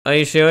Are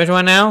you serious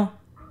right now?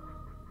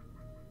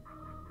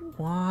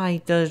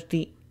 Why does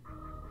the...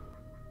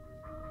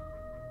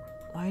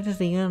 Why does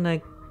the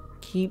internet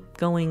keep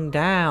going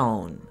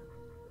down?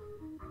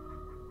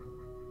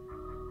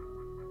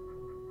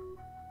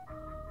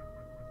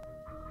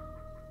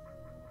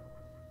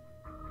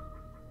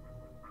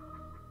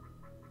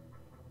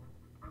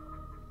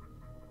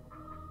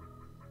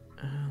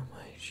 Oh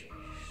my jeez.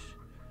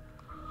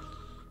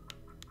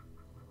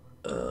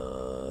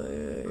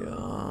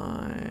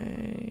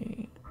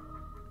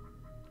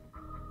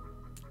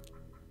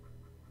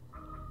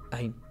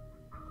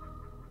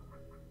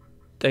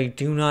 I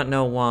do not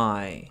know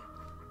why.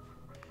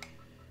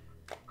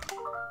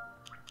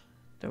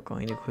 They're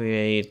going to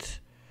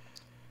create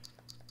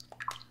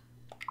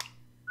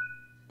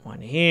one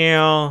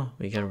here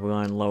because we're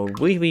going to load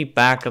weekly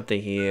back up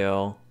the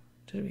hill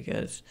just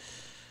because.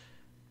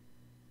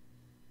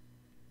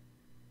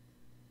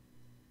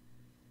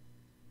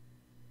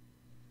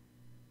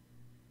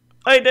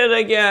 I did it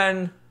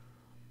again.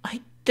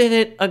 I did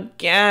it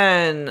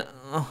again.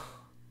 Ugh.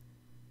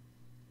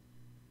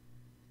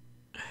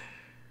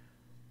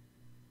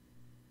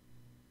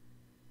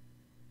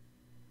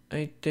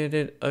 I did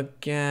it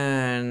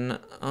again.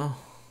 Oh.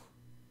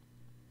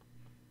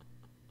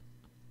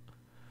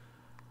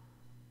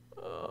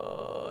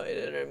 Oh, I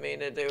didn't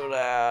mean to do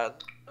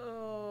that.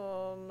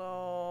 Oh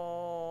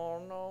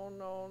no, no,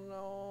 no,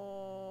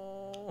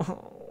 no.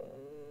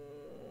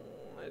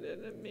 I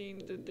didn't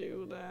mean to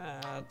do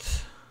that.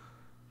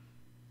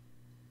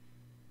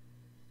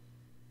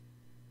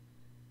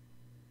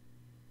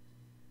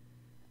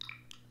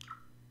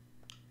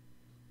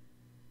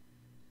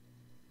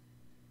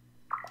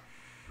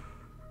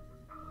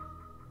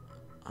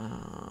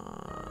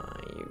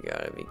 You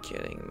gotta be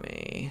kidding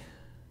me.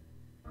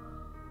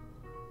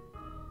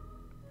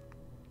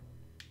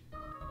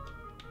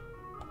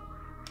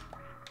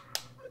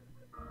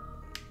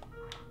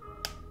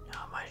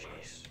 Oh my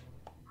jeez.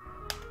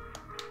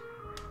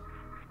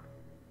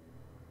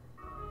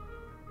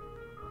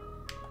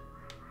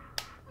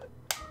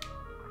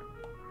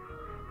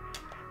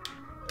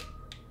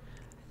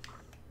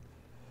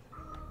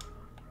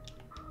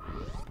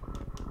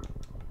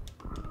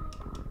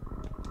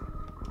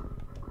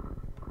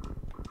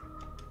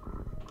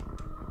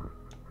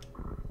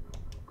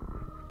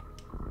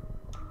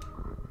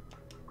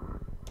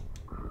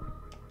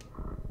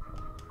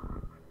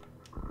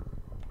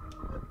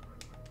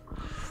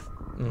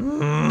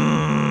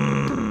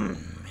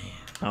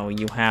 Oh,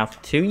 you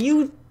have to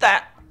use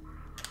that.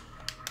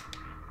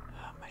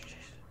 Oh my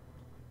jeez.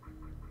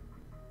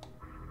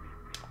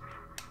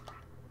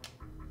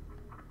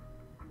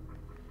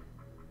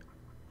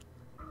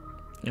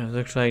 It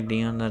looks like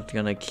the internet's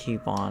gonna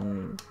keep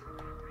on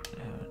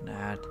doing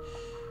that.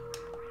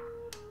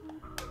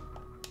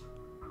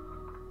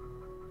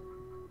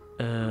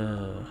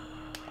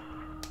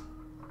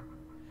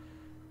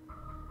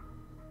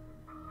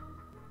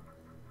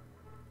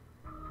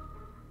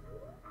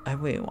 I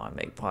really want to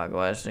make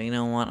progress, so you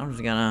know what? I'm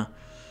just gonna...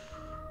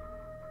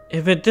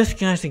 If it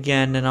disconnects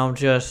again, then I'll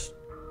just...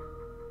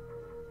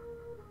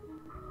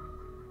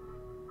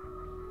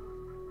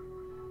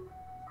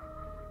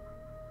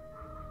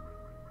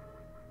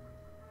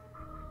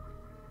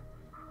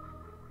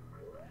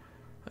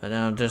 And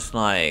then I'll just,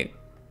 like,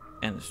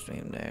 end the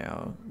stream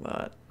there,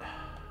 but...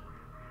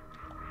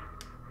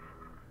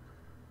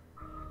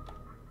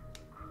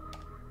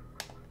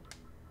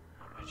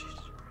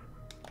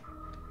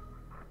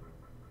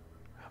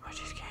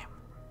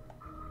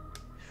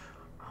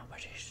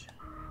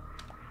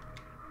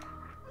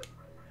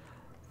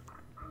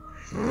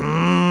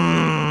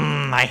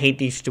 I hate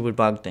these stupid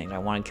bug things. I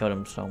want to kill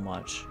them so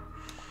much.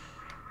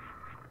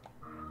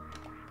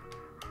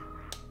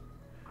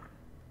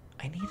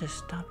 I need to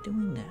stop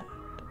doing that.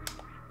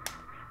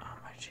 Oh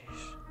my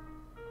jeez.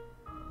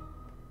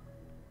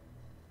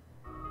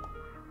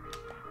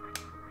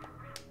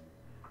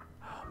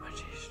 Oh my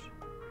jeez.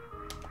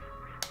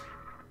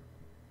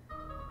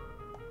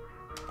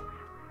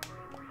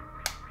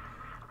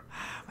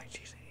 Ah, my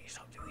jeez, I need to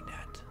stop doing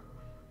that.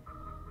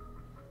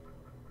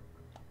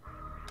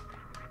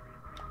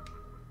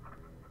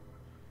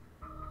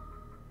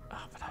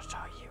 Oh, but that's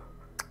all you.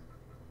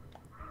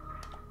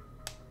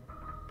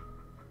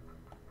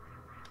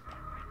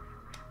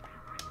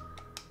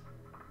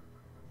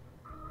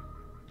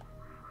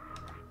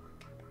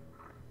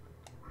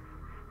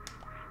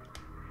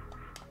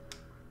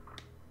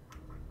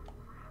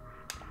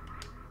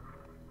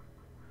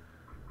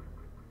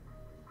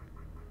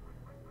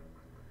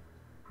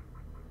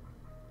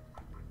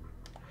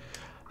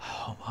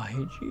 Oh my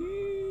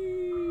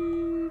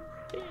jeez.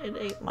 It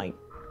ate my...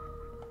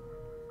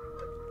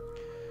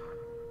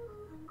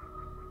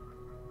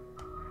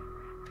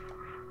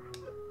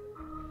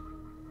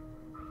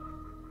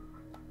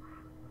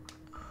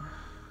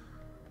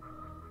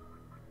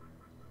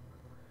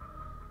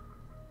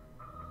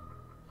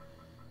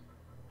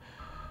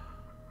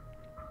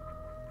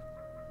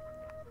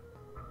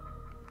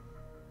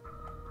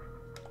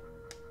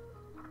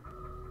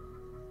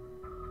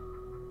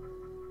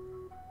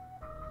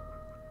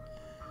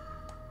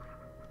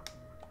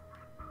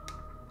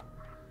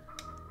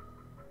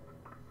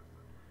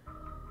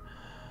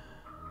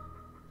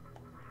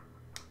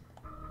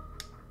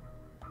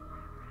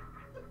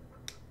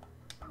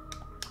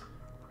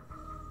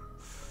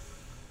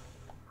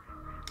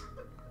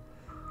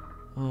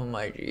 Oh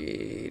my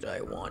geez, I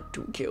want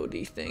to kill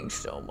these things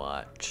so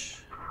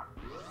much.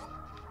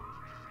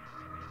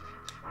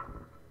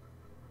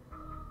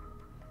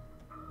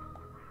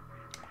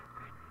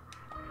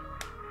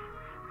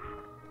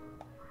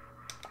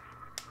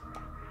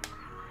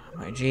 Oh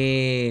my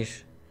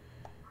jeez.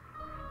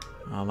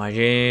 Oh my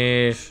jeez.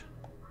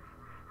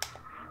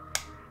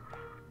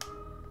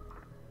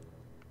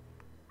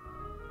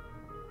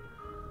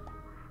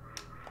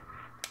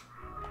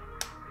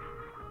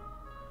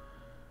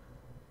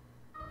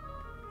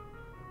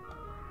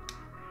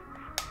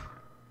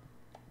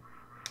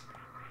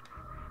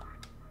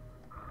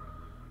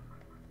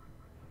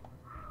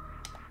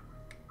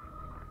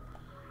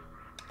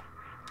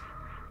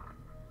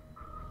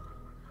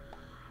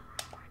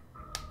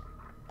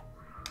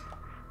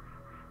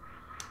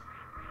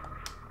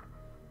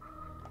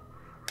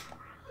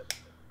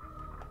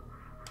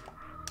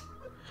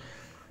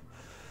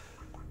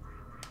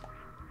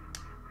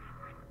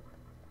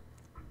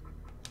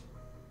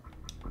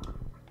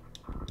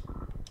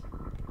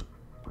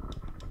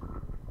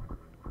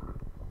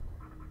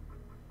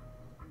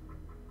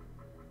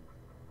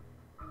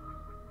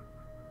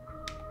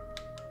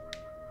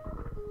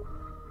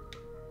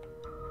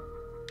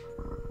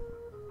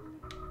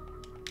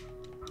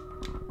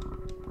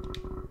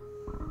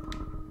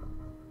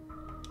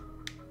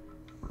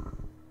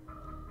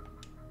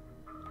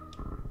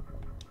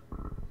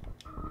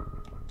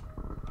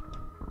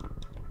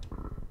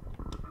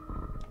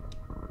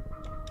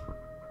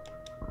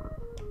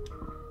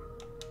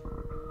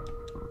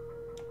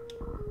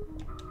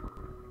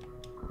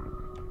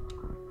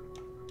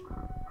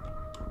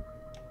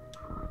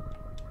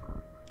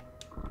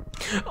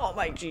 Oh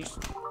my jeez.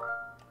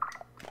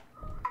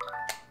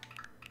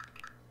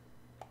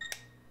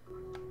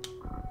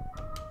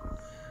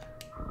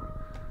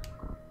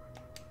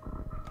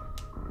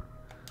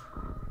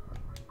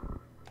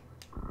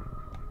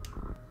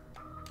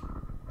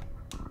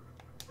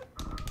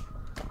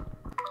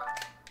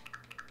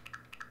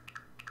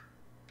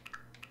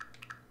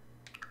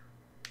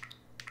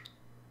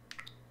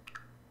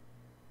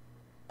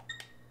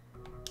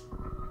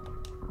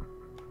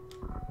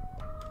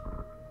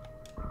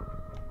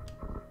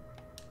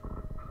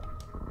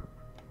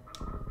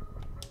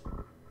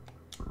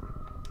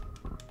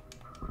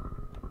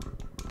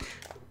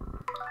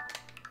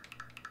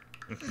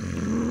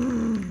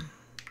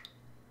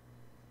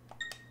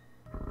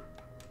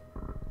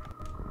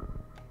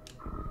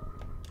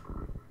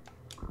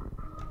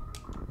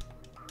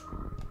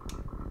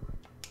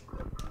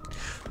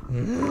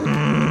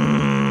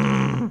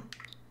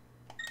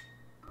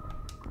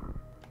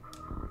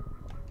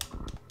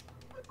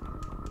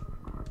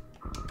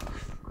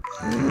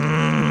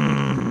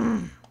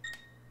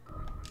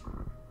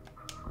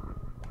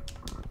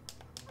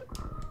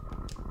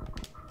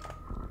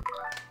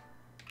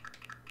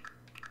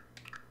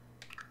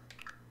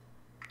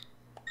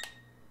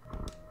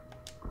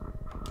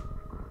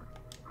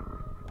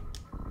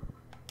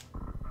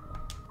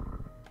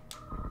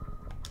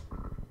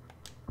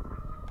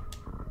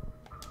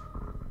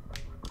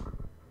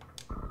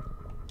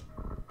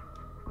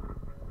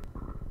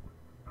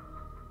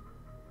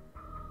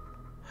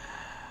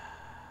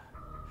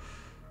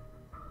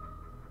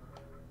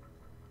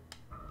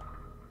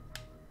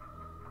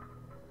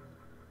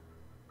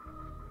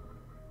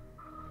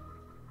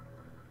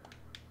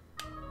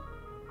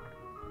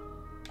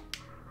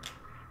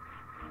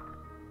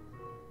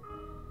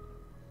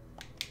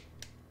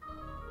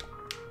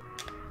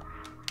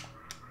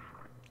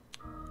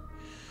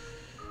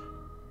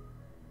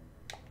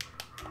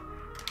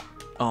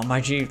 Oh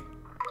my gee.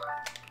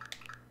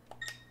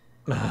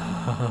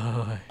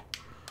 I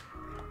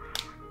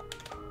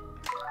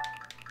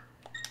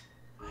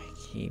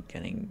keep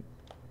getting.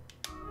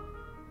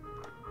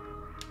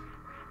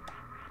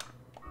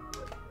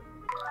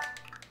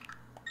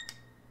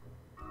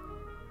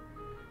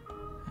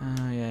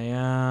 Ay, ay,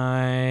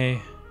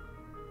 ay.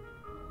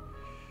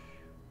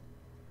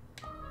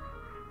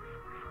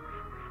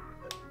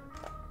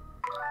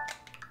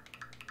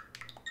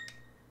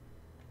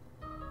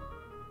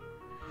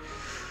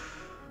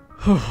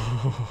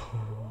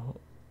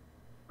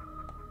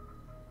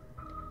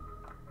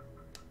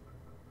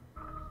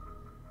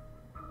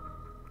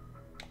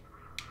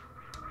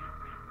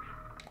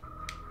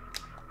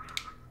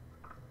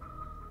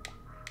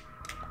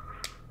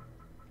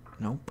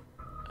 Nope.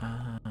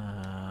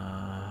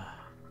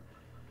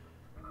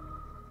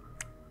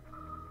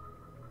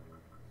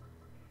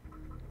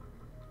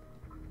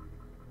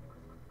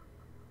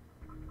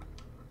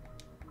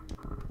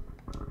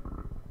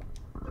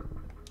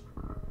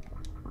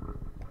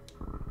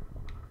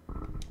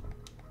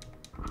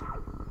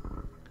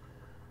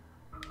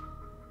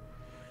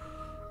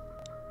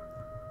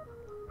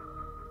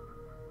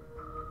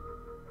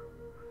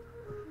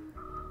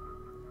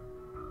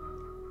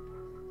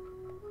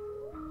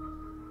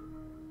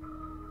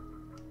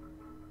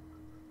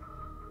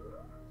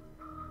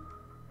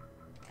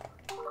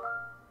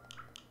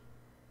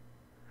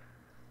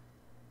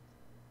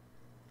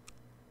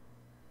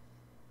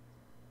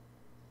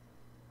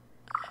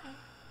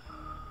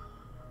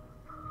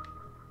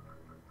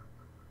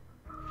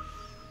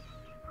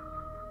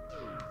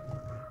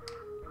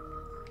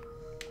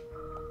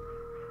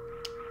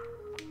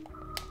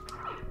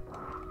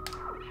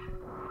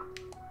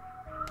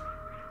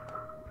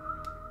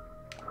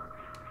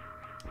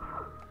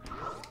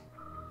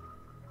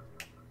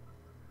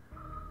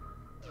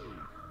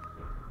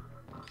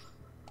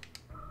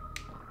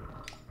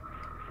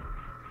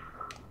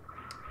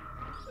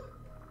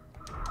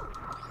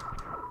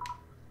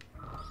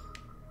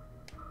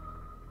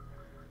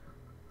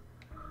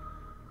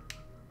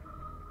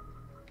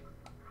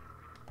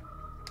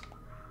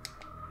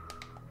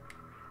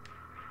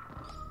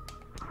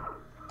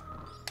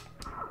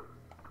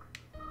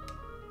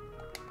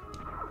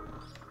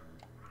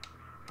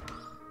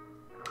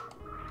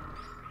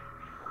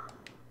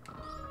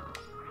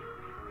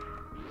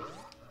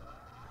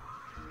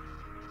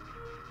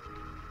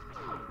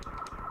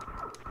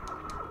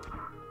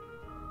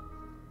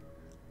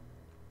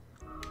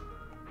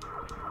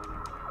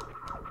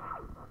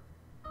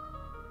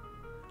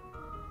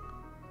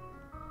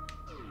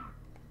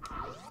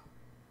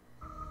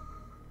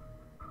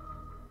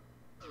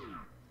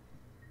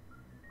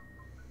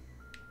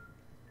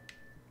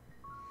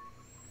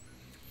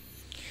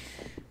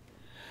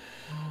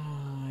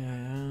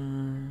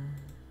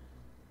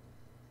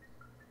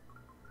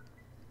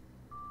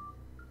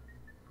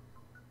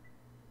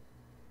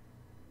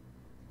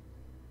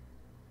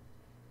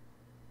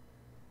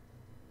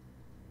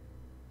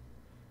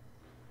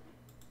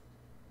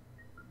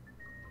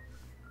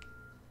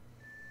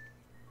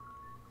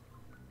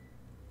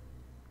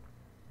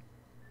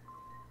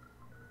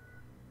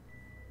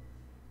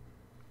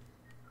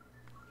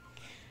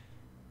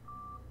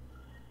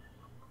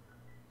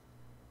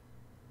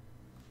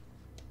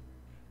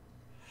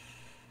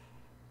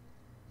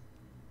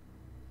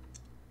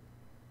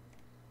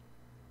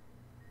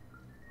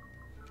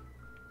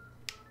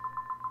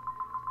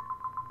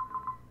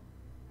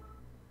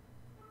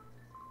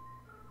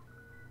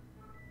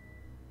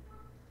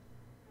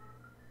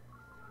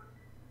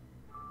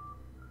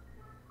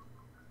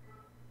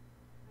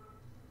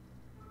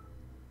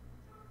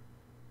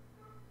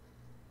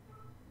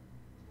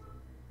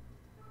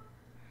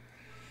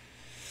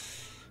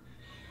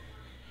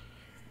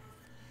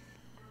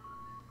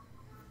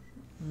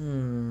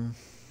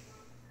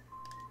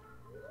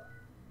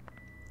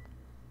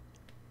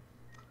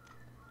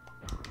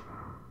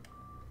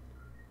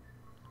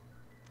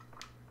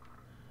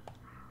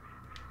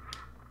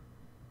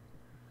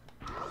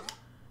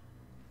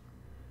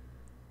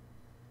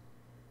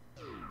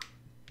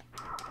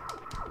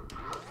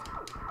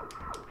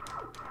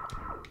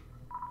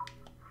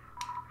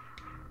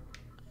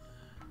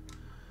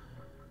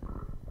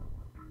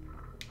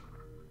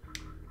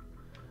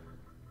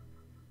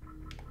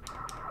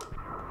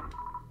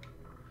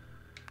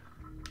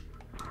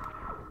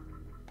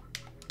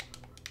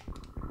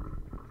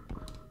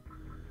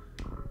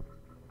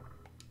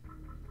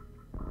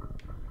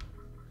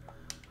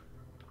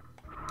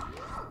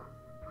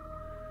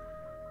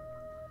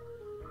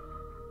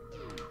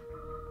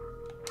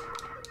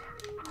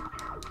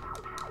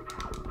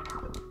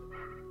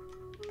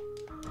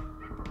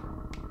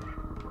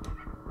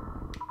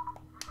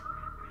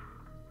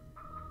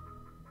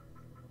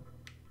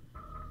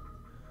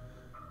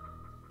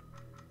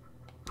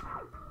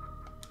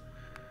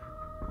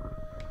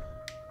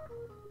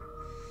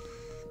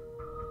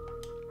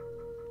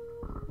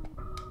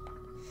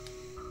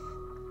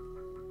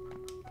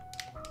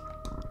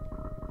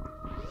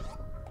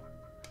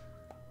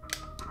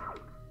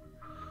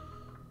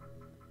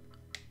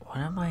 What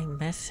am I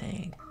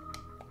missing?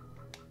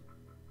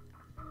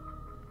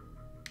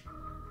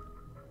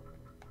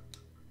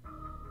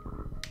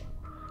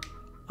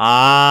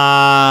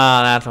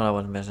 Ah, that's what I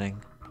was missing.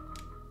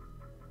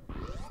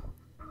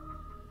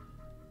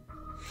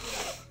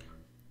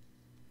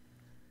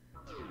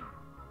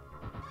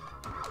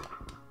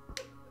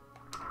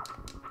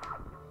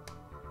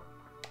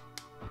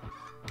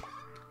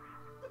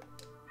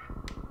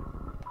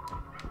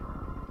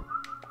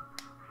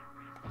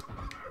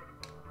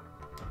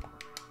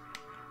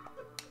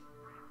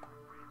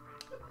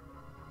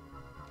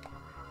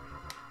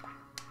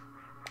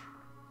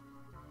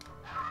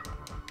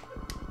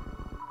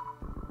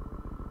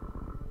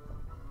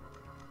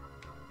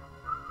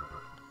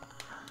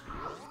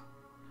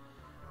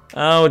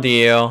 Oh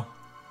dear.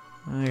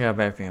 I got a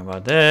bad feeling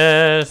about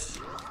this.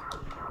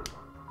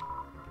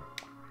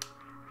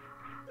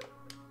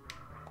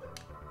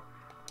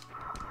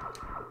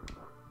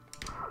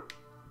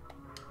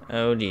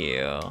 Oh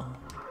dear.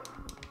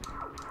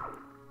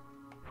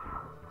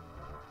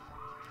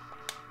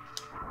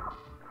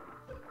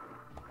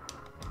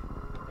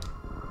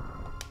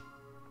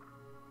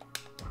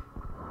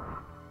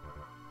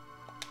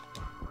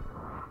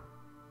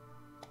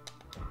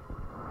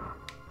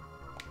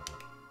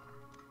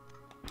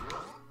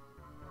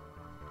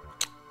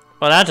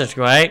 Well, that's just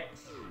great.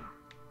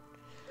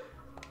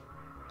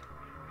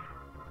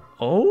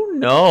 Oh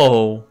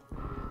no.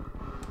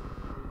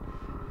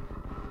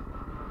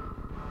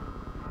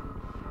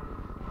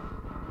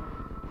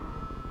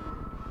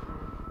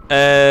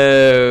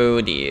 Oh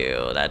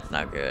dear, that's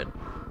not good.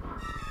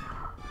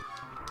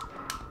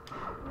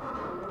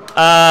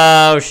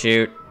 Oh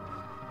shoot.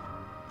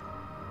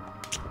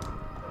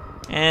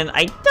 And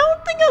I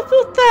don't think I'm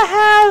supposed to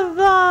have,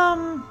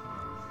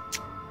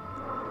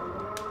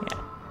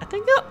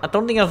 yeah, I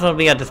don't think I'm supposed to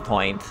be at this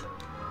point.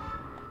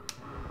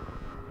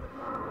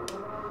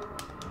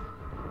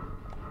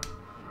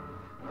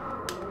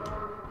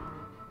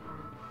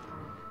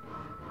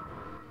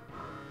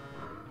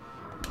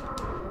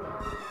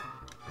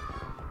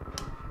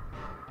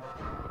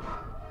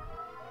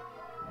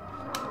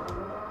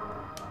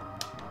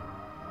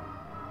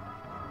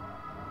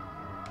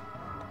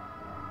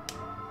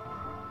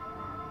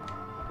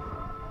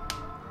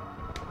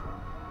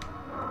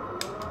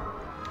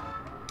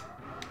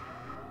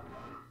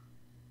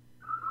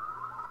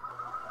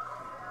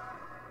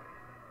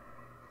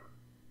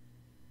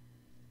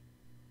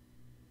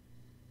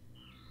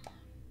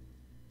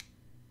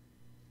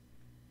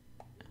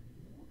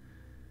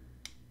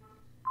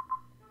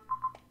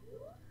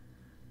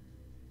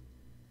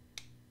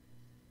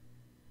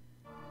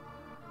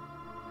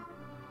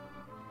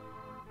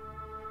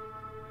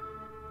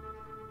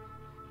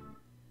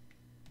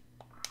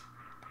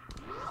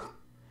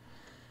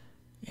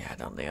 Yeah, I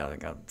don't think I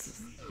got.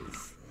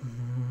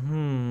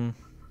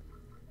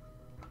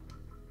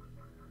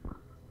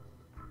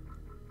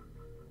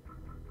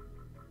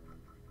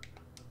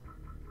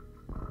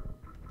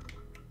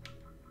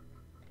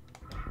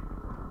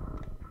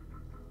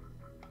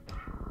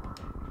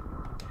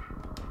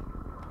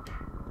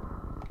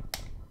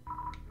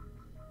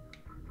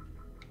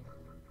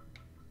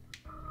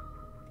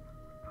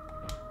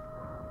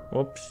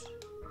 Whoops.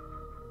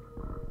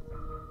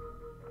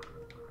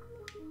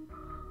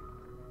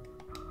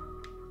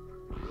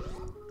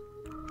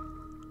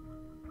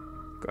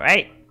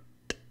 Great.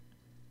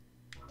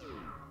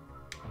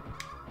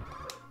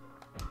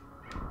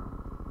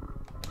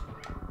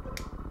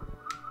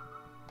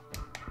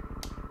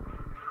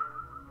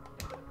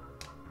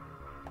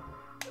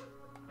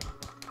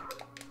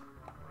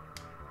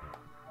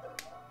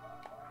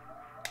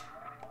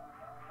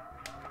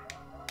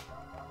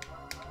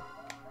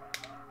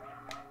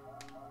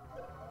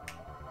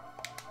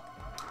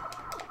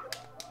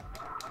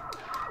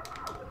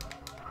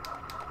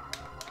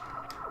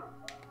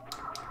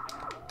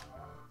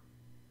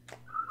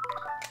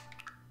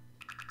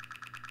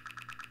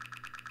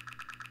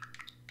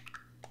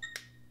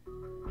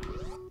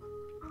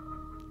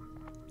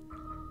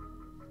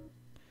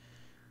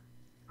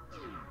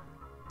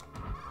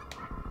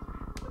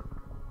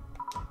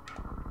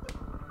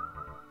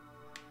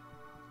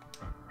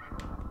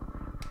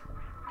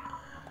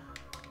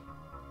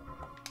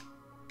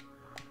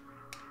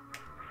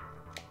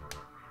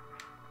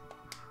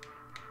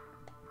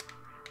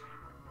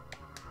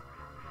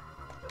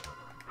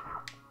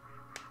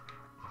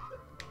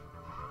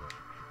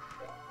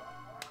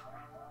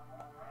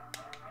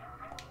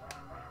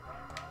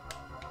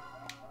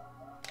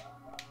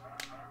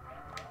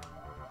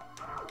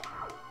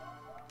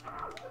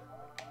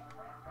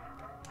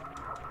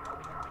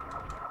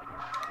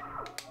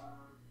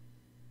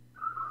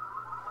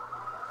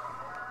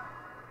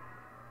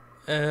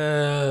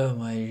 Oh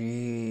my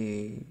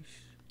jeez.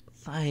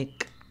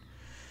 Like,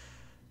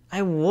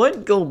 I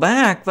would go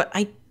back, but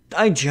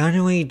I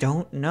genuinely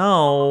don't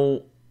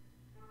know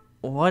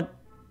what.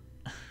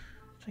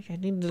 It's like I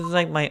think this is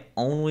like my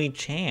only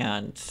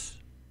chance.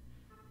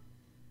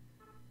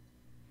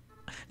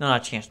 No,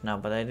 not chance now,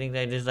 but I think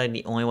that is like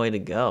the only way to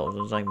go.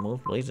 There's like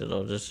most places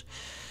I'll just.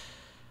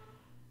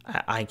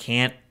 I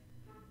can't,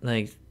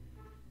 like,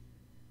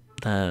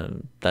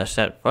 the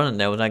set front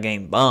there was not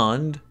getting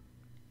burned.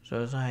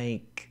 So it's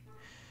like,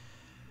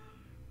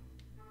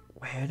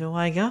 where do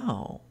I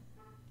go?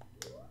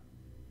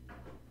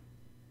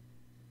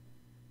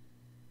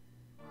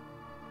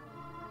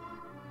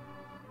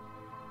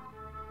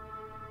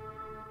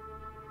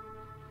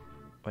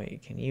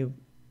 Wait, can you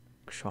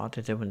swap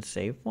to different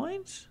save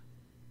points?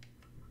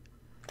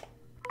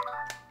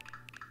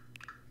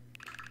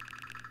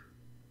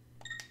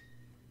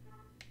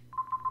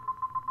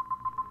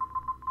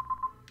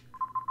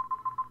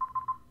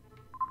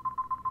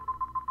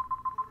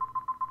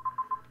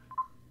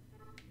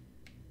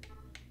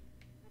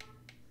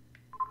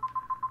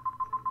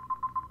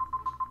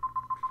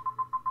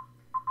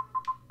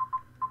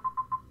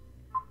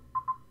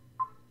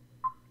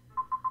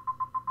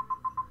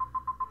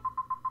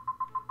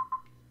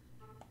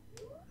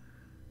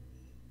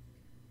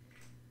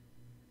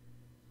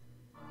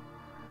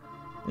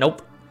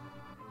 Nope.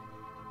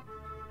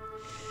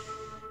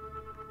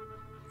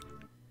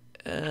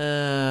 That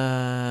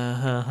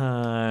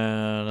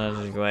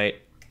is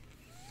great.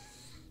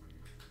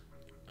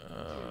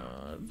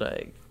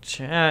 Like,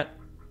 chat.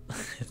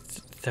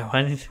 Is there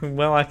anything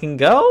where I can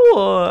go?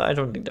 Or I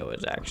don't think there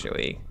was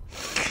actually.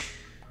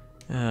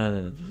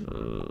 Oh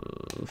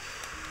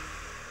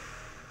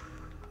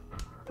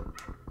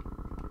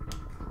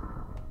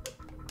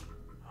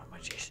my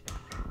jeez.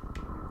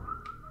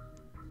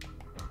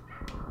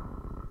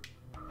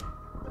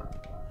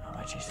 Oh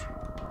my jeez.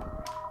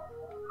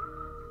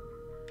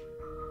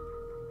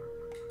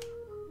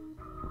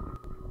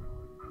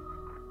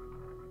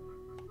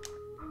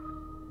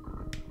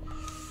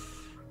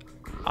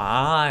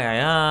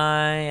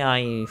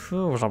 I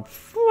was a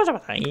fool.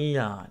 I need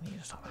to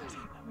stop it.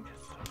 Let me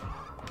just.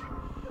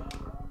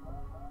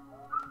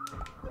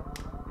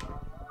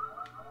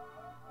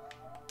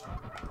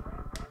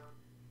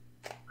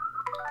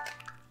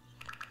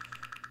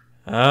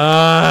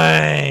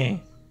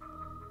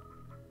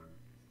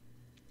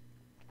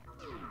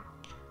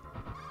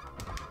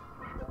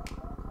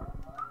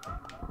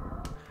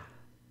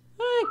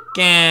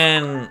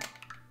 Again.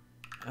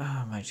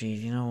 Oh my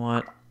geez, you know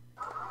what?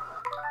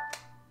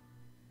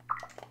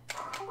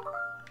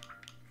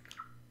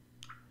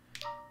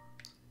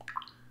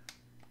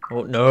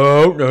 Oh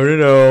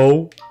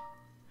no.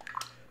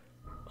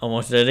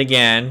 Almost did it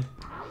again.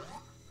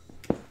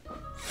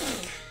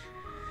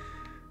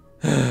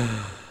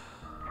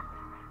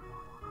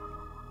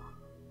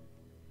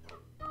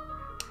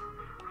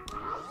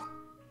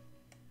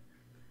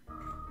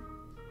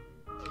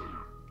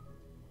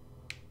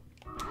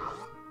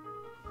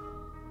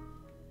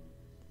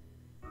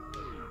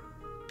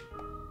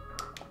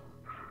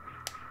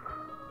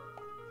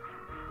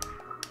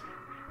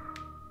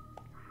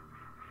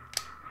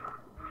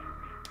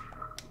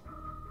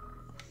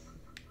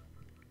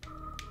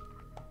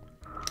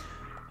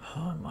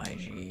 Oh my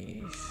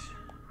jeez.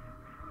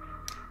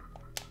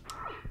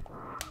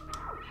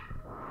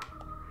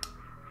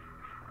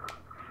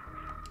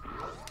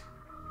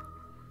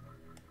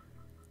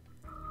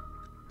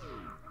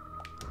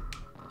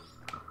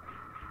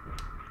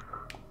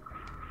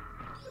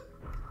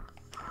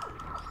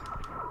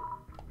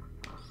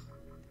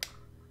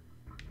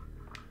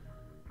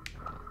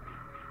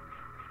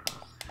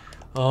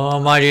 Oh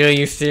my dude, are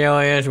you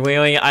serious?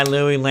 Really? I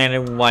literally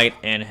landed right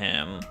in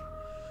him.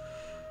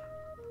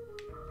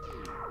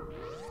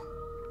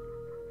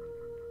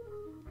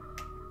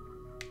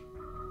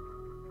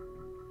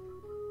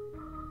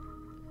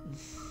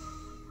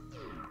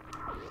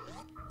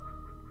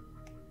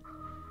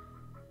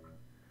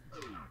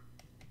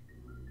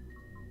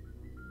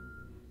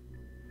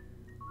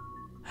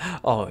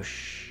 Oh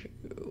shoot.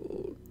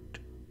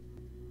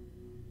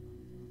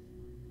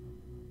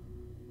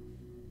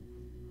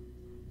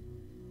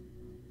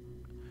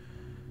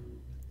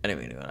 I didn't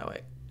mean to go that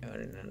way.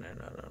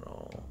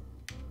 No.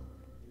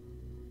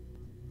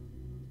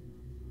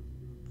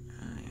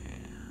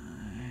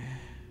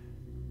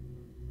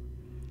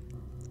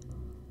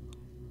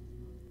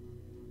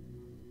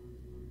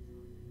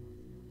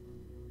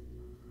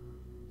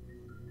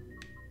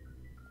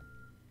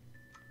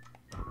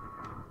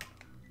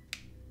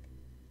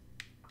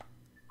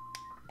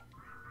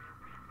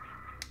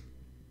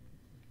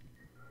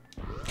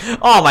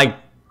 Oh my.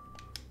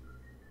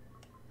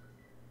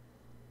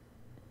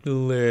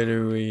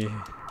 Literally.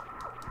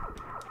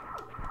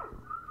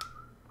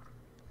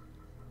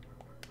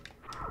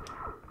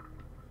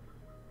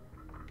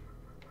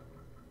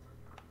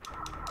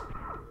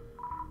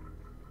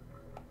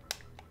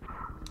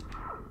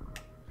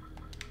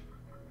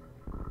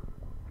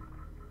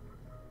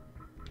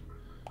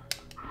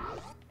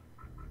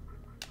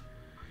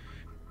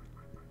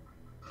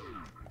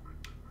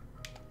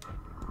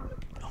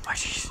 Oh my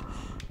jeez.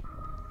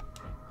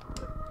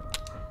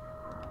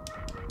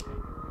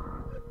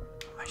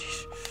 Oh my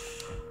jeez.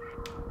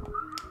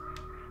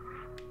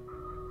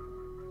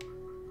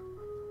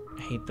 I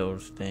hate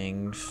those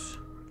things.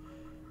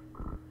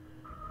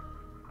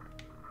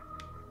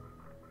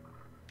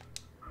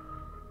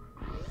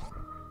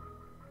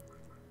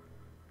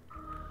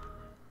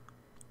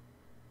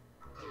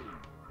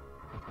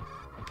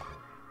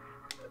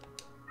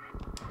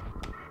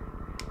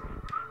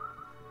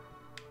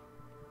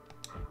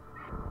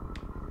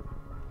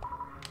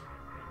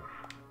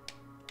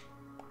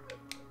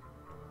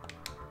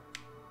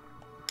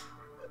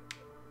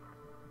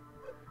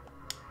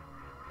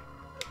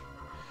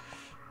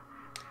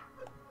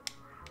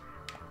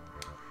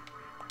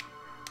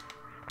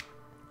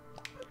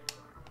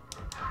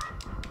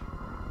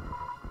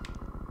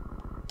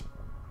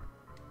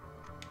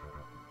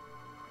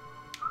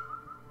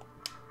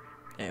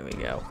 There we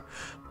go.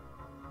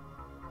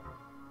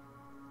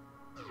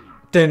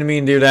 Didn't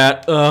mean to do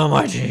that. Oh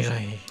my jeez.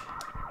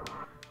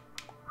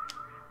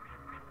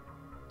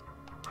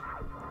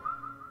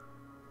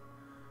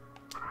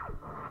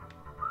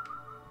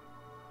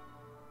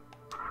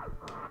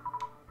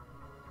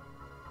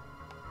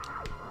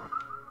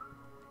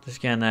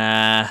 Just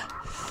gonna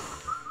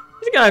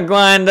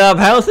grind up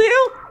health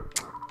heal.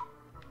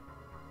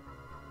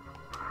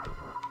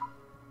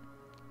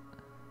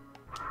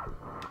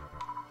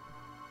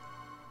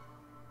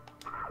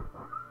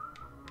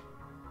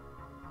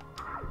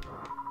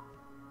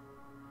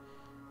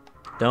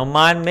 Don't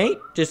mind me,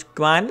 just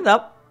grind it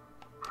up.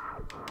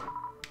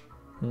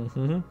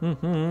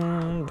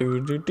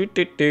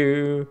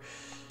 Do.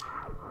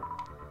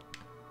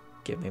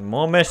 Give me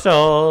more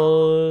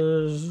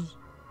missiles.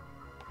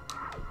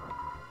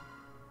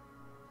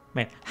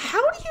 Man,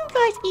 how do you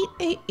guys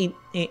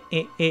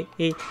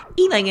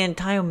eat like an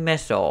entire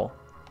missile?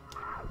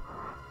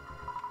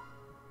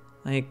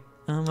 Like,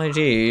 oh my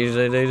jeez,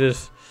 they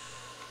just,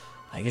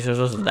 I guess they're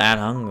just that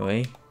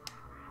hungry.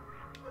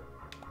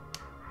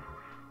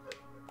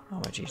 Oh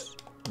my jeez,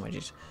 oh my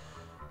jeez.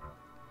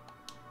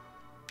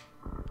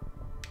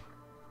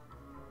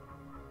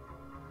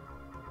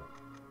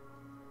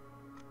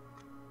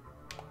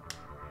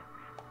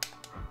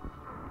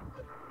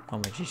 Oh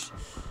my jeez.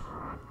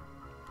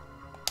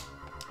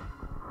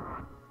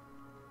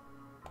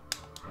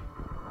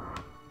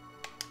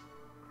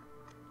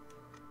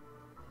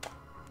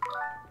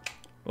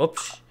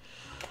 Whoops.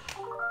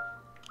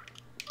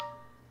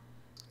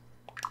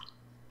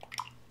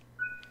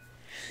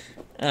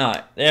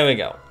 Alright, there we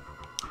go.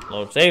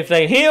 Load save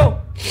state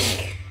heal.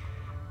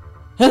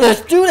 And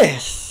let's do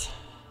this.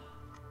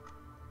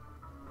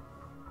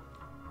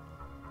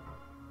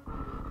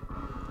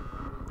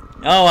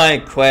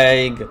 Alright,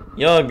 Craig,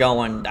 you're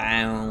going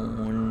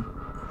down.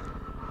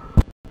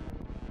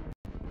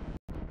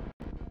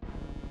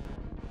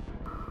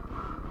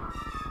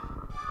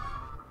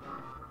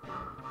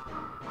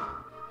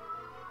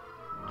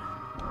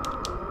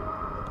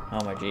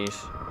 Oh my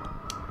jeez.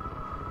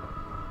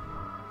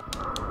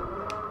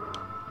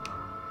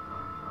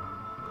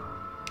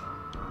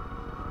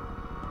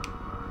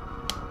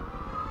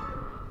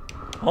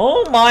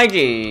 Oh my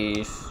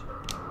jeez.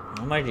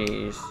 Oh my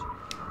jeez.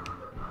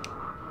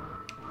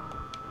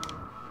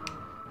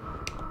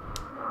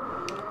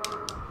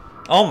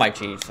 Oh my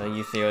jeez, are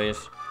you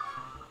serious?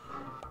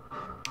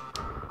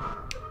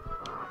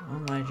 Oh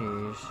my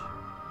jeez.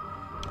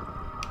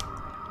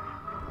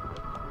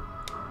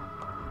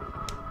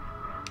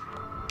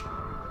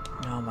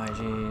 Oh my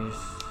jeez.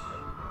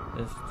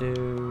 Let's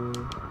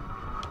do...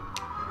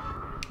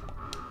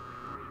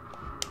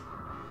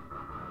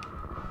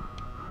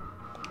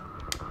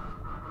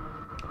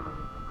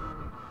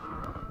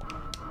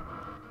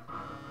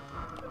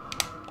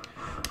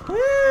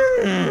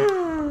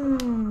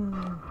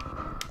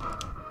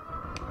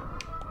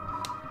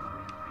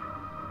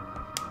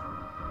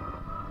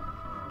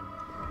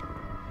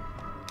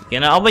 You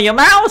gonna open your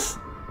mouth?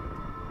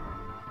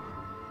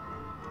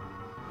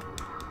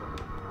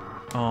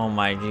 Oh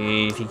my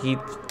jeez, he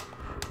keeps...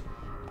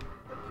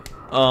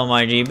 Oh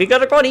my jeez,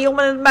 because I got to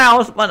open his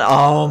mouth, but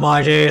oh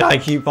my jeez, I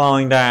keep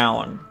falling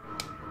down.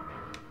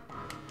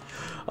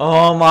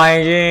 Oh my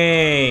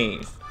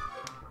jeez.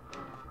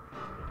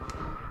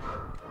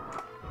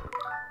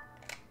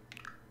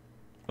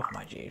 Oh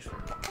my jeez.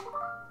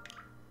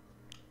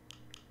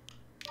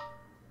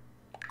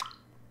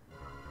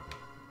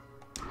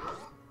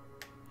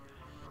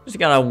 Just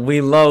gotta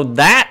reload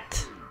that.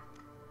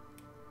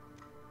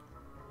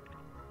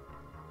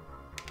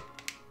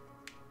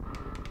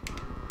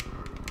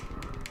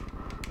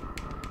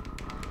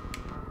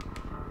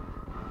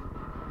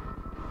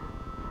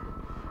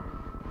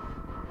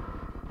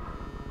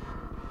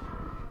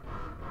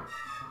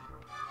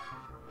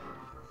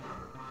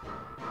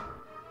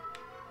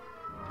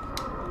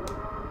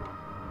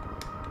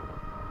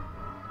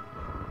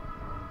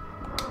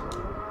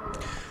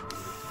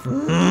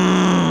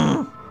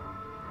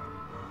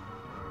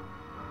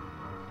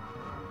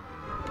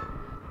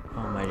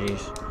 Oh my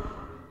jeez.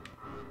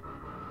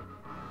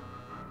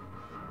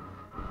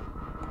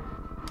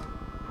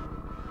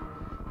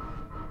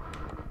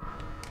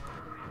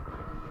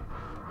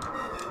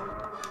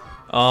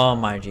 Oh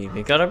my jeez,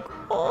 we gotta...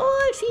 Oh,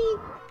 I see.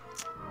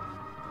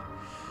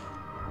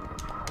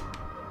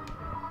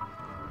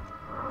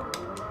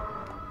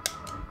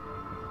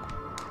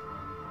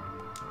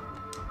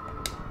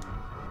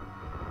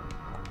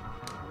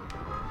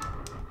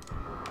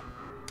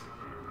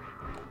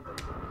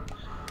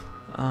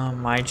 Oh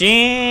my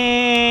jeez.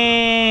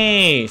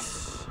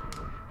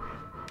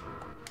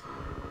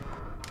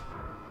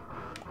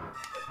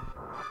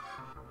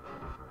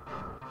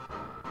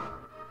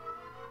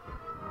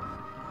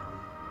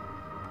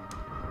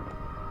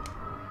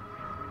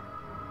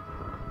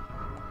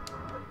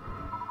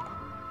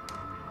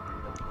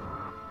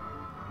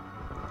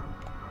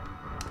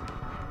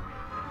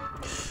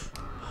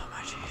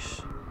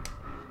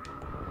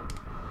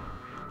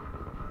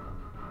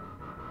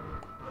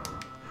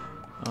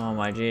 Oh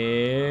my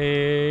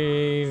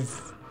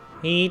jeez.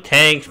 He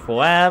takes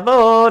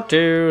forever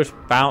to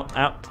spout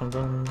out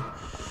something.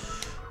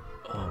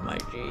 Oh my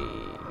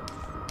jeez.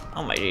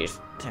 Oh my jeez.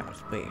 Damn it,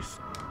 please.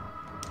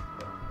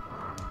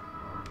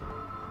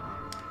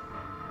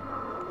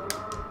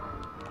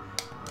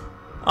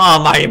 Oh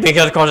my,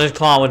 because of course his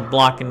claw was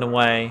blocking the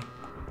way.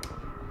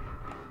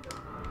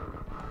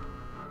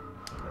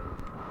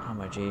 Oh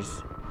my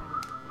jeez.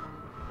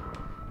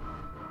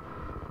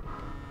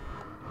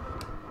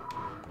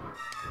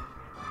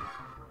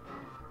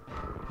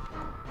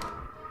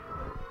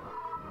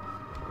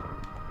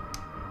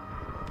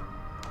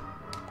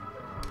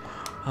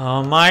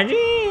 Oh my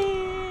jeez.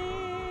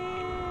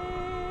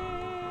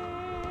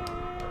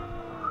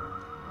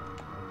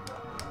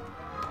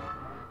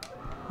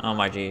 Oh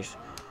my jeez.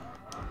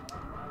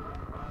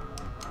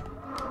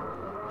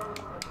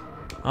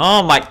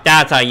 Oh my,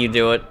 that's how you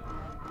do it.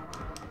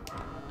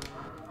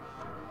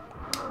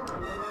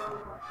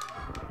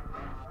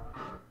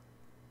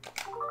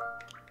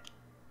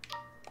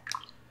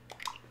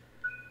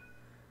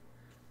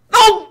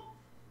 No!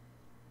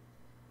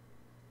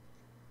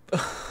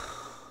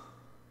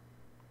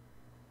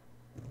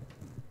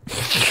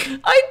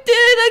 I did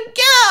it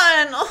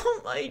again!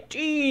 Oh my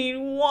gee,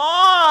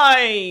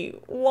 why?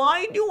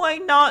 Why do I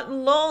not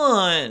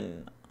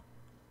learn?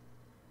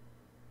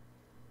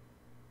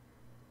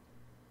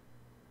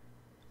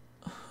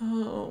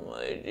 Oh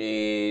my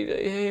geez,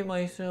 I hate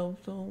myself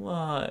so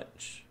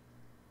much.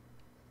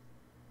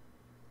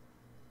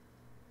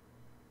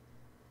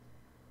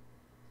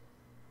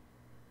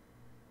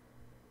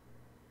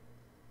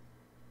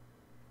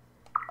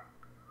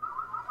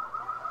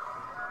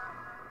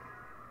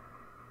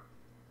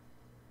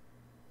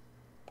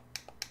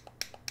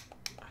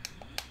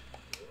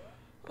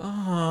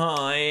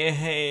 Oh, I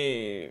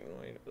hate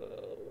myself.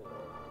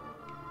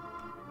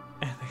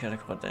 I gotta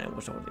cut that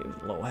with some of these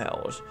low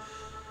hells.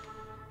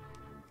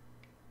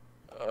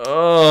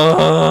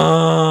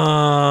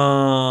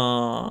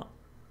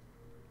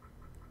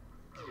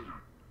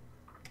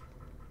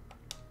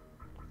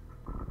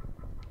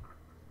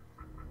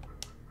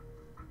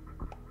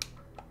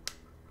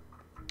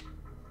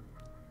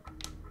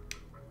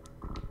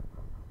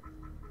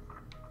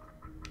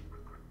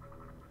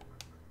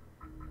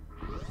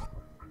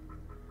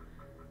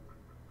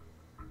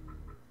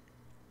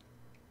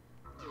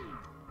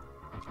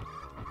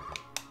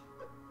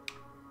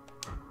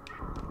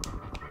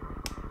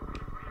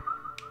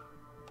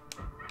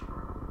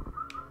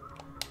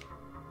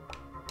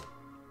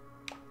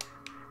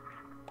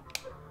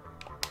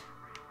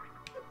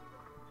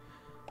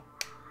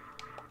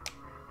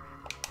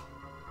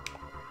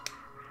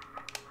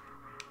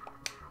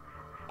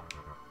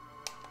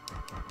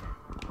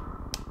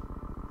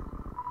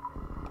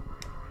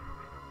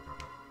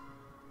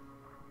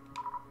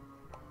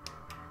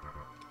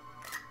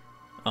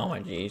 Oh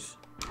my jeez.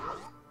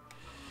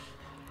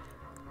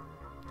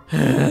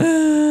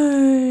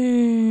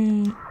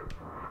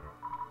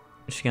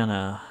 Just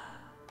gonna.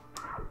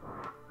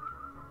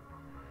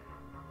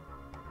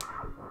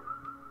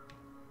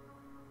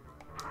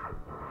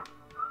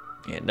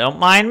 Yeah, don't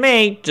mind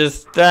me.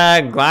 Just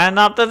grind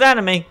up this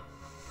enemy.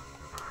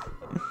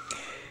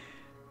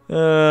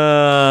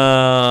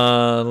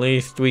 At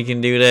least we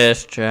can do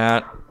this,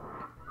 chat.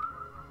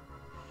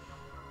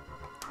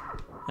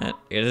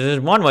 This is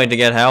one way to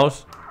get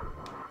house.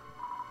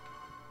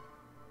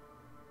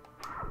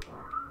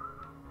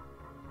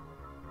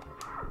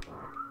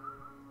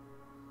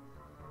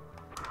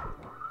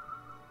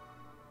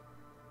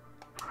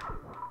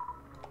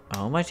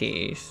 Oh my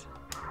jeez.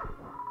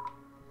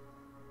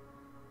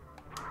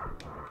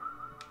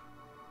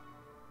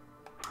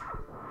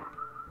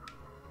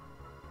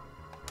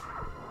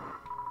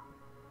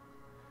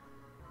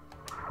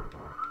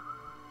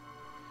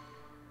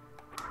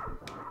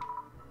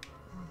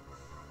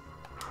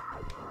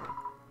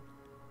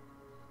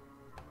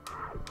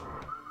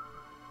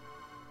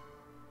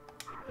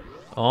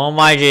 Oh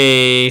my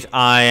jeez,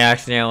 I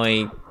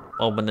accidentally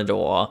opened the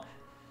door.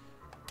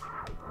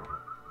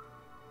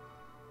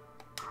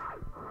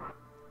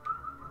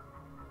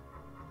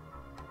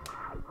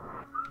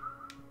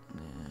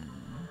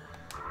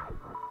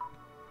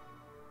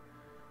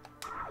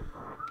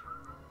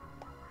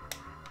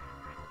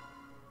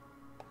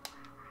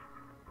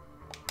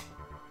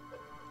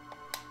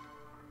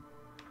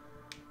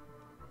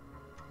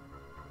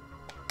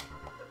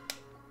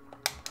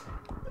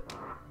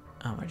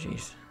 Oh my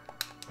jeez.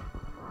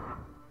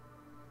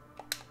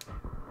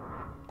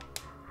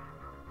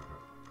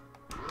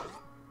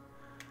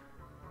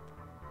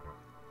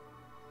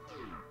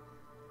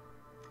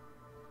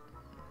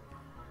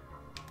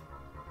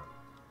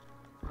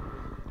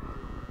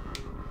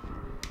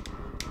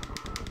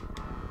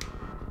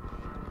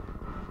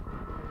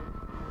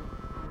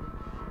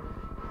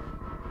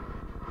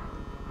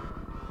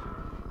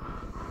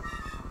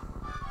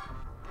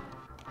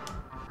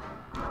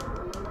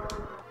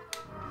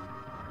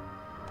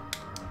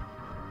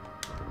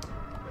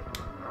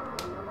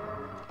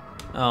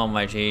 Oh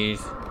my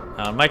jeez.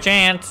 Not my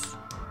chance.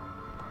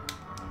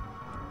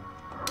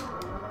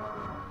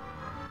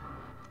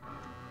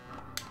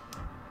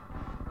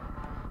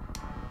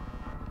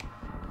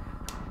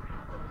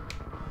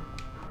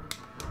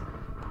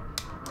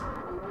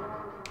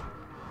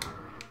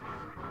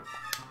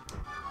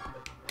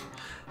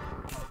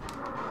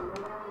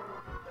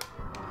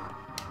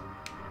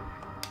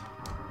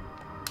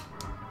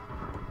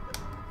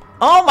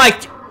 Oh my...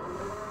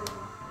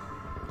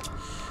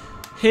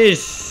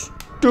 He's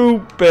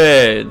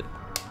stupid.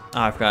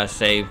 Oh, I forgot to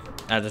save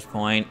at this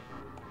point.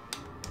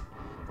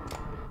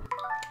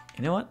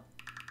 You know what?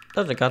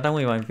 Doesn't cut that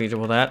we might be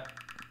feasible that.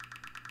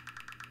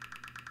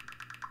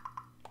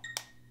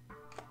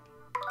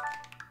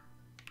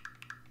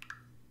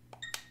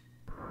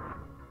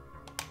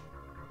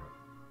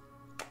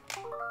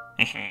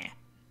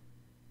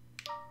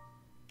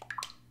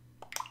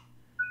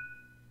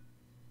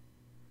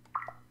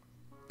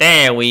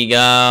 There we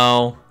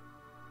go.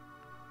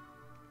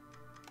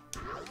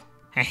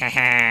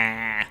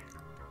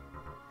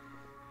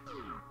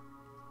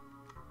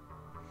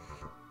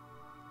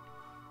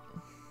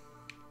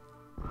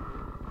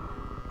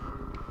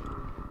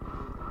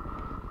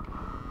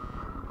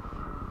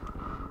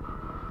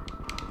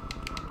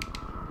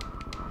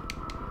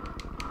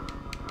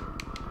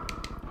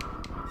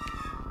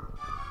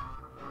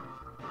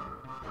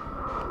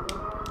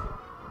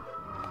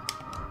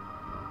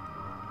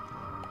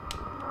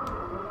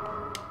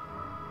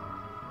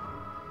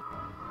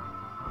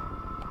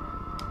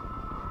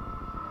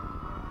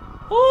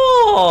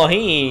 Oh,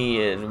 he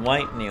is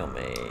white near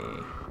me.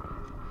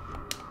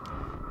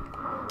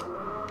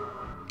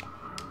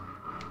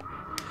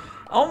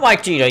 Oh my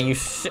geez, are you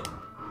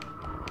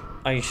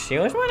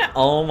serious right now?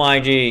 Oh my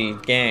geez,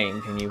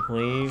 game, can you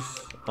please?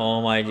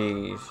 Oh my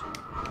geez.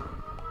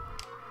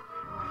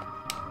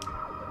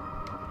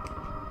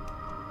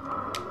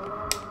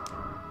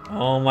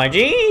 Oh my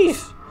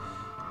geez.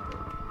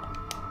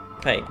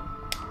 Hey.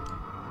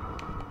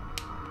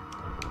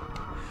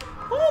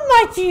 Oh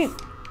my geez.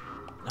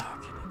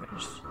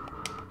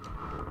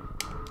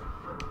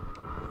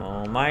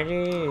 Oh my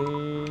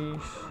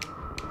jeez.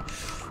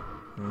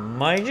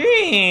 My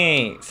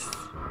jeez.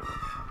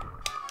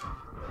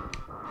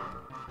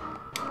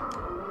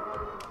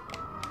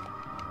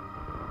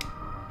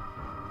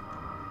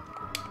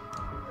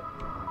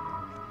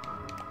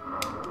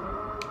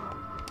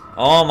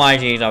 Oh my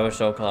jeez, I was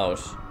so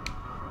close.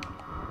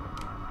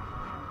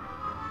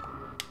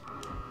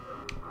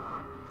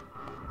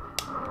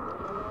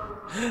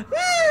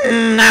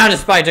 Now the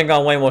spikes are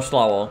going way more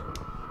slower.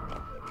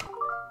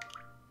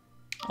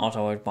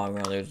 Also, I was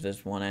probably gonna lose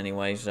this one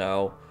anyway,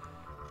 so...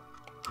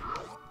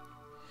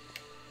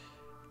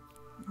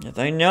 If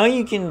I know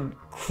you can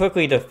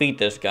quickly defeat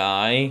this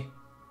guy...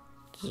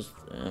 Just...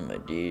 Oh my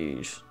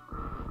geez.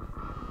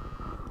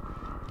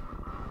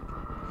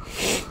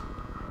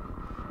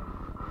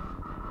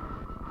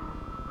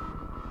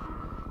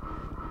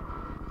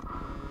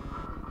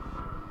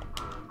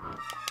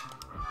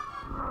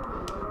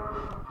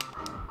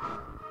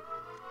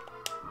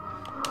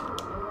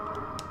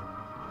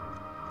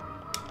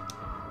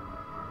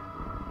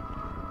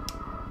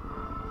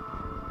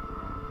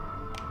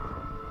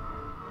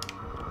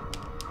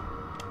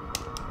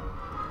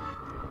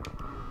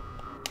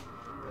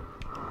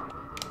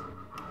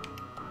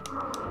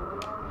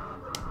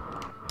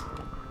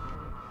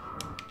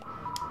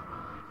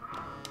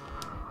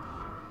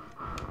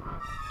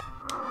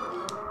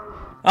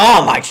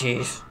 Oh my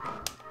jeez.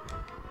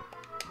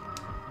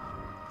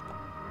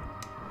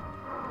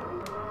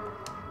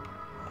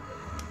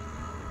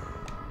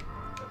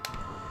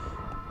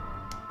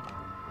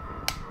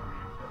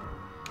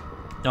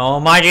 Oh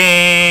my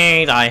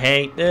jeez, I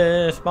hate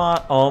this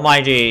spot. Oh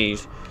my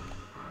jeez.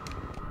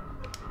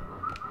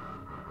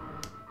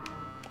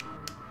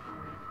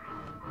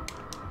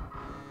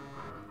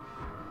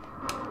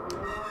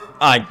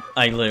 I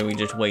literally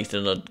just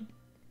wasted a...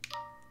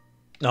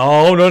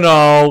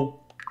 No.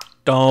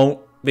 Don't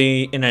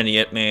be an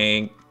idiot,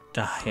 man.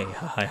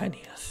 I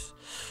need this.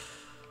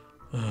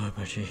 Oh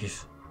my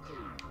jeez.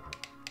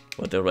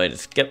 What the way to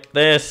skip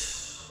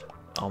this?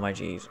 Oh my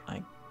jeez.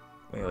 I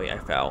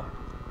fell.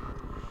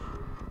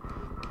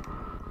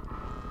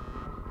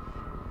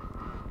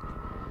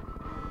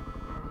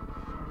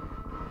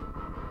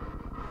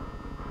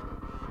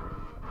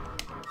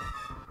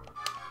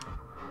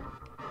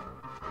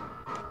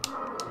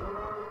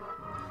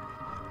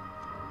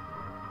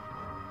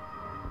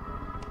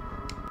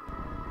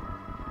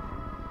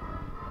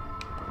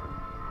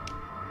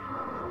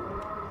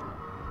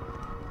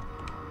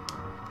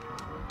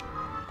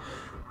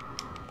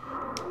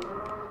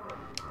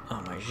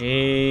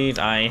 Jeez,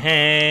 I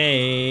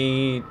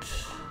hate.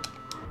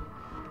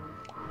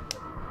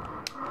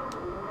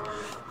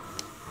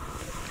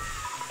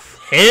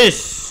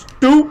 His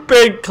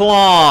stupid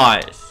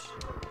claws.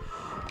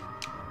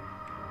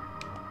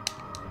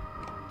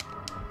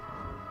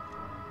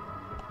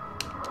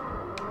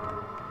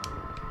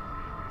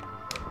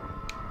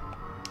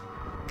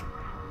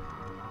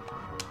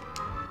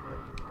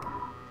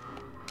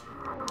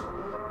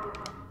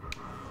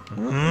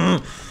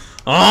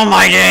 Oh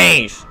my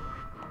days.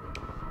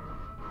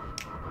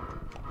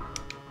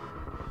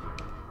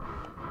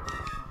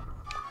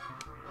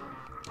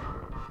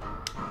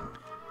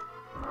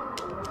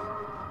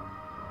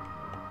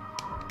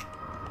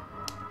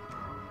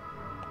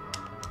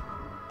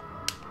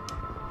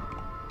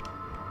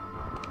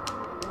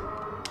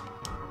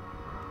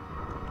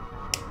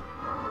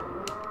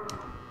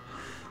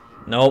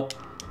 Nope.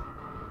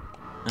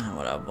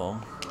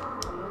 Whatever.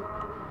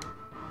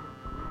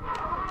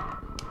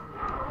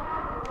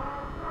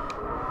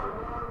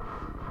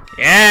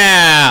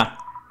 Yeah!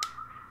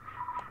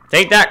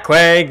 Take that,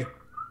 Quag!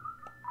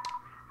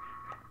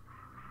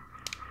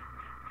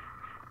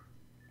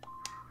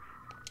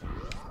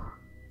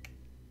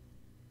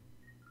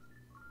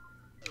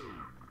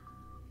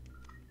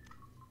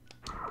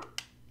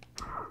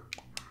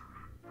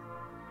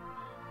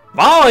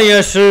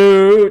 Volley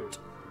shoot!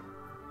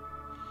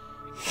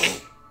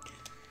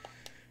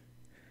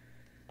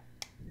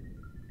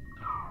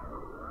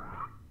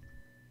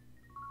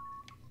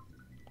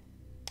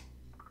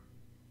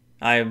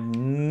 I have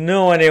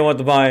no idea what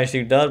the volley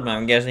shoot does, but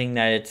I'm guessing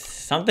that it's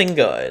something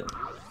good.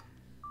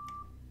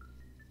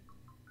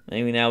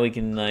 Maybe now we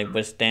can like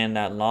withstand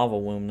that lava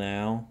womb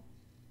now.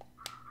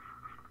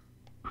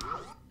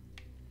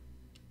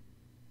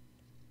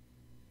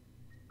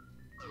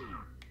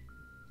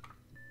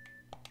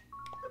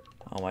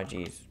 Oh my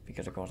jeez,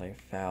 because of course I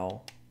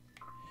fell.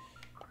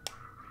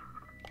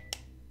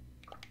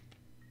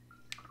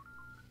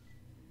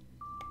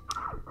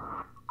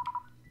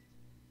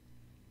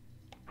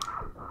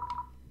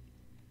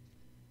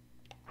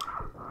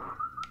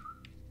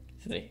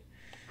 See,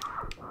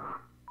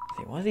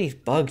 what do these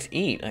bugs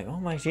eat? Like,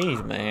 oh my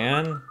jeez,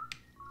 man.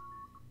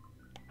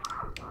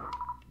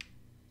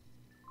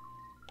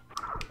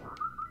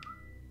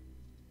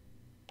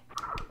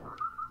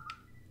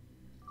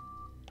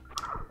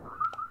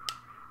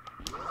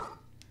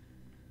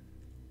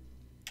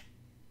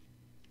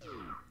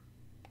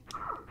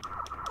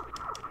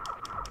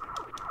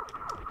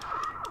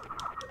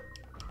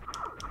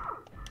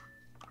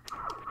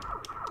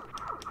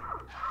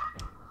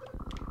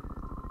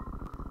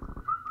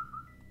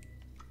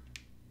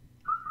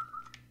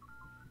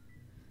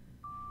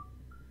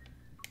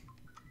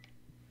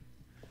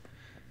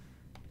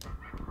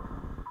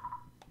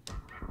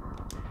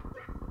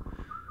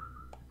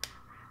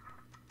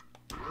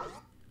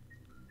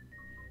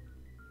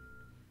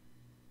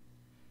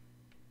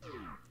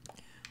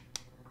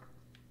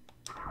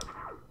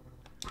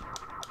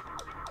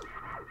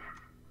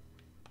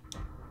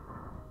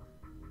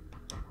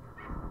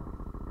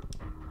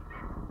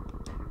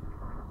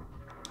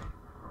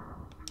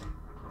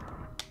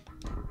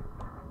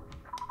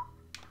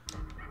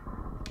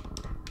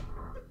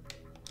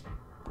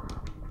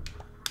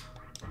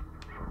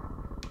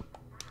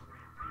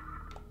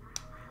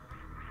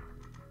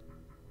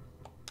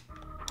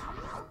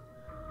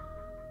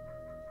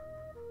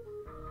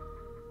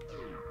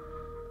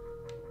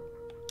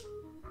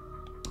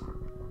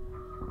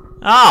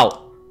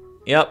 Oh!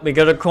 Yep,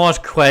 because of course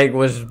Quag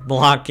was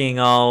blocking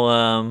all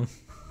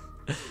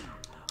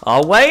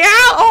way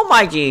out! Oh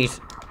my jeez!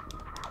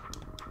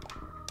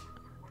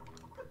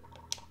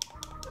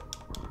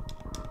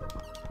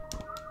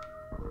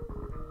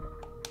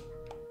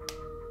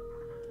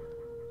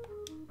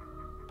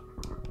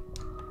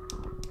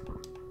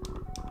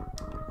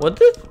 What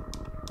this?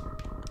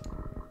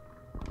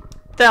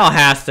 There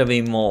has to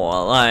be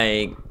more,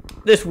 like,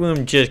 this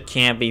room just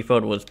can't be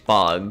filled with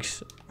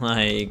bugs,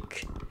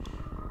 like...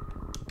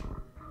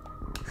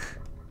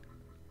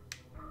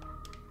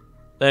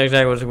 That's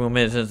exactly what this room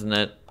is, isn't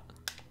it?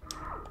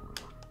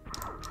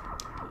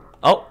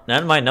 Oh,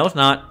 never mind. No, it's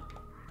not.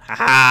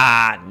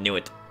 Haha! Knew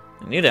it.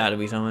 I knew there had to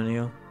be someone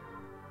new.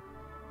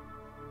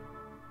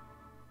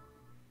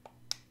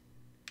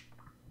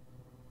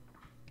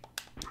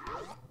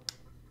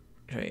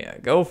 So yeah,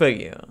 go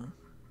figure.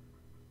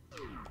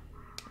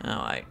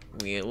 Alright,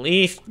 we at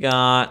least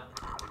got...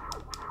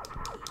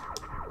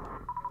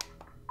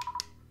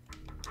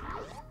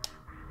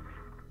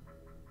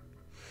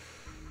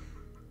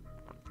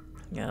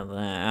 Got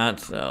that,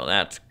 so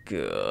that's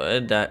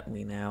good that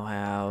we now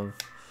have...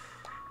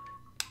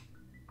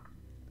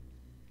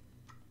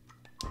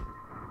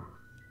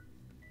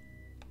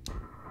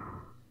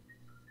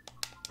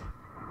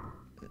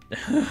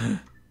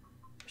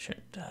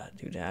 Shouldn't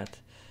do that.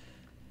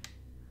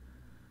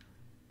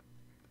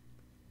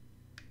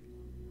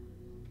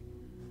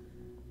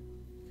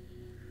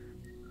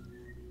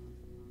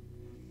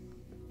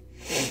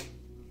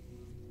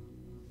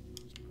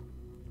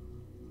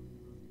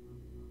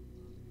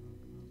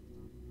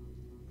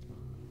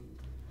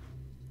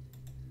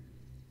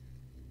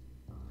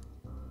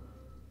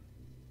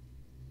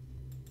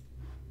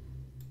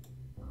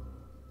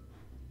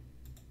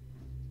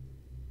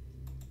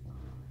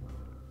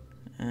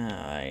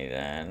 Alright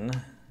then.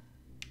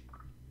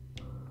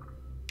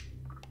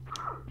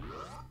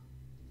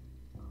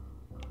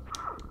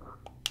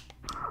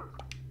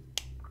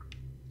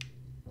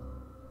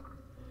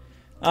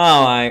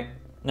 Alright,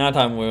 now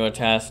time we will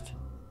test.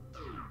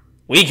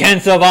 We can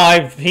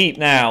survive heat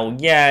now!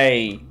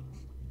 Yay!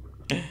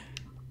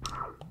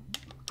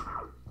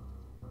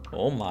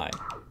 Oh my.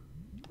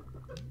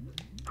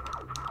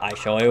 I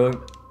show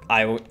you.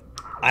 I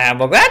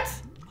have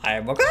regrets! I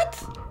have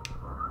regrets!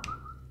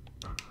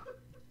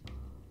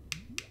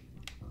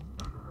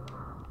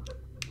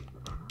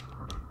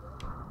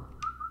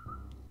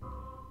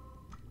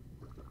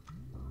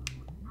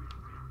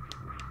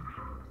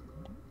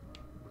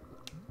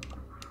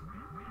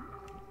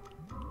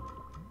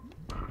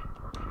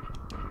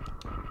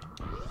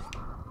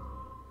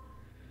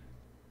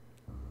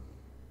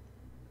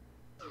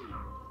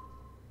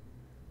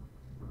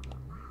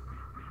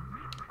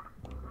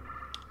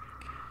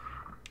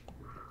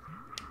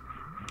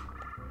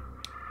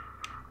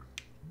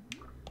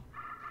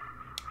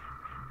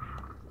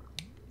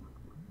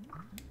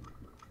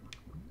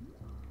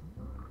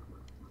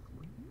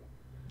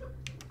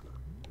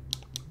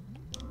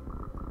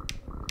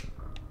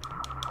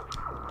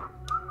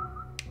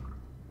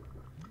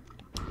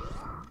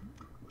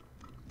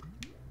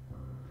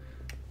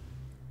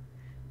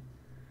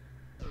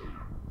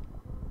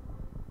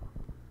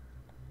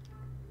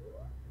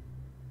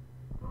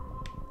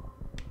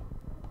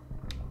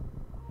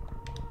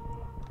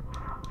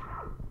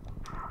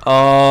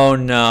 Oh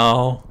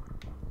no.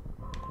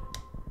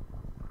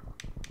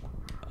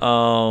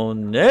 Oh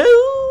no.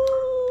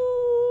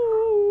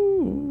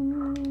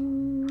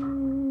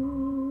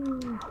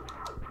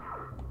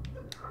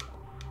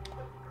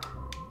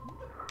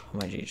 Oh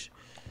my jeez.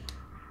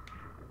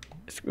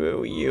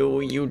 Screw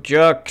you, you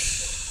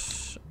jerks.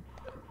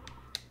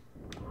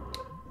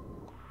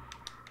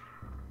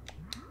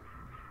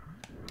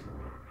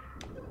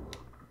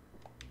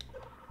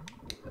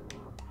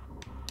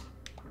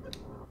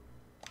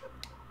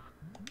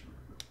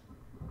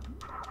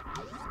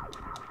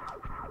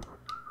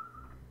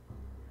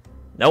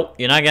 Nope,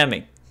 you're not getting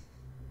me.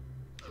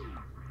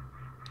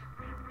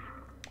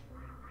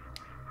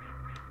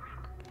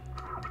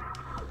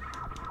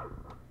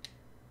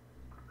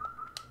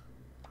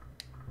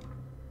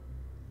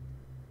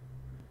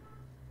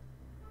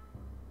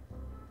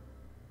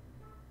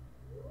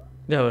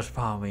 That was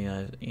probably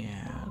yeah,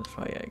 that's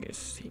why I guess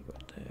see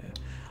what the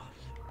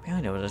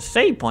apparently there was a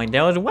save point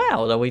there as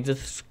well that we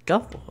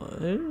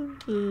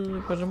discovered.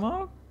 Question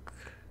mark?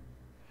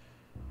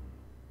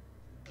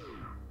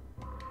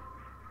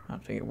 I'll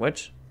figure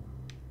which.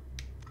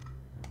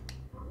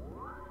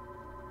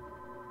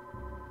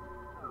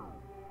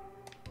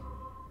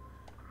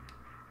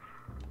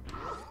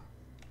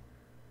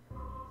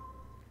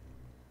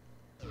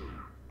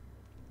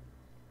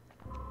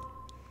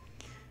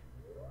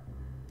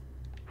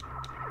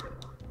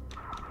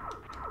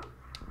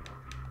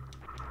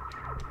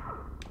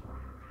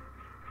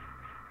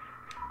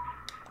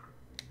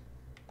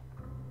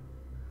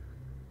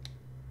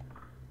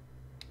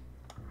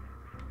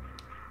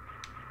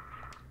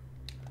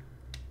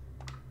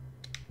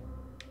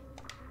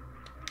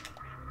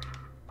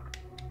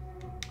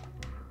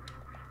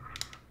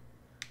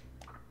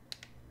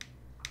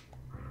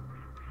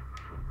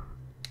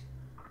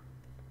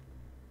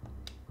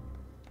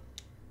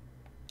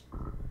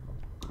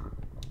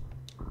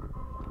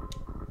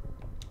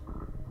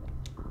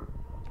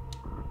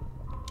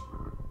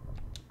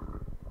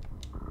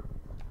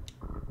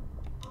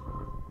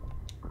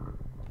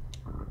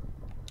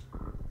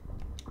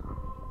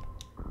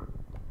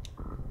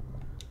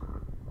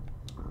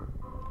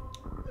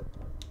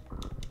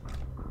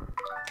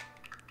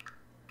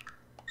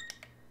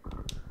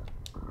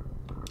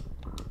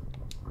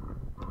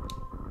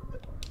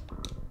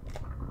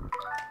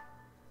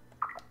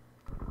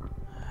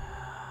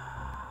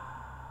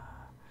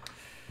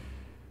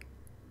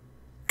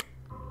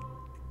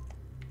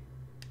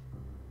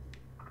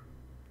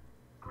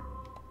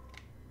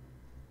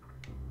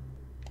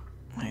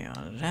 Hang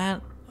on, is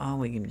that all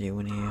we can do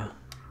in here?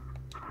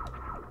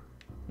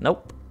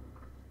 Nope.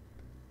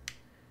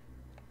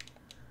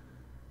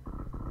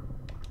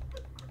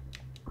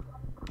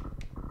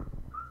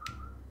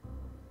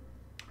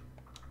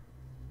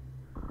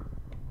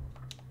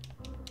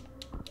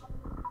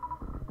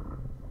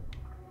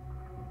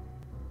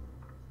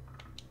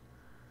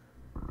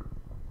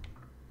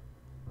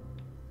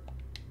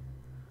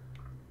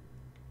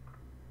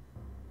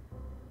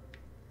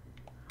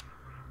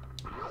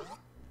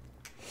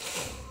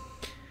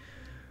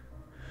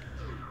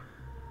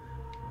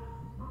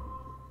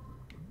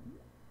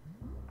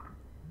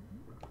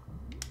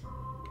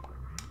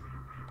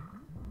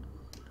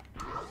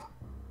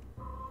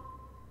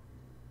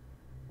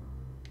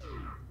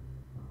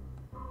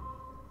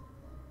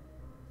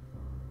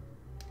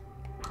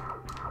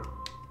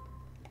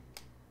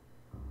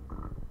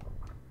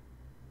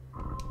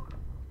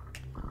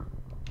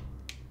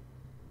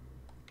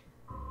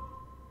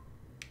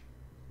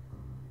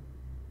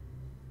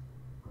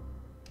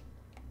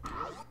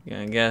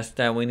 I guess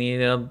that we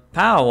need a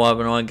power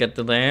weapon when we get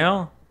to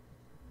there.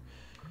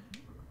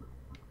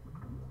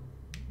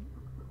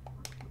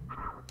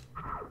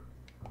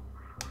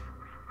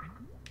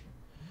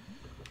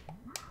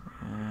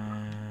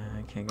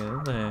 I can't get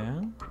it there.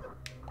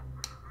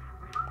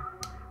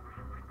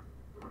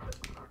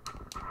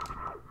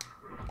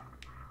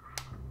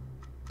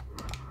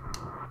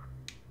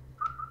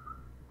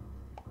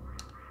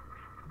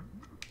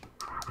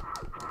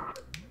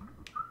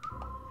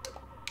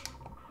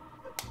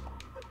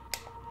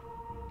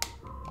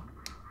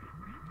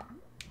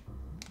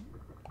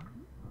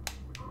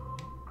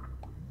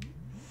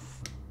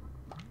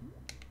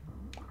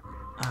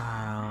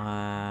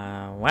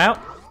 Well,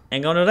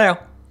 ain't going to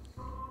there.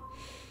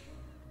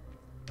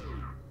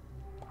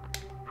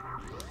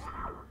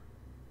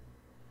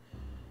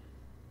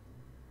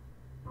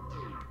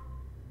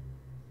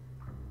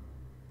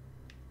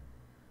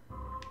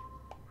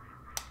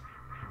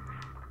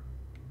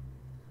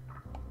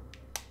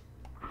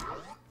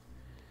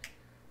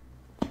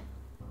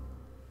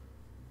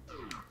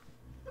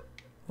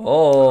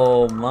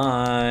 Oh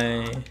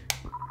my.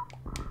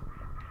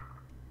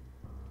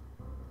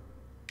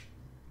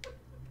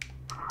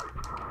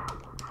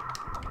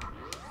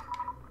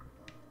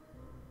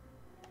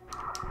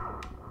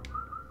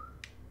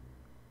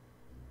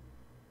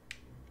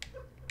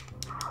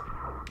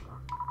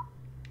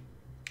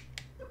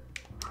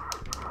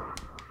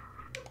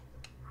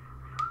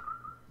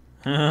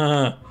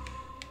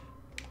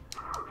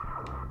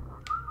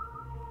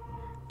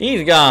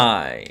 These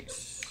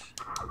guys.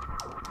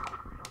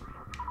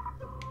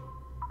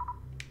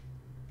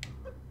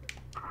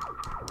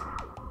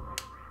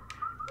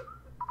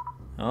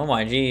 Oh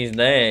my geez,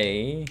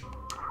 they.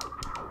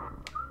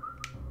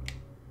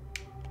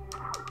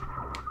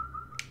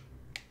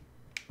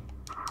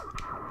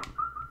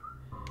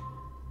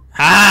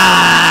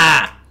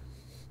 Ah!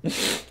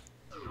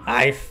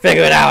 I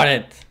figured out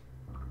it.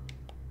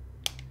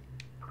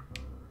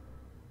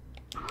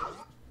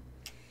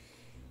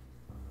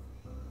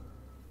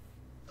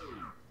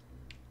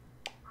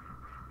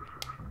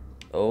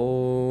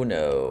 Oh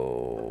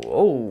no.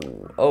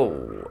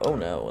 Oh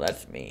no,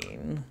 that's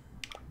mean.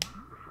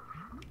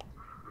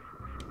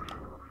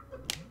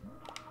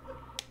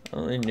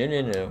 Oh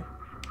no.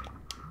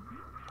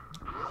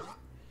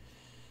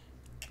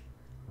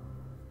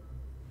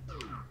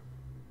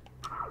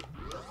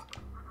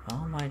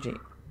 Oh my gee.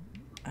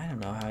 I don't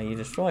know how you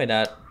destroy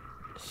that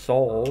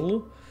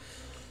soul.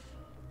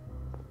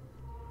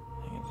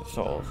 I think it's a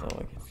soul, so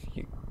I guess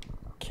you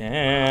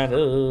can't.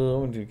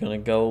 I'm just gonna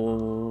go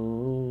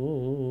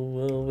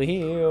over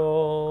here.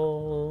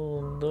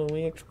 Do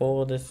we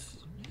explore this?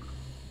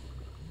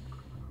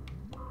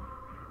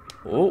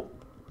 Oh,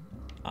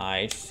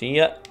 I see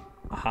it.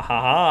 Ha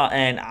ha ha!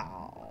 And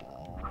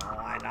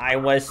I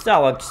was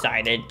so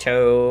excited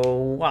to.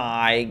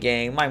 Why,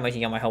 game? Why am I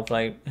on my health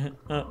like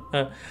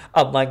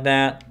up like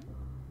that?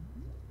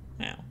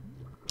 No,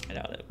 I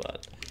doubt it,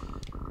 but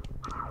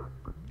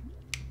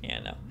yeah,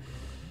 no.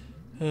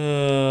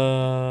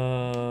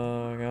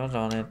 Got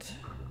on it.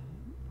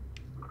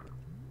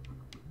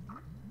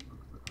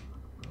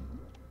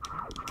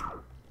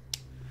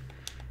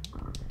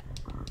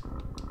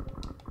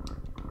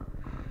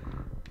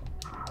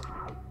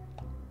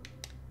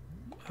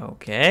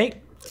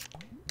 Okay.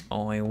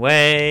 Only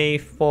way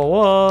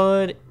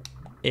forward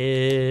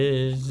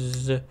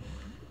is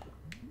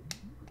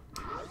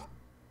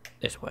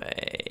this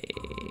way.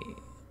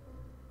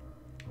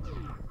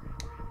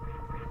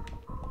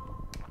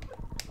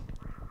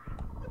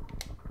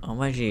 Oh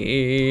my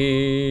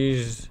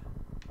jeez.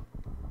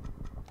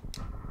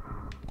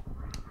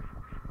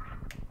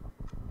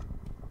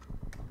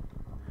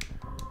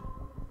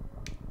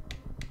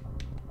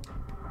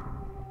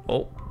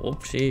 Oh,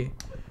 whoopsie.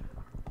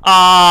 Oh,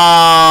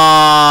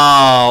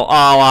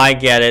 I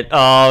get it.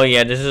 Oh,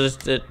 yeah, this is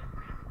it.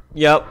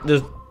 Yep,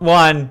 just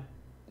one.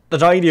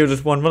 That's all you do,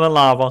 just one for the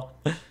lava.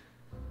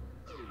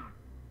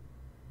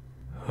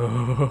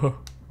 Oh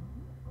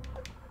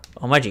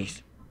my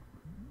jeez.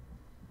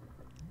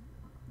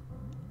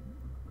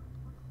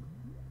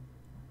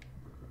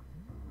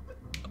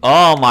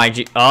 Oh my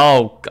gee.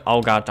 Oh,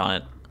 god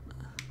darn it.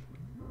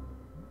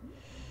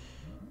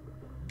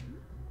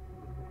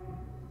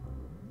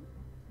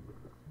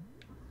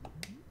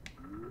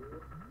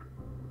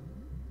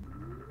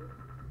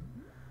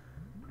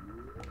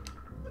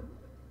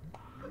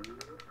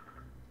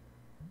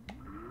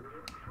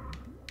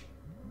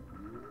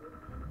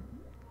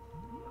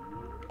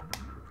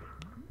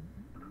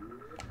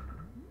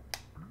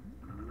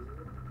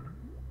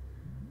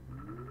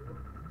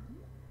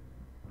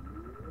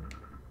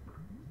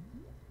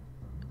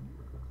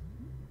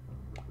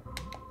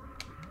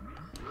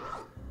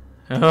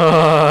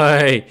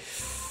 Hey.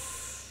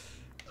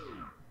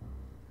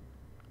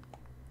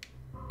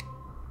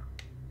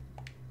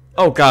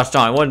 Oh gosh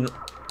darn,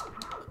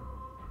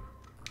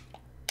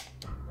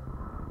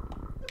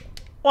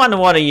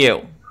 what are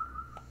you?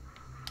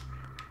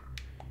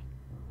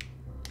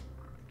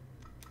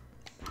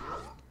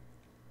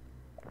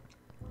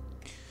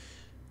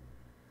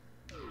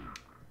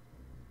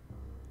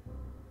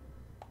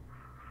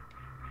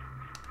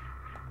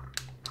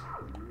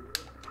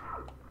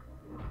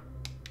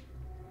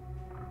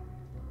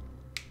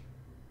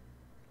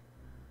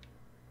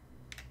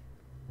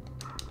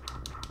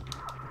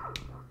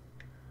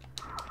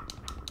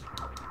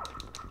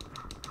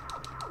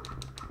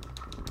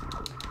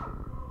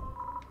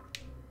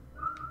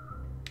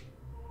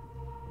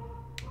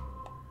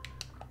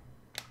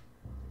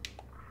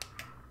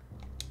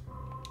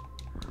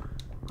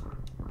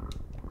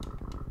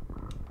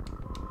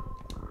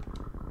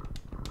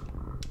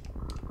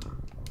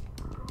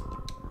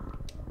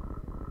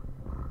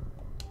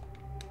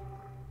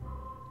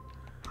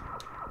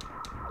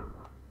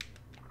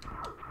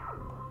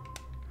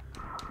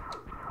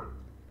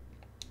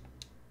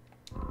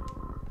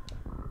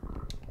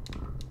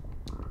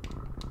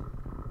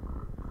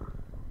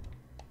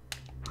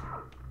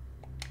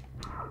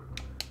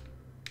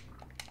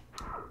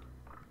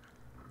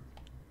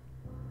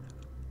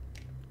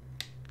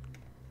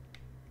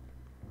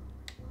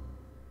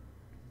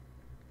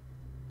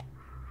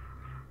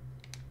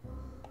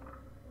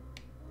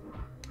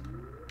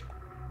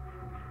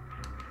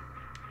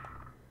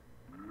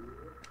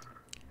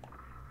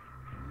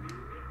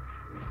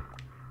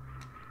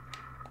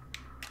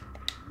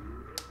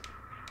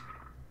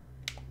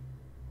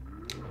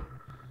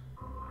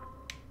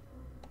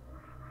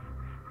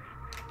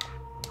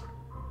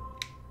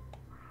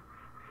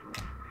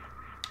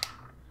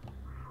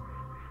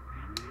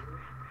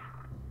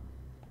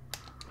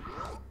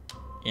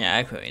 Yeah,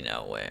 I couldn't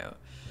know where.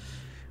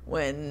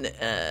 When,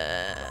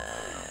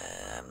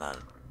 I'm not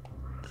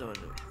doing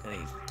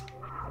any.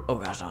 Oh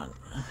gosh, on.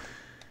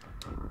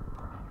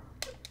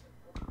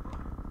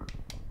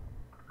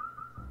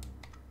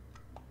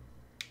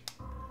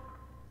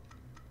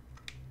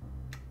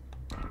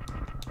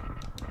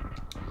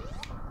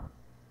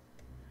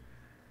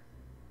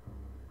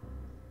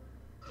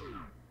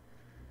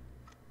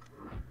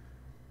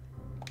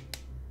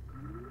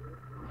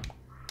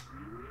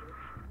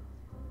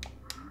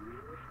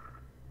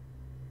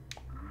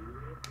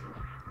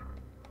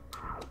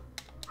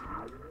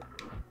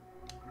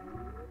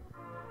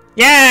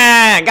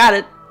 Yeah, got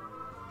it.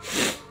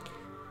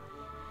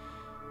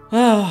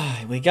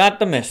 We got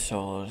the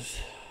missiles.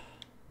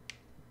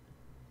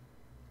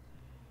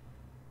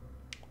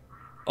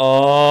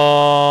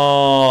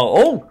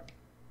 Oh.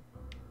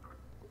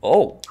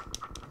 Oh.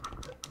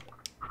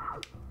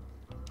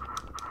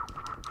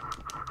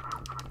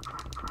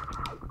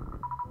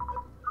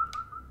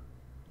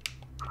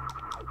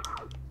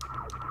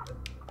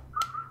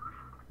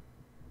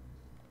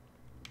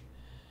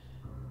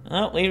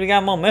 Well, at least we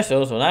got more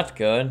missiles, so that's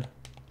good.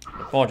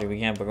 Unfortunately,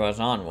 we can't progress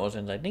onwards,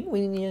 since I think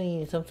we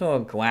need some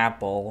sort of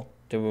grapple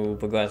to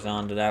progress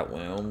onto that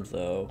room,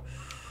 so...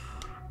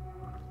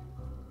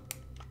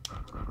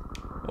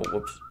 Oh,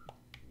 whoops.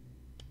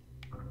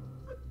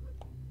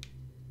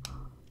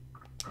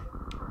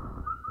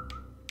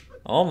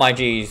 Oh my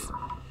jeez.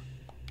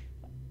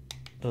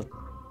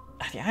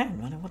 I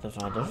don't know what those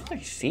are. Those are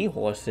like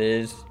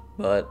seahorses,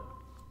 but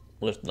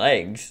with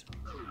legs.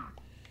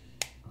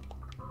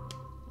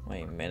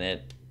 Wait a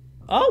minute.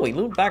 Oh, we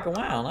looped back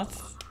around.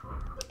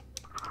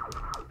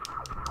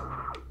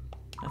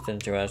 That's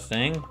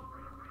interesting.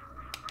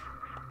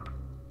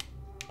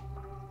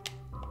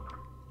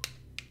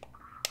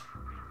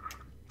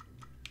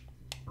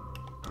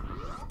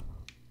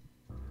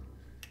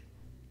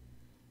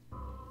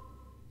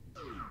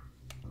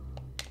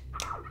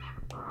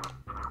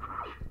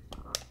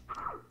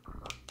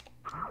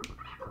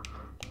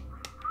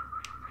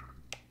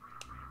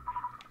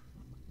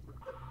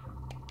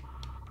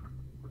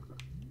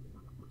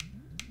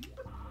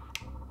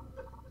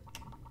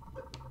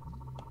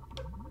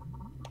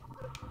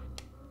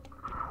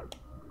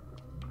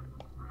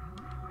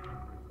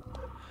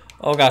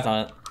 Oh, got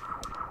on it.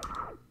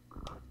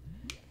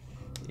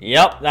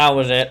 Yep, that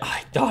was it.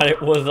 I thought it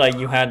was like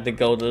you had to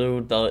go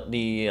through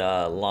the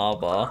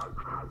lava.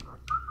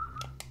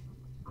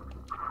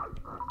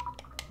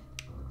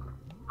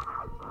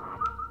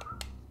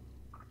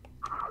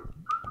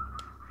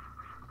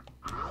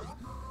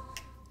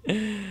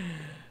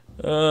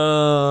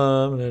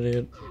 I'm an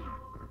idiot.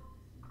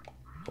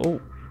 Oh.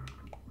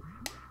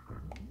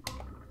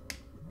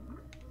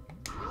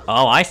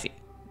 Oh, I see.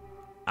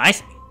 I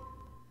see.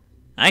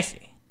 I see.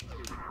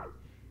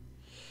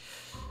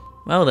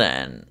 Well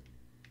then.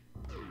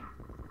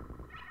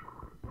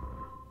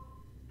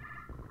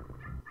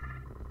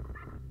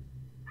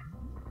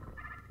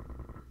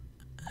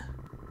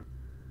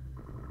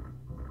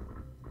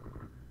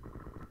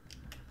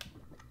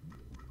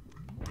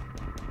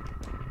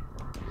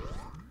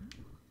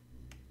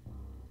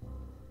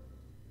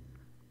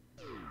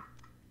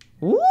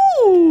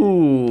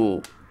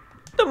 Ooh!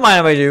 Don't mind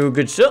if I do a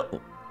good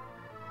show.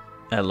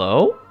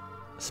 Hello?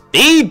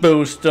 Speed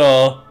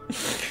booster!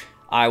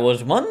 I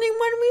was wondering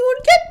when we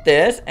would get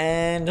this,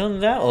 and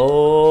turns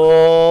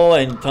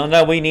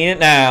out we need it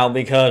now,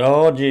 because,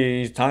 oh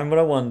geez, time for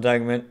the one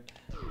segment.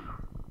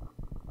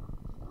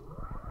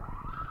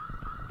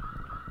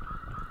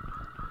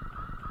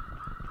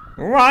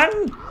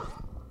 Run!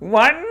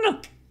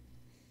 Run!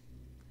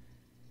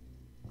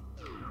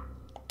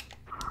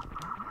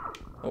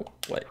 Oh,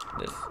 wait,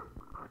 this.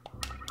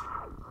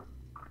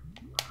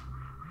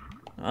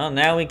 Well,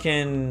 now we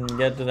can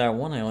get to that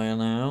one area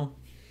now.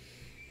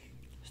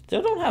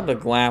 Still don't have the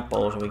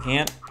grapple, so we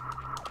can't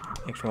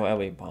explore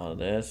every part of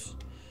this.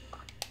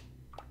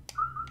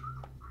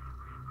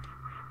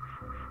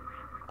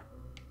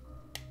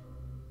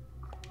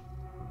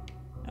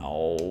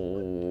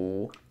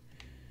 Oh.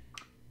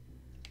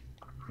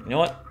 You know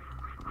what?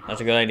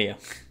 That's a good idea.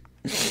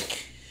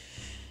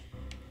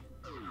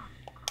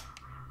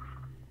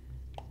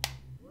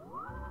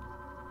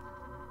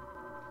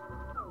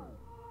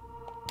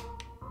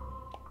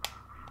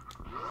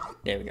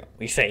 There we go.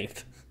 We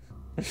saved.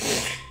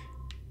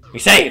 We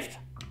saved!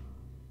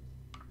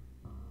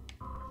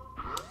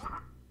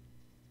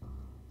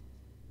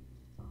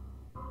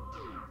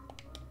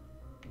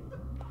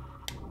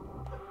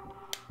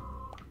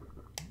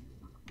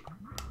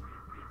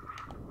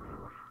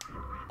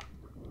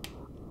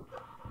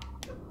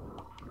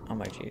 Oh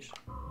my jeez.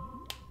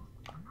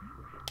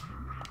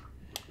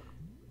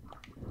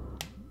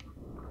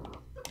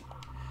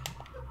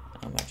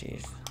 Oh my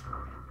jeez.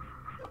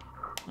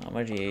 Oh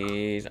my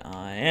jeez.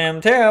 I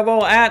am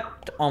terrible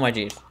at... Oh my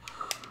jeez.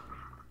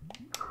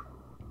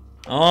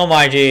 Oh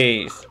my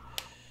jeez.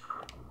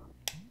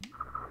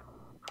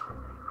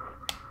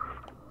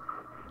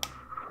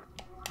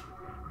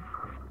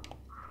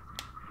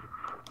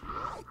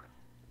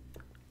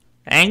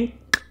 Thank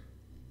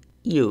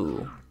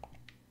you.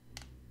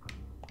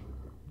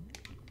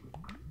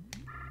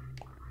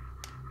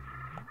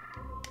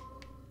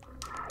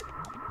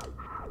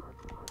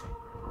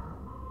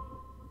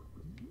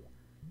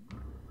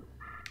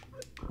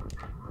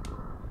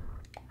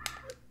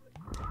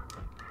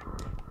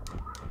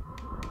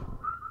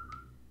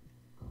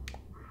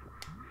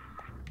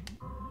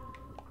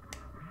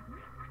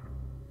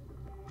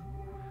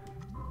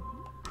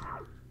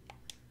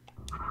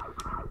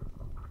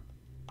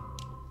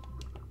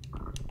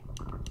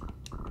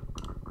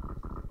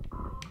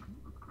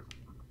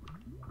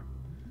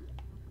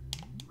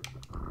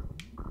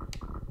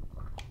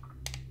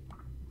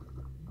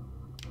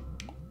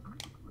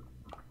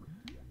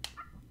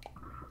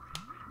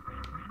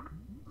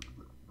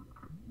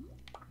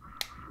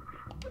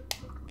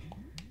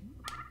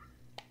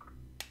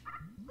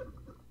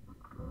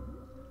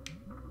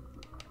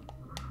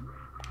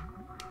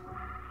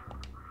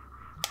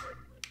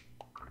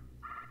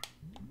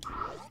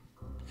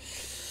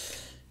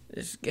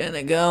 It's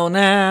gonna go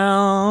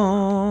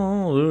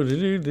now. Oh,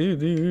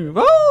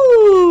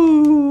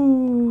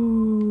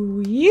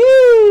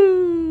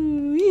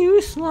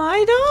 you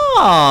sly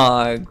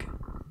dog.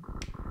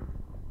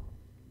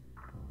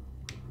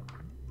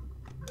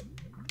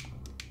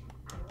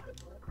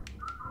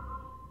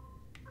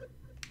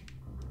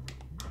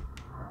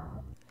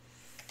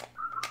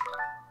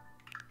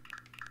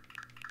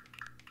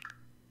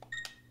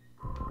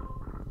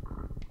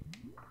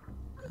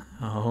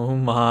 Oh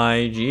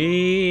my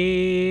jeez.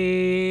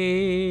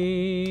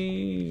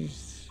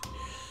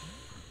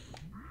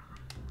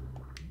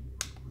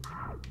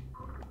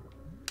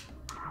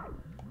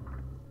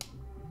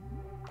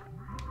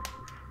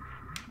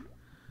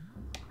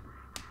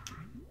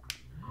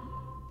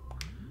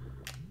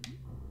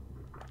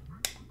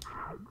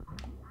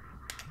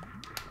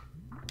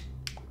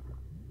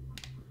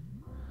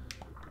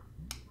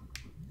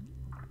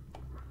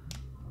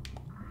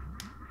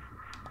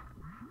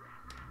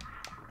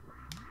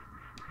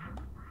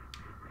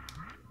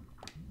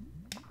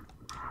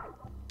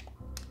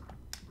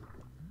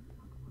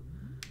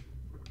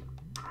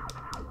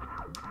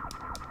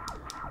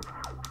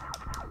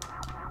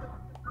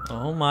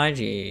 Oh my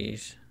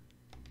jeez.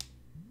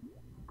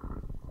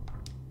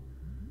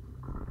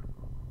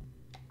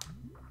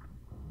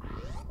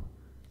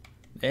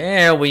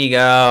 There we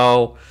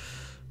go.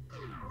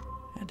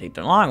 I take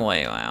the long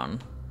way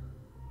around.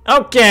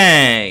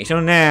 Okay, so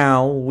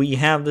now we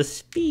have the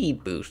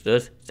speed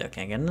boosters. Still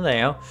can't get in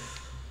there.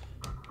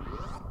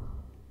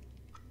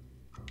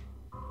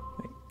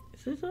 Wait,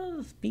 is this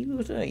a speed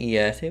booster?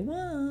 Yes, it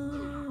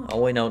was. Oh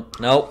wait, no,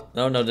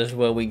 this is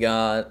where we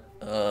got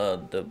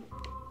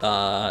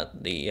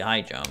the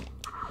high jump.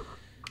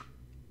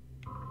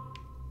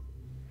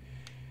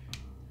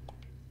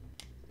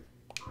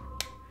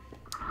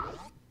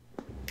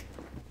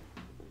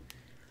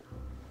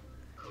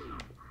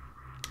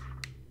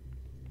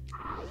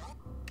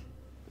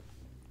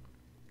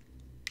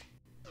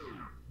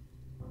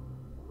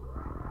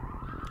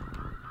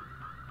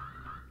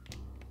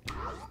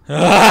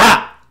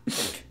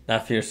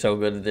 That feels so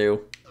good to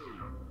do.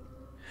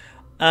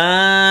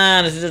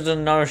 This is just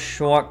another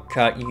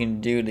shortcut you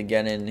can do to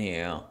get in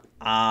here.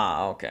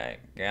 Ah, okay.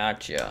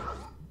 Gotcha.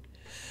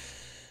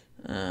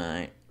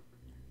 Alright.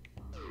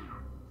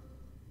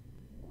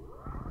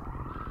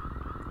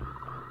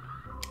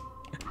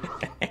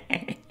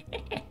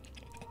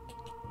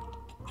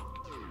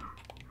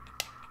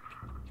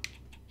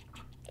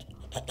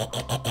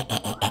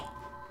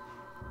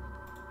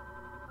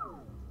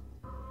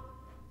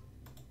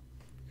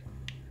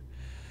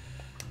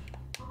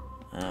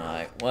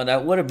 Alright, well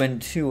that would have been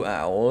 2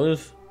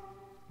 hours.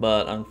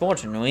 But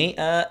unfortunately,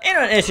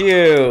 internet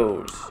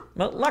issues!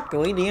 But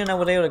luckily the internet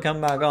was able to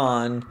come back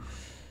on.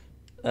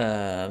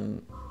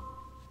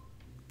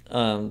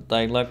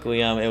 Like luckily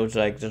it was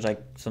like just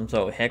like some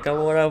sort of hiccup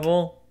or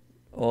whatever.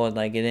 Or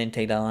like it didn't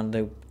take that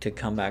long to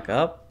come back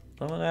up.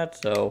 Some of that,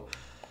 so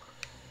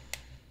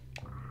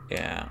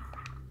yeah.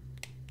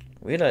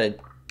 We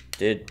did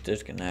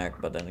disconnect,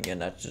 but then again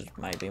that just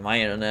might be my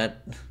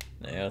internet.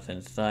 Yeah,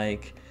 since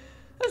like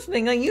that's the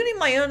thing, like usually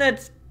my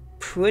internet's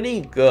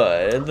pretty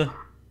good.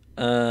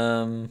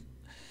 Good,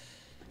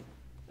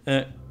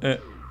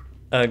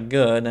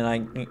 and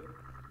I.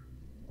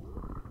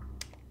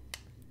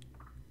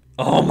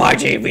 Oh my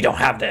gee, we don't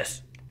have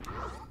this.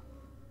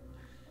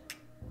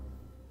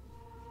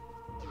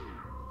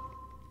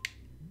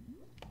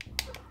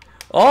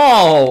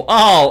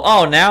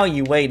 Oh, now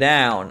you way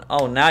down.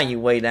 Oh, now you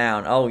way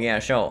down. Oh yeah,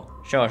 sure.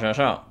 Sure.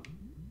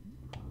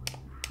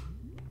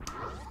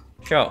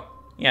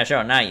 Yeah,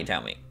 sure, now you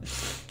tell me.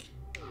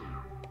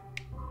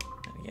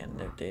 Again,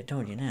 if they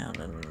told you now,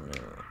 then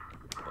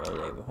well,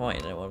 they were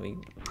white, that would be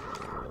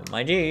oh,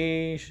 my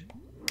geez.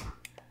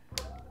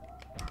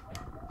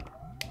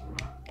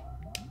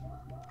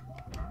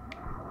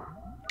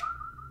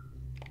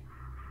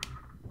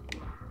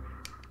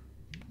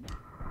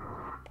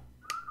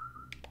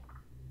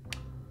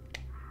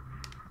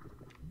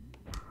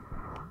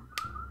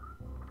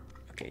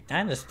 Okay,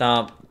 time to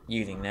stop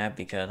using that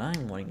because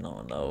I'm running low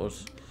on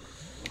those.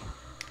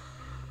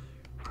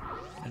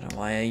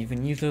 why I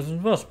even used this in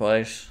the first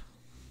place.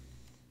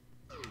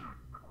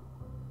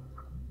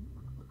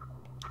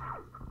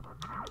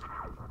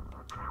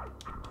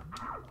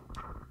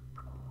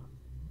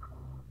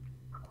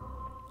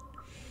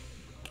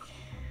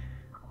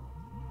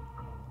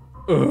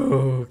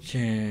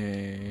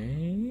 Okay.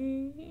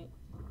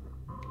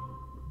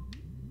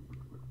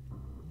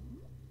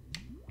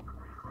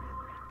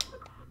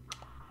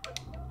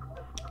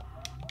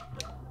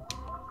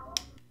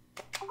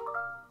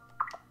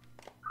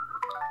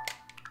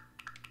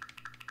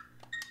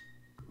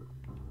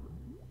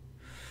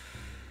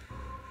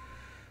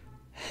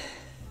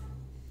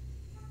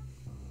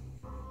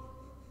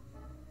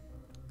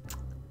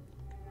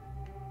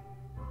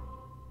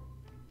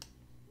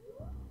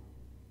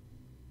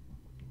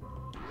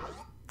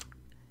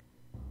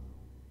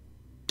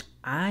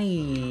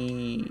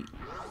 I'm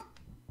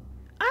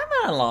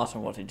at a loss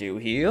on what to do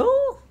here.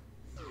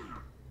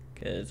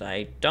 Because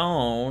I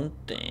don't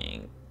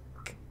think...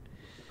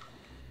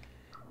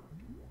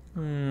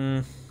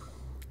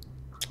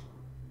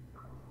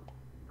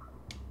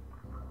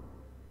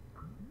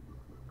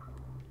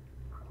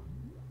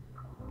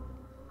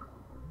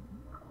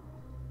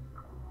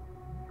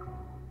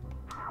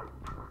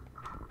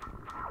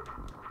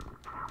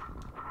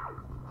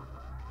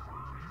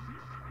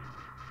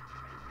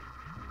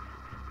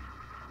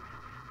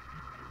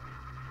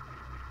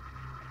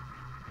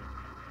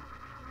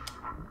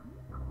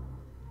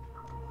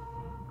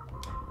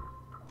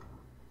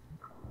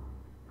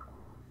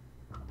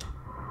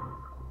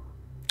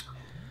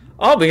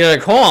 Oh, because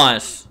of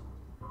course.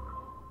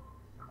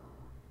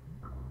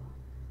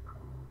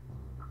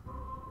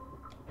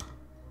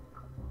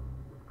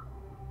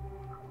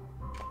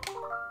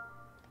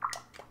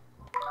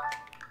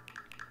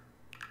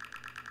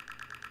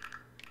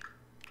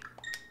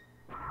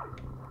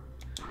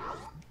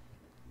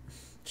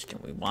 Just can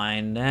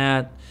rewind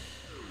that.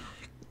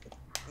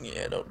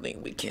 Yeah, I don't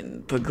think we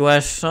can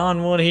progress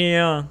onward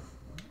here.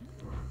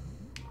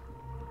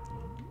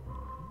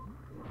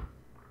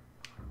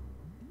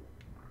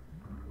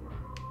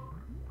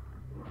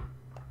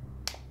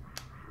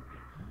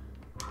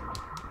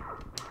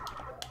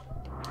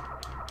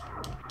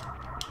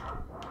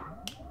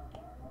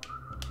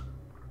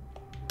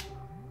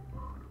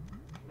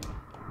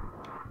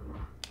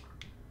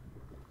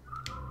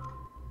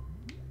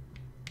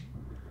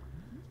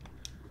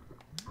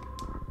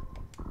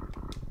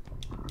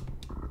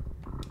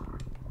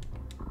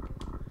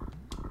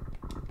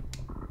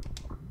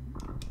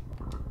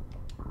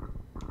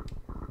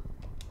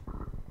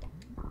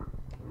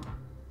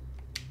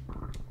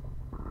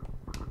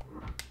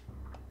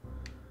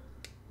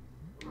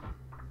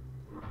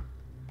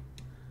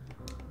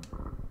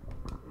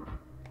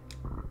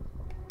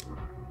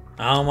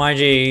 Oh my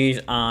jeez,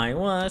 I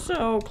was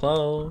so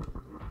close.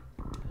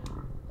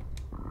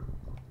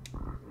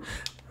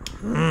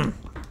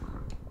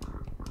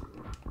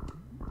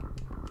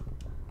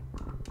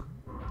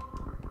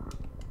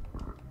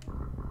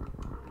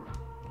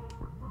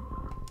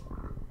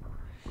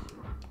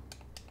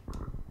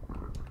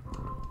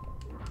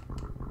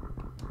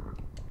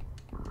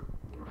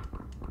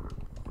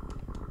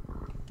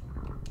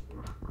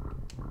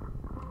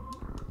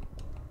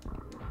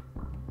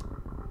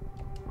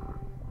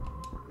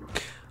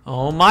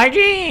 Oh my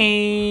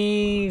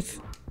jeez!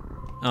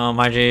 Oh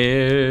my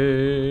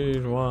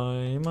jeez, why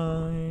am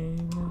I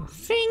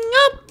messing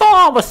up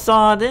all of a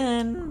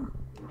sudden?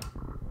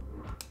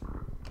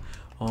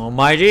 Oh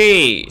my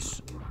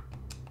jeez!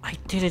 I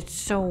did it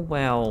so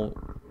well.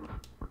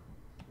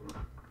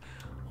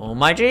 Oh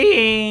my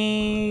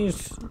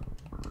jeez!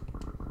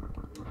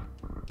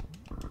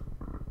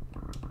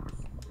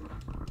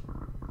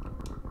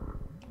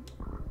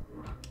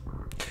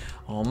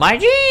 Oh my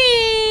jeez!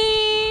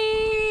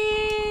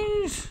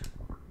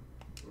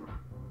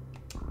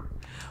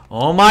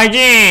 Oh my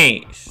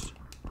jeez!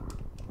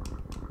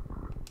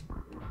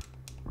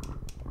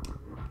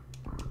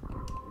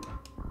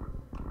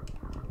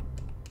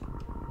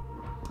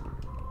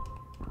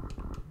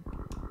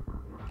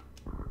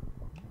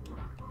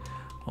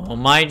 Oh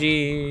my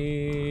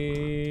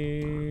jeez!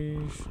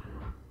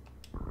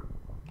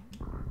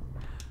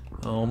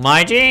 Oh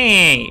my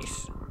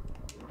jeez!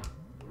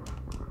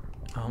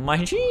 Oh my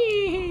jeez!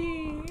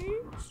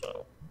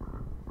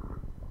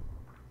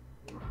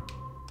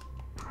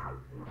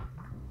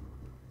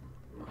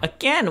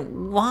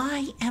 Again,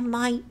 why am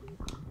I...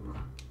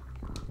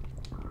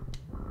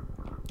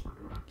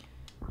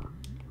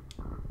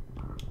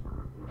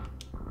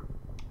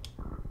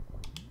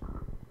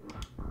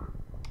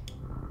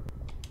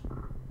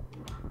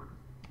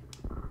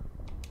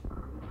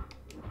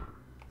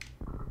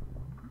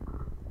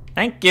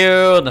 Thank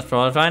you, that's what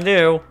I was trying to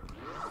do.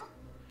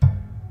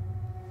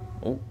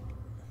 Oh.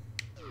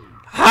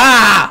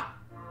 Ha!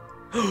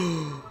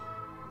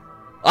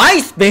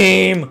 Ice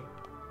beam!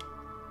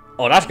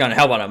 Oh, that's gonna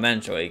help out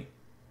immensely.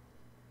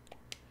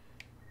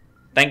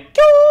 Thank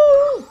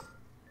you!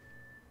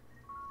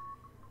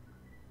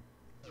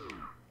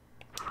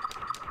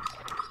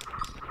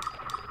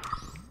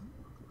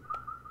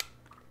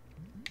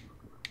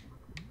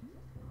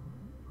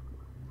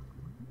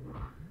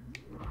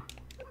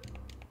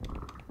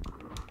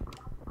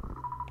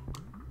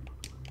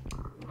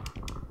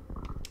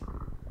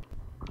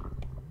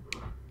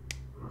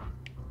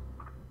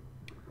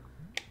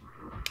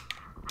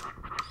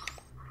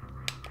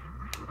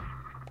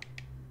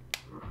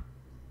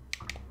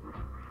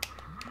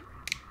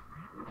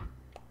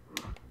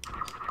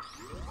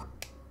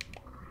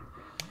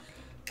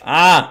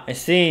 Ah, I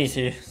see.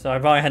 So I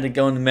probably had to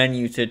go in the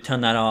menu to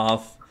turn that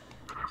off.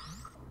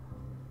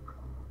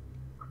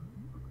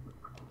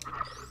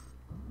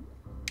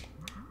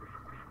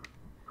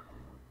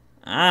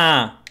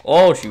 Ah!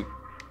 Oh, shoot.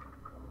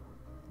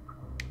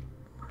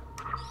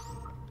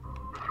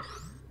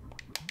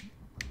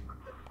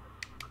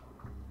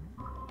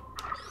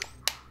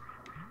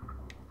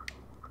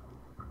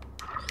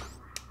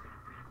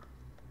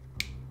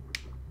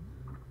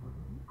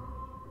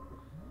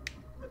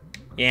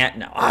 Yeah,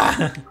 no.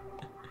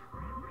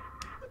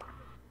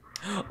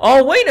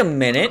 Oh, wait a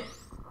minute.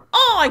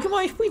 Oh, I can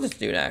always please this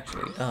dude,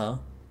 actually.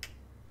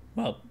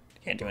 Well,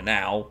 can't do it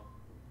now.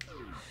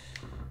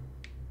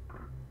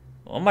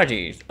 Oh my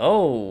geez.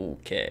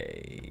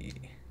 Okay.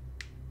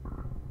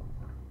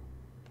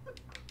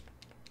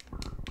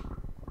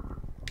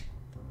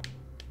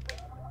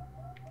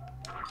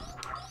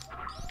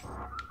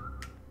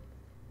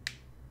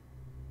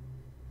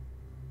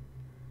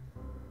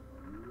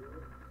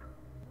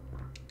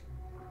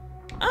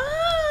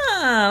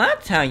 Ah,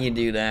 that's how you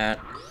do that.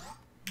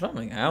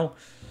 Something how.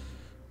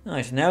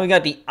 Nice. Now we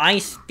got the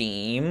ice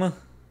beam.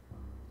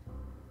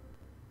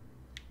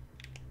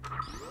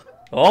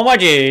 Oh my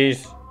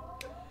jeez.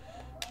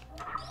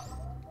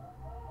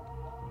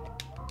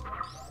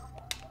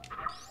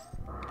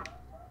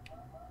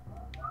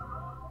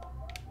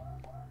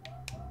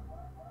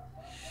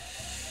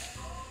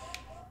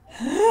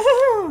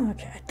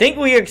 Okay, I think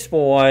we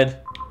explored,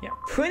 yeah,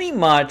 pretty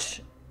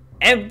much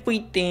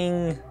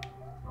everything.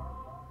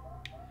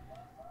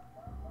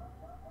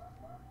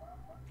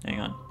 Hang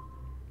on.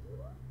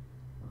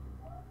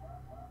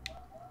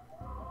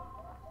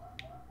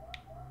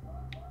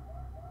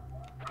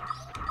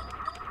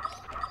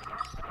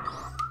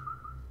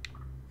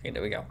 Okay,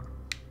 there we go.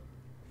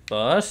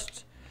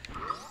 First,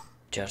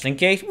 just in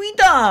case we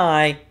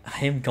die,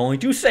 I am going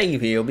to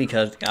save here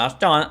because, gosh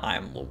darn,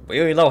 I'm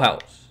very low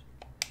health.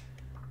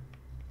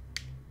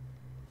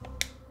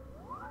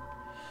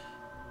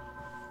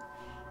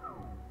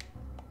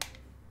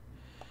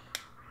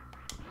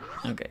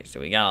 Okay, so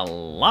we got a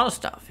lot of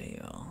stuff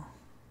here.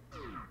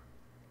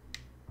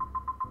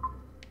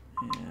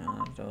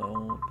 Yeah,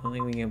 so I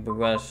think we can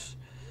progress.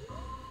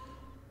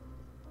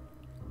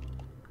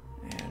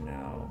 Yeah,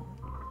 no.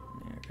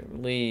 Yeah, I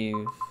could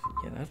leave.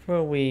 Yeah, that's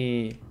where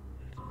we.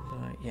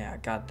 Yeah, I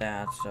got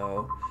that.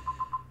 So,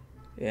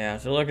 yeah.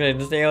 So look at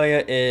this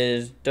area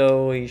is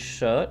totally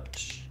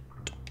shut.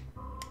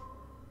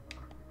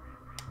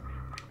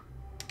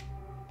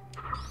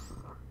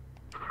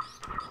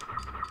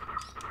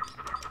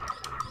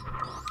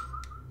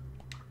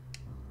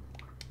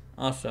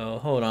 Also,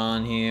 hold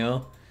on here.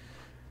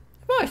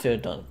 I probably should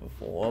have done it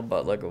before,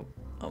 but like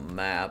a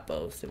map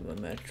of Super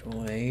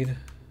Metroid.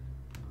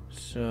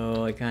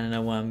 So I kind of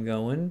know where I'm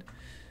going.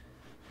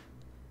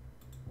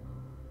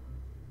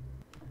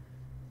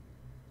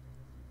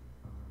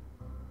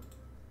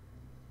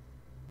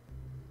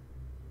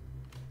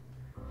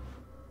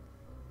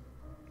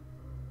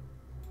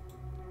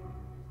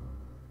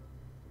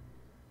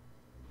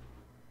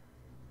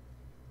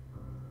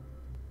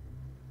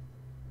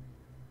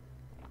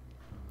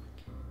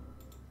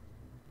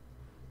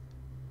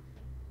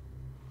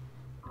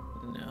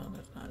 No,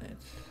 that's not it.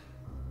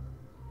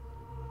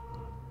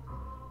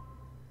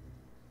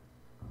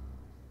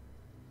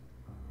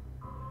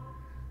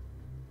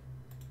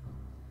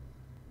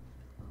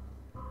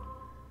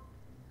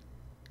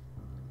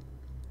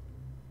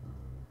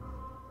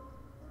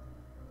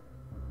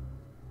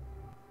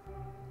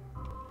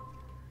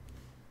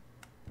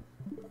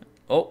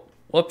 Oh,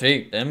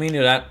 whoopsie, didn't mean to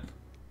do that.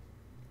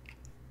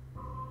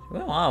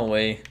 Where are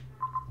we?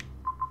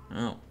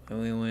 Oh,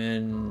 we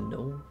went.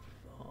 No.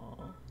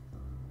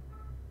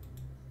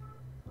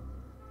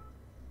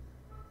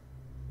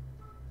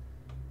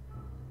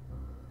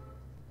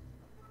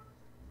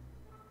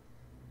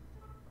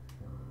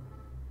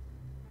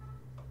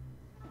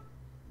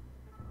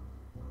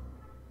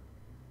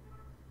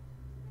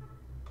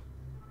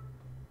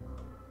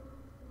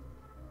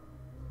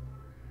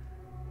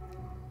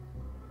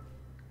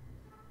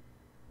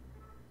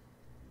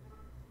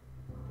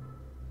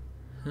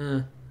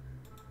 Huh.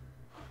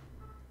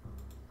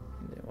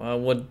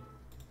 Well,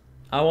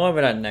 I'll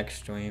over that next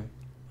stream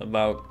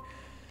about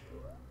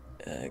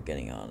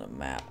getting on the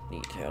map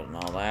details and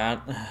all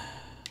that.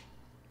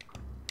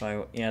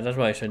 But yeah, that's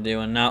what I should do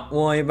and not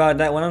worry about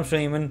that when I'm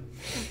streaming.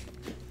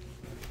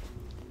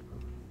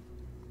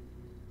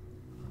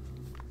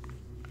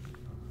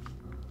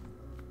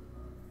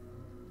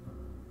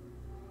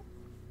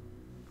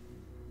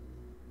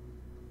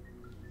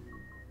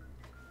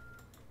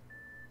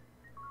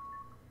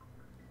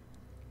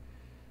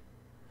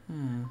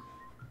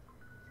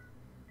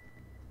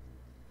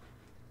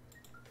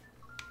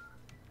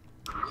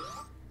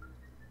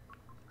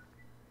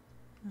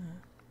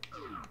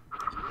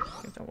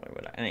 Don't worry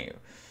about that. Anyway.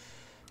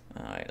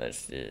 Alright,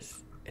 let's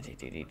just.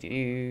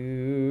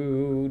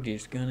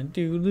 Just gonna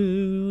do.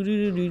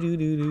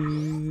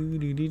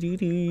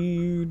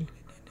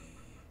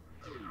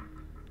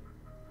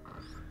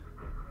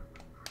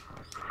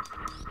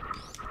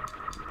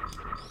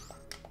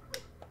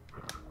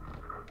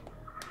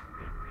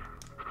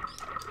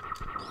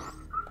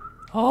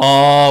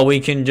 Oh, we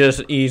can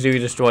just easily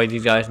destroy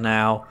these guys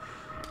now.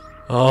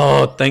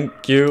 Oh,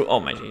 thank you. Oh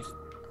my jeez.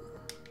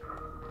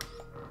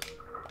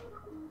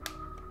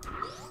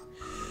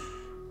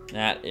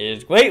 That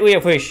is greatly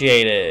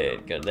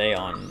appreciated. Good day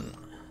on.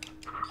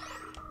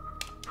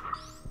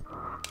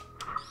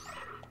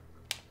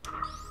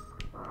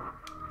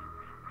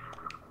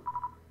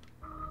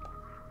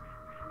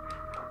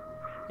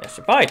 Yeah,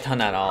 should probably turn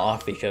that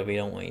off because we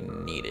don't really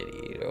need it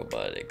either,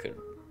 but it could.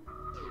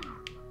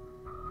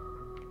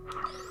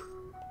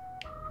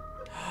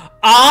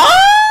 Ah!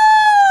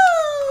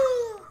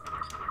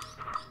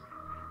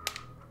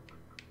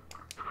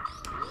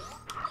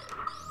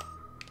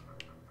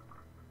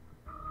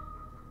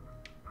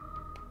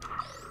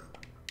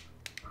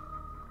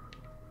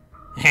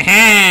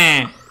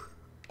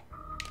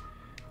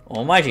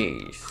 Oh my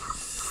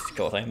jeez.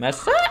 Go ahead,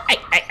 mess.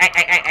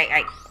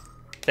 Ay.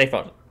 Stay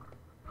frozen.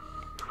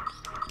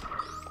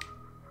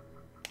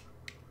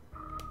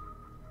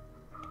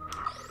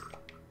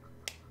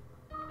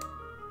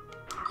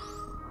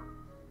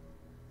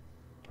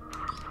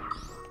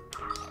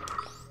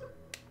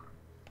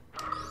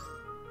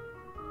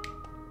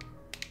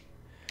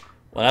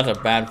 Well, that's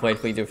a bad place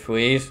for you to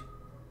freeze.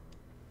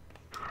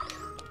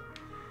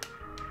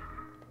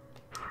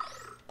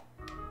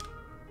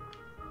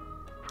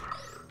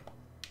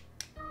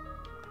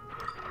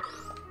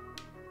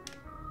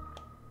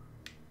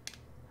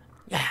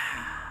 Yeah.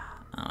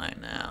 Alright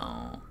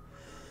now.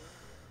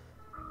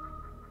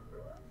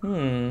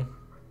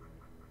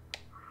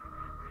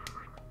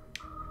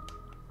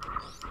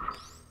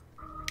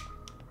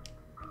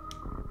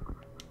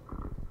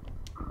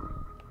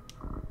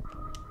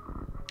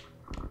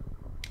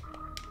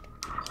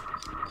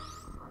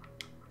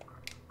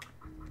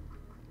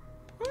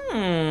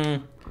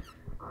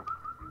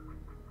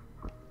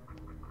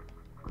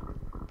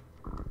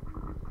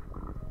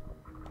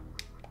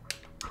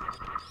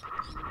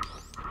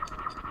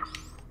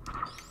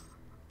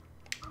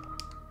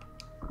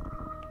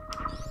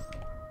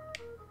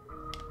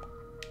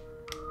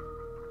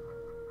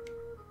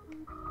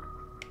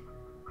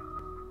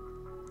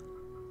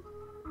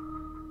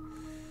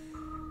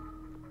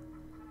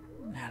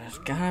 Now there's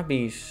gotta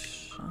be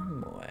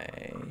some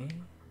way.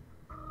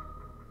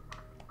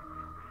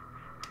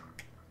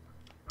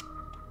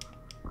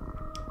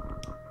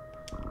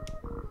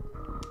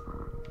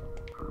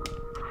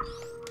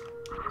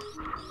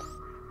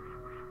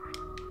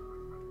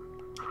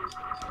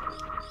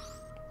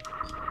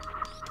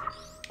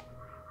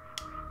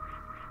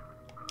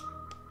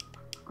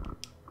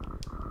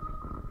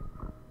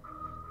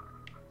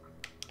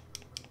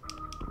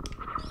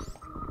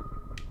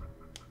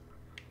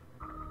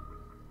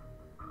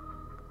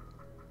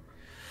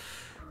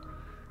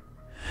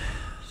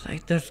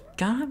 Like, there's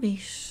gotta be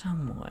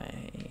some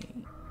way.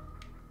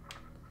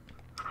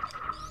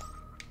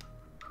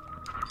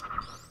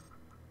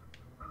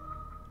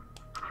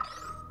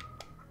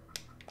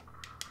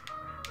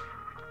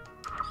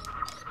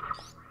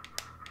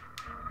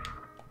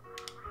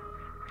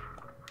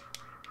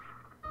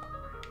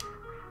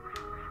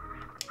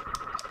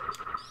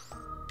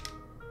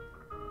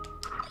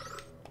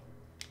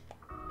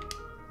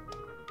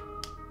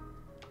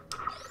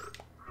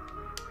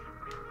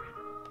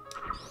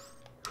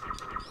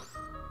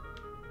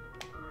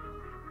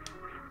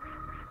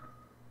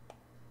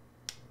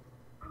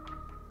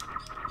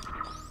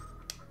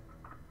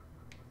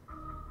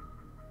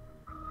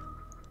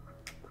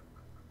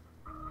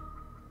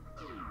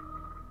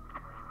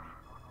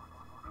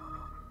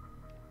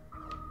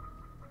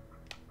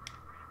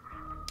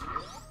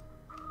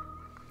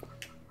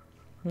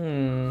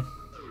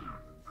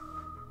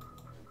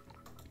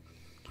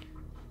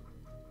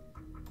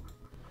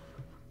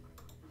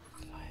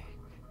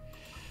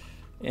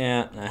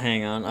 Yeah, now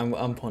hang on.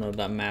 I'm pulling up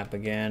that map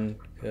again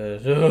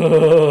because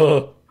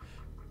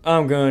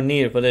I'm gonna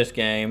need it for this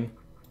game.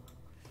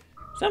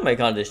 Somebody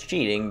called this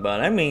cheating, but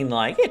I mean,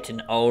 like, it's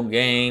an old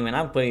game, and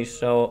I'm pretty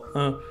so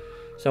that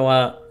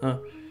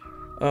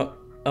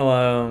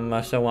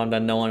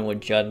no one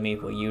would judge me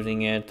for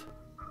using it.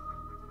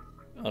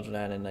 Other than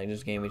that, and like,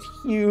 this game is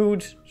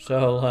huge,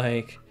 so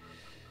like.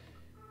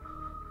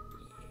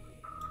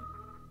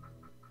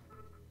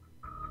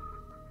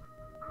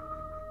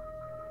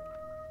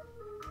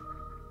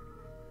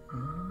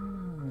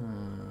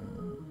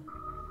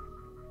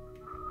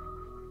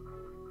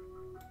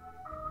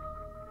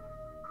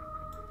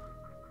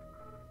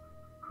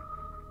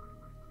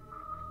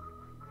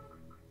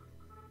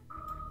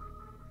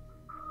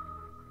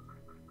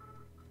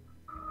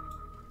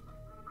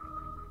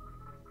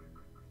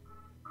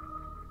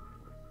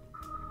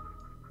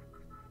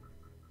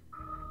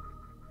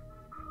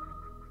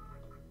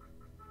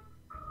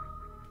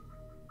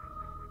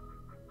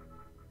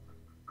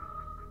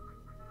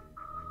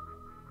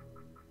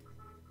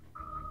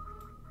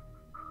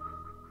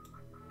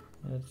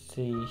 Let's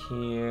see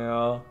here.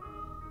 Oh!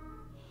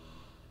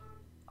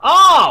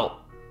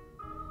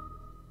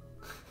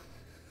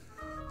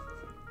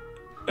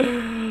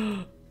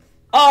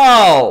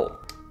 Oh!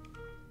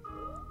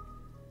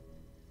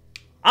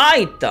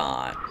 I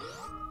thought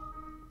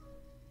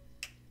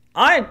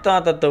I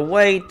thought that the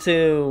way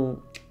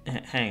to...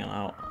 Hang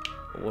on.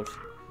 Whoops.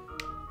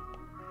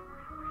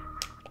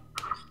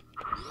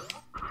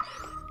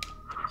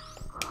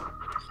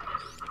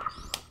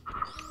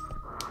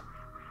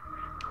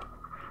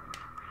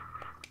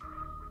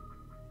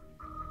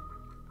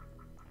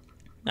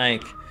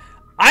 Like,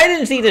 I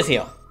didn't see this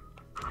here.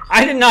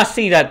 I did not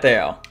see that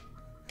there.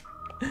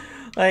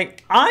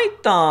 Like, I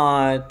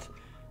thought,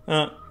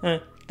 that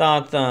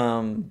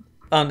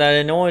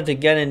in order to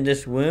get in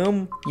this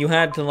room, you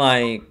had to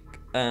like,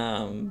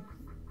 find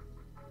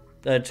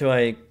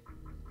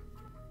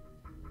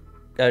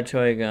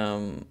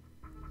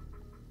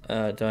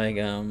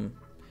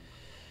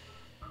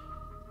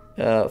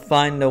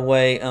the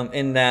way,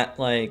 in that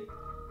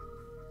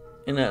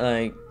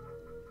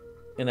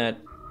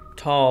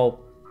tall,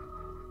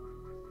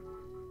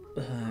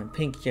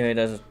 pink area.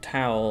 There's a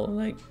towel,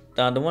 like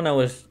the one that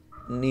was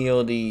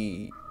near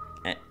the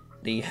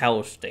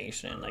health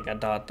station. Like I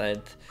thought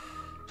that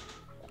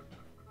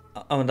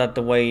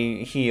the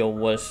way here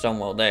was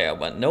somewhere there,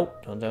 but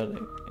nope.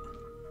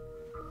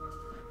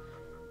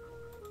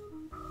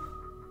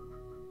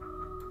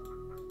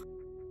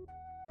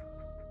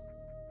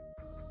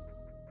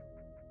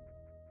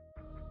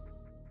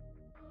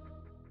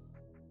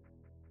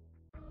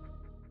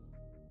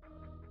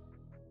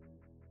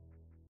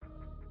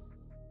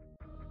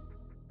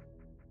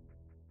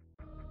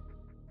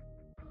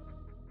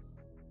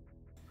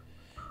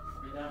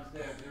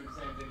 Downstairs, doing the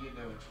same thing you're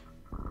doing.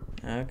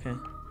 Okay.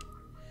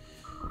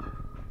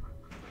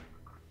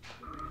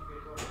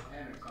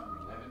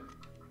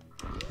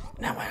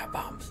 Now I have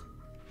bombs.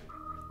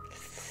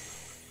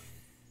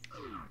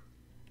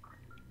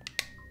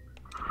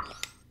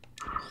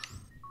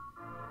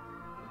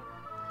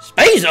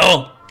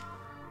 Spazel!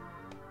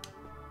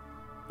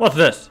 What's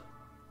this?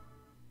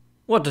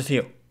 What is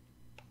here?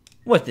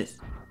 What's this?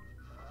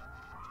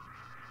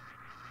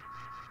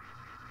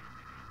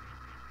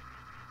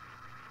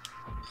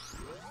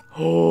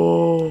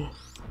 Oh.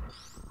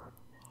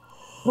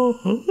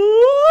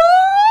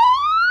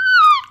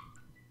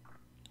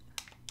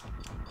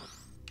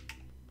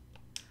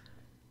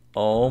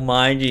 Oh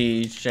my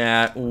geez,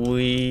 chat,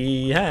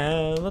 we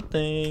have a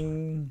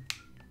thing.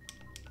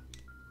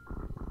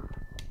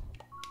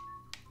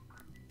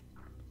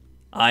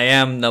 I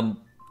am the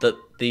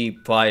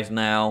prize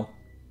now.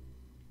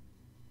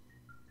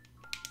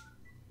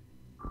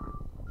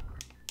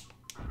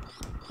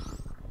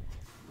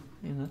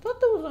 And I thought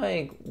there was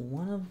like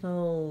one of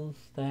those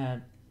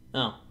that...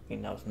 Oh, okay,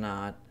 no, it's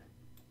not.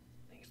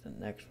 I think it's the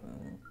next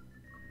one.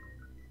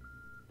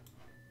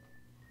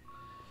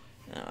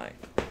 Alright.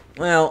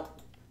 Well,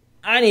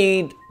 I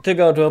need to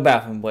go to a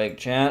bathroom break,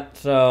 chat,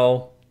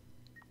 so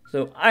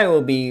I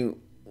will be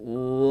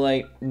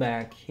right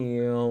back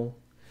here.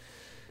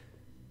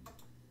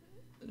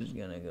 Just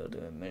gonna go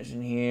to a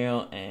mission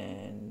here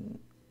and...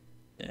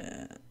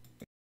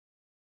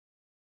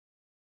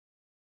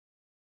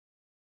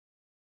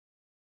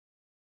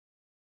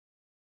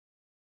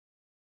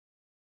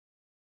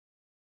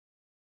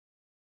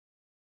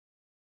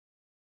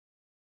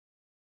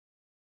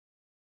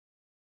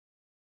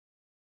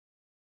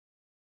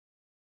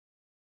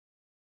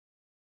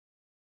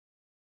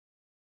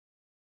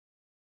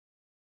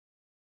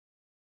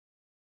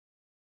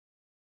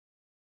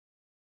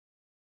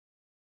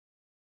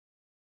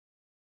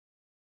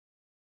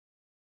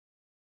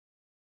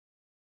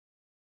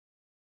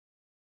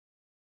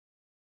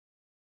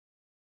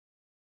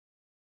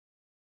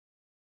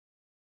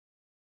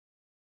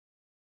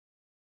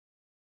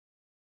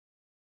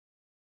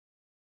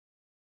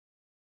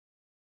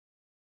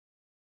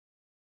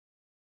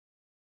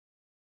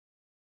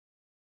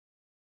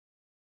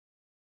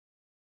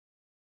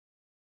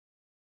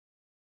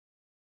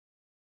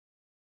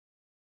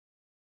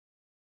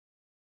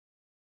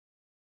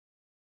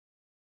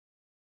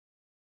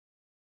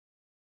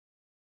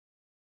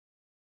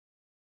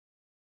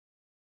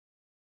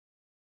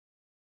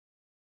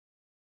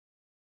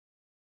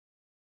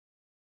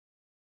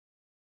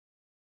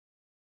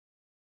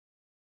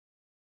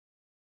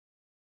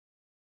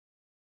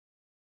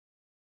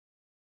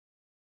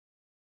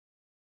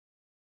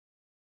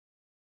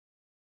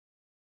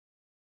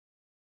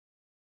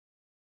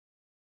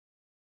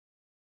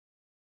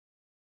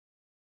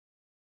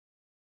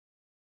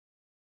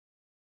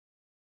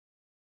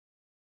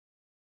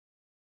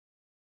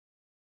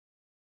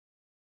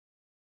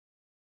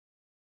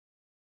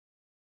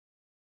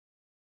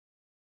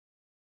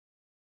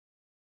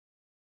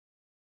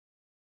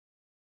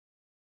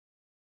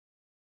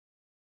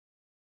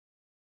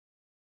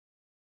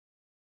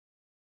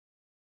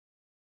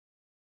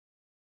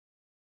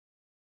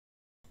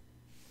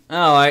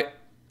 Alright,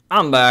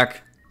 I'm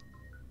back.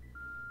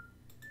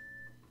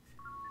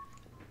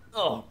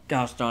 Oh,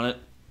 gosh darn it.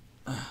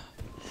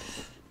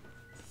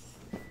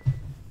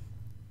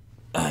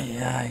 Ay,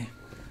 ay.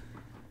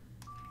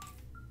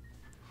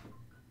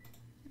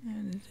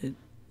 And is it...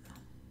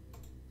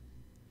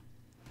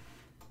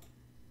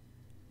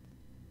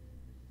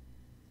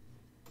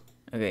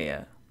 Okay,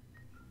 yeah.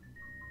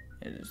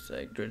 It's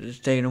like, it's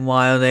taking a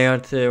while there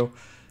too.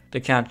 to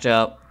catch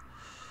up.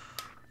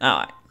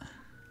 Alright.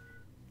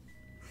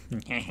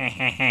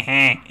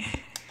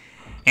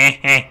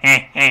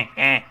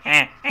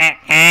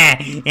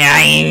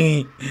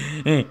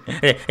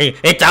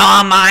 It's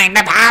all mine,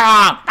 the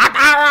tower! The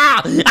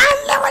tower!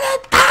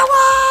 Unlimited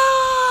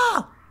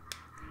power!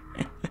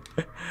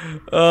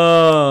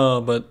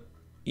 Oh, but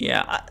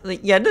yeah,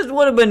 this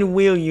would have been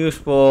real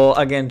useful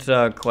against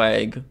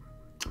Quag.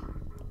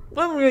 Would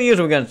have been real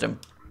useful against him.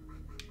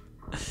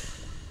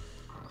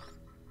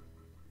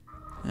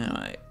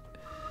 Alright.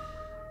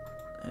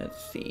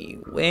 Let's see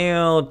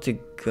where to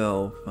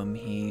go from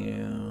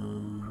here.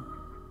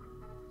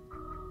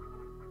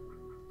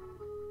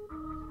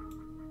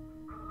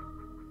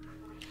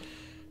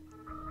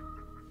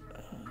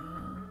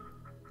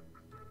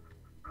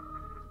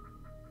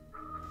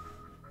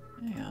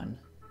 Hang on.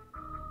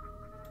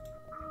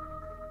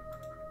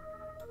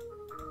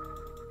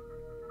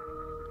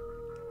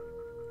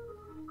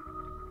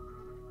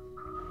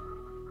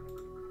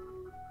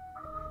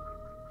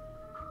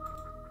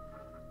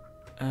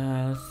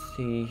 Let's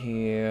see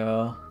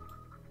here.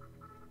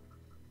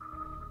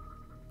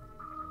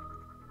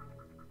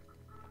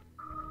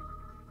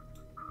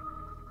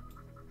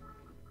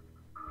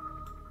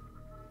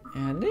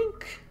 I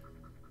think,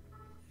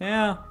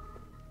 yeah,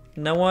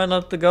 nowhere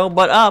left to go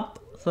but up,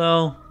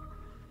 so.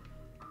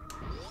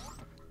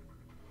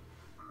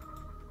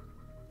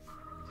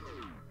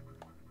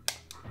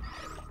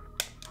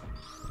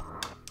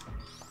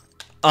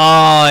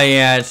 Oh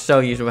yeah, it's so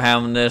useful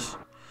having this.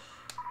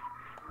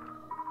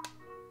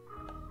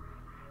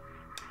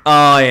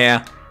 Oh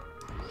yeah.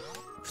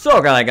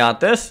 So glad I got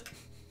this.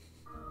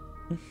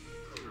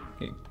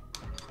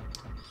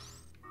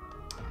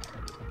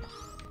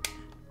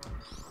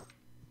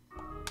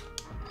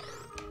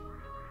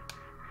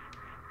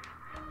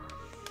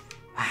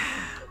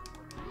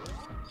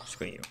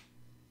 Screw you.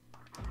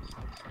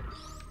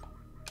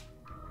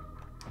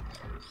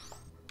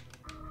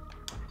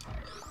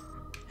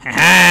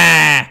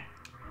 Ha!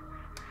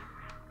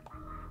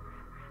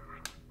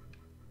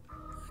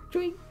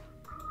 Actually,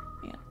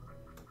 yeah.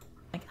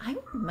 Like I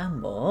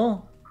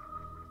remember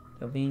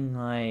there being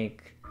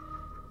like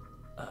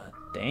a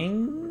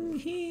thing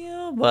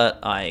here, but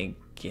I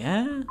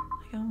guess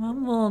I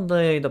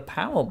remember the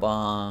power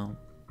bomb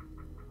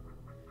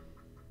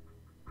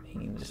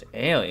being in this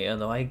area,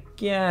 though. I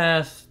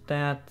guess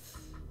that's.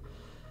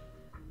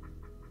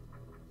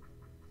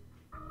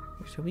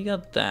 So we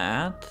got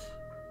that.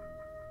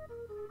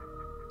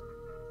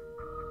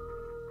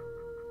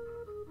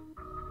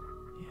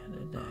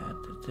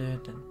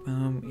 And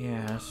boom,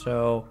 yeah,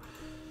 so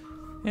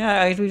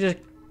yeah, I guess we just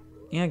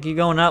keep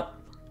going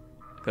up.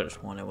 Could have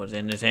sworn it was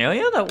in this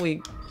area that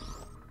we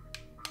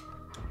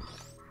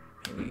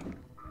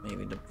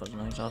maybe the was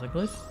nice other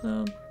place.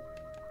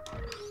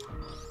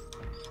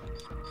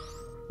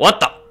 What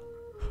the?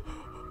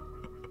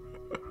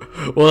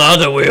 Well,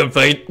 that's a weird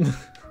fate.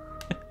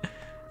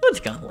 Let's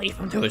gonna leave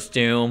him to his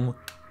doom.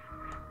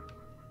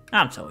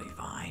 I'm totally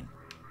fine.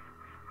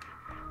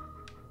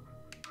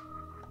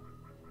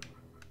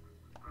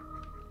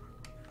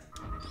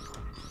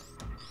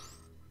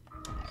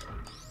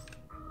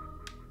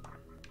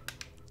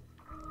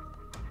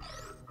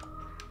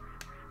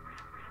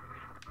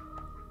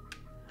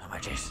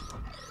 Jeez.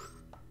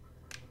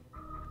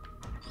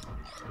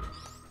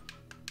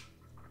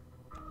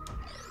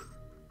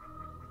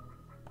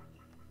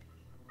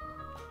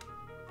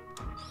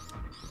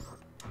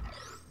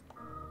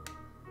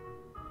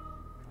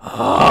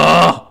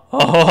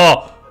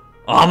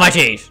 Oh my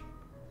jeez.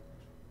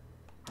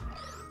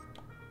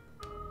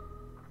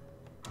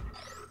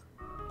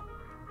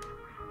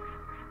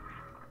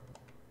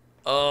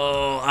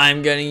 Oh,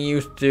 I'm getting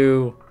used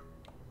to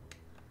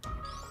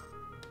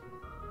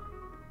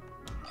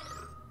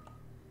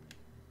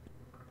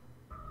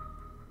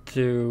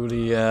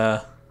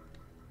the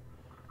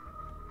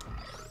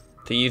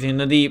to using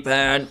the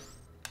D-pad.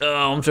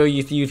 Oh, I'm so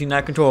used to using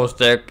that control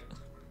stick.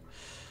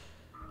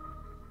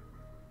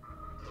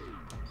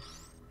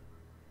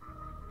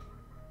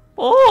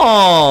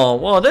 Oh,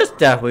 well, this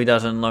definitely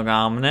doesn't look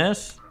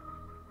ominous.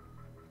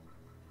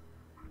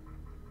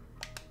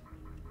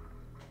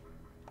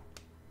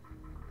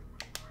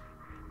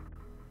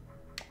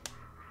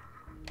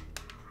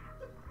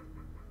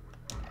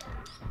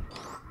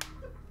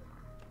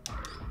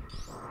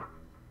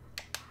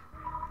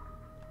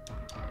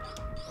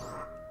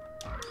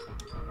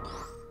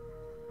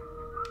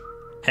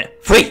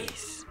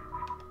 Freeze!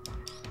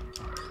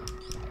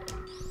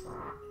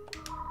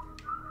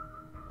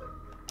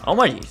 Oh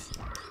my jeez.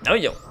 No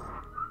yo.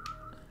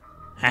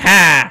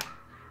 Haha!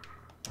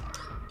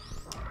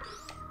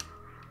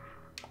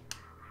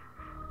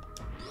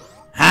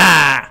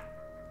 Ha!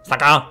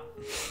 Sucker!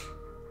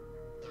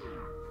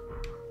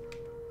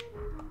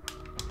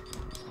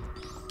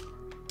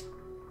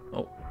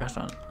 Oh, that's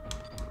on.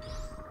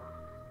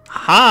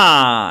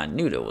 Ha!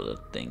 Knew there was a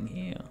thing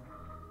here.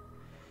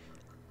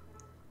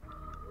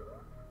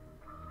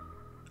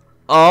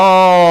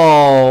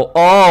 Oh,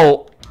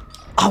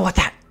 what's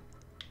that?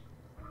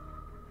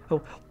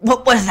 Oh,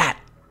 what is that?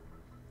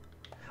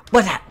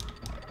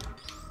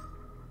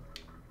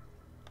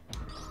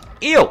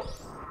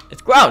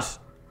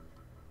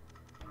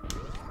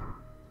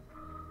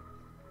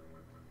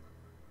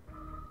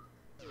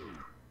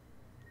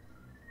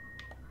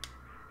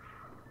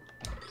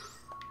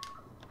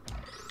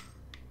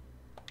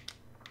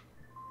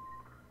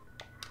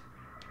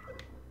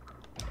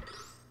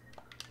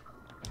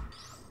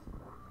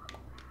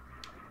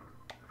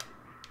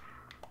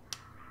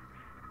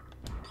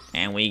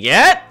 And we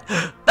get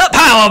the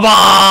power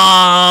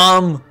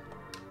bomb.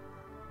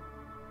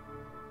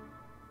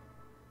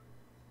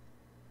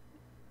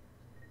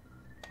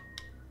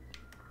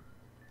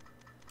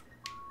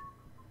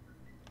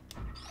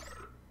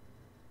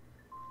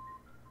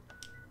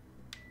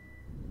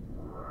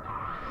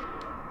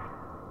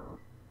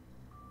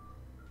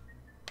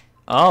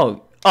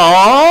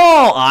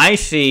 Oh, I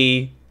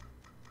see.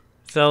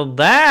 So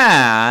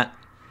that...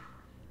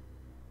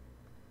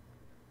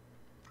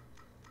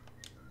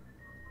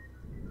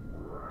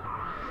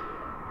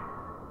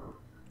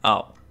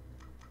 Oh.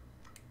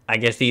 I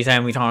guess these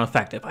enemies aren't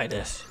affected by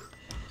this.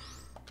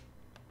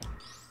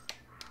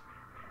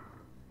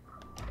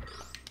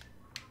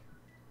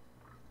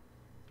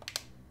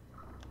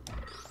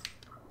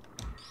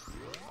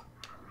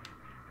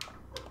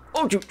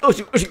 Oh shoot, oh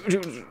shoot, oh shoot, oh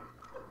shoot.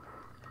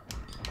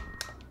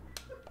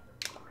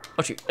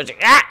 Oh shoot, oh shoot.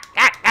 Ah.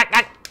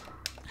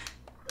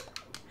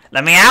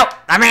 Let me out!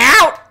 Let me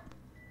out!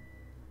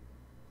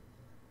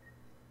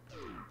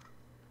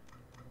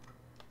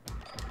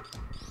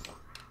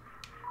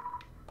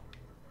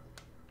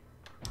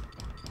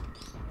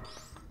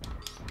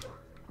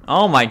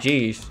 Oh my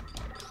jeez.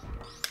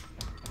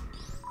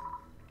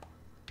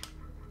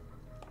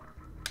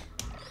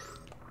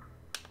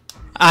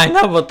 I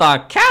never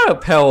thought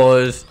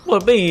caterpillars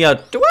would be a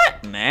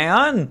threat,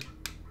 man.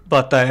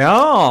 But they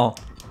are.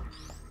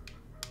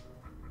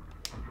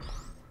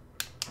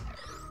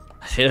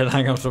 I see that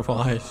I'm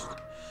surprised.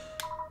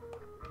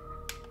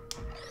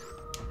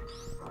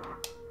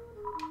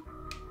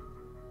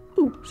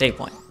 Ooh, save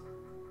point.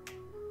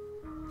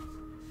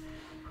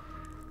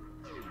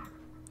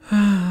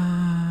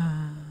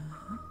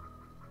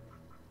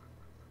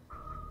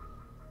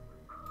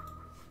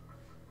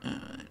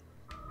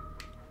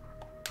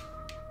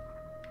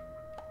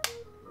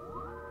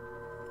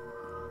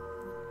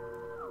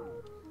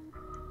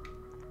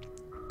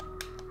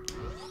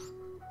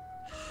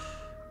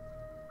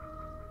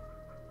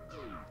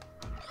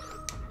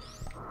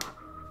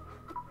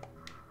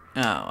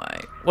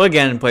 Alright, we're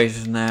getting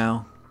places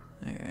now.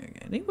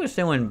 I think we're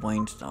still in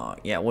Blainstar.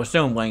 Yeah, we're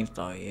still in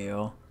Blainstar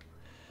here.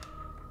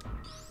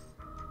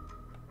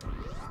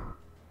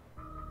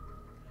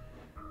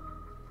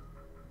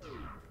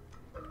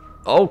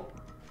 Oh!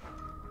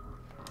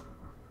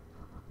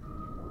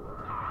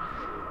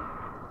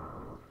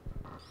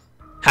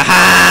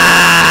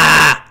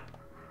 Ha-ha!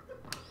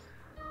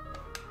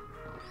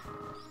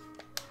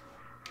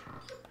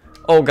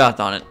 Oh god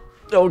darn it.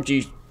 Oh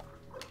jeez.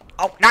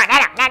 Oh, no, no, no,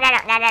 no, no, no,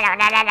 no, no,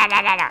 no, no, no,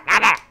 no, no,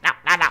 no,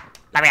 no, no.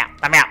 Let me out,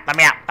 let me out, let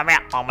me out, let me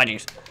out. Oh my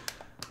jeez.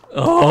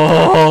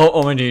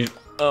 Oh my jeez.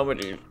 Oh my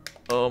jeez.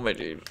 Oh my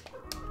jeez.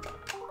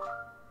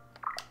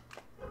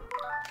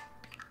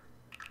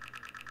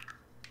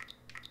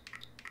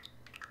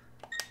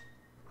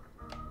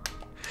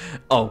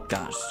 Oh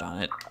gosh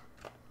darn it.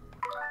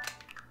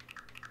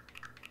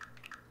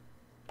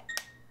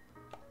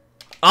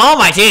 Oh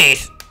my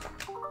jeez.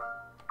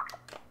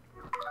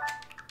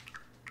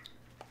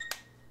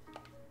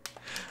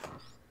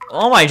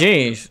 Oh my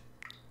jeez.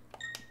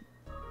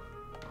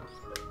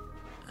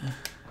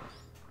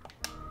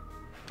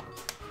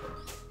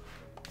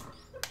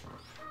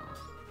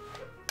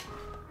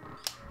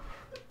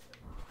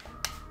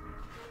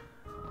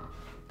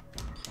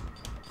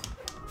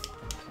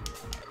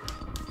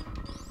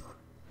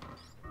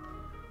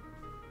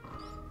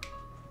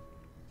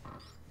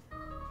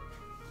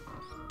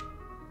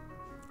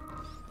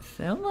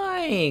 So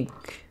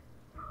like,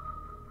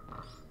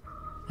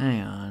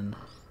 hang on.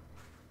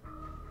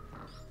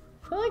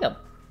 I feel like a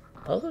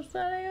puzzle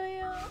that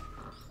area.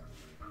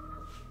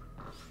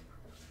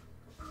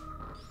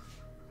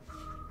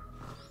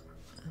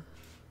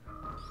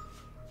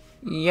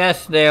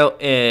 Yes, there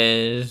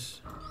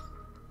is.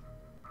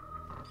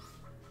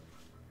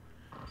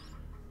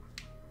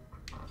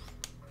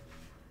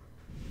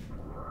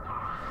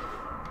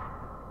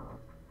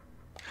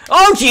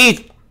 Oh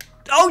jeez!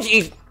 Oh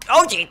jeez!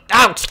 Oh jeez!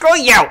 Oh, screw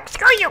you!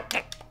 Screw you!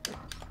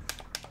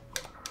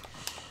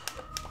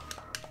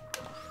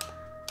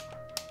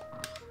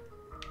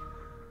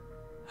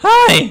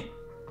 Hi!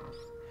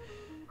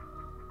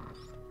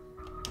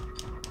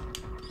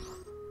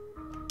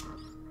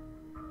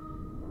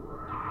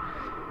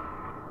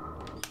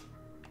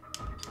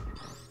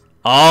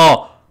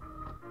 Oh!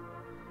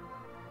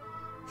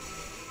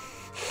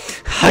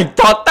 I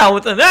thought that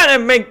was an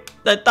enemy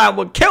that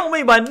would kill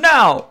me, but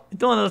no!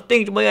 It's one of those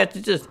things where you have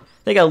to just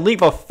take a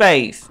leap of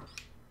faith.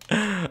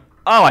 Oh,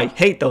 I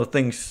hate those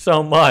things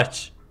so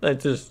much. That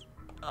just...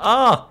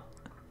 Oh!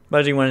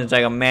 Especially when it's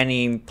like a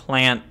many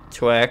plant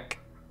trick.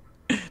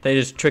 They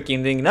just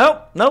tricking things.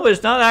 Nope, nope,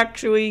 it's not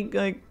actually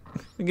like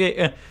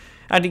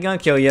actually gonna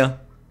kill you.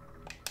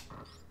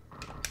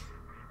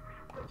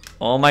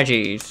 Oh my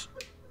jeez.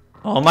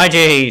 Oh my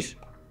jeez.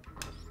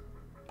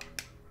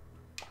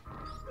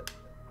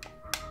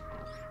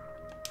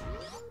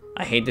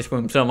 I hate this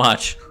room so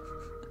much.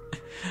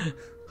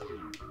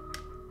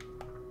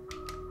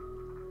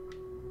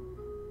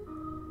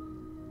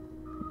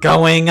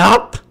 Going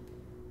up?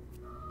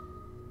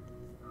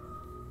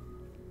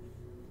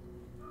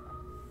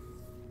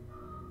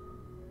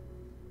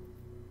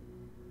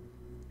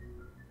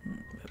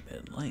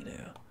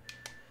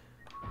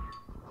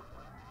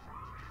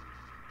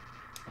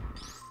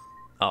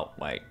 Oh,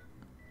 wait.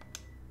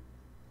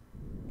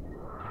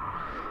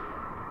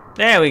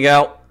 There we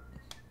go.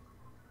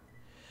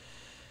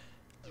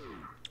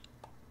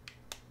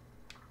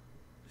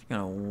 Just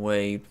gonna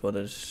wait for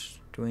the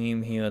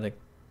stream here to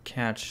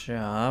catch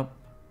up.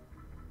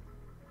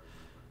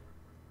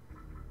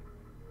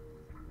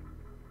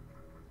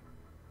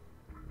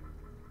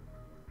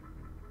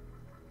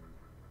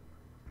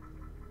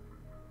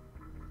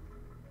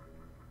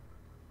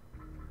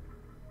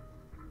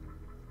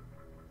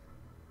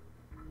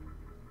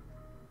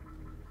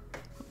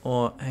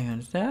 Or, hang on,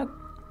 is that?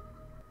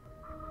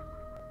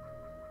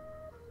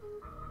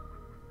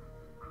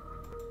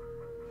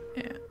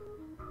 Yeah.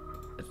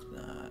 It's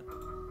not.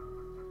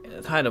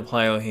 Let's hide a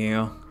player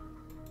here.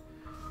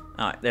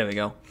 Alright, there we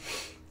go.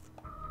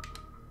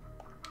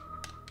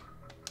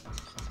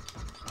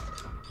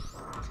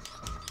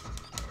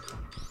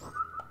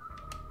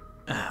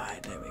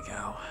 Alright, there we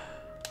go.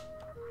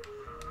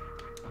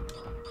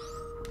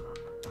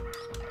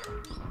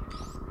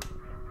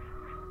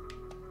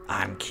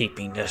 I'm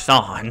keeping this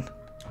on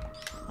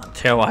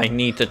until I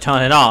need to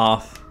turn it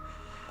off.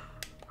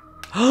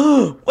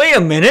 Wait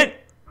a minute!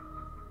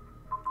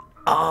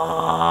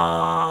 Oh,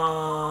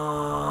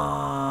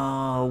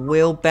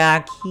 we're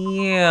back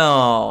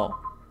here.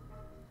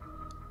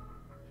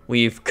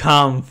 We've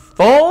come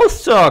full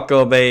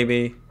circle,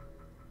 baby.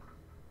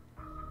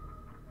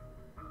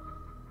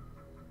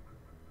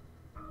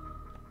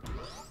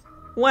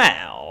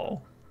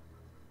 Wow.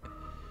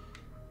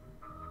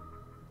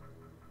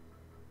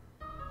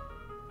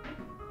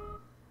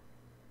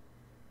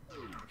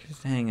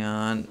 Just hang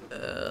on.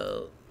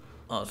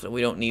 Also,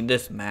 we don't need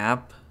this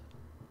map.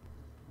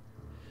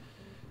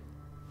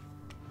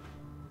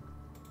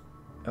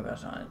 Oh,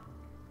 that's not it.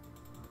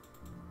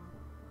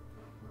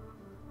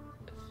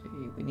 Let's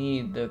see. We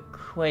need the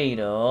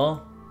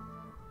cradle.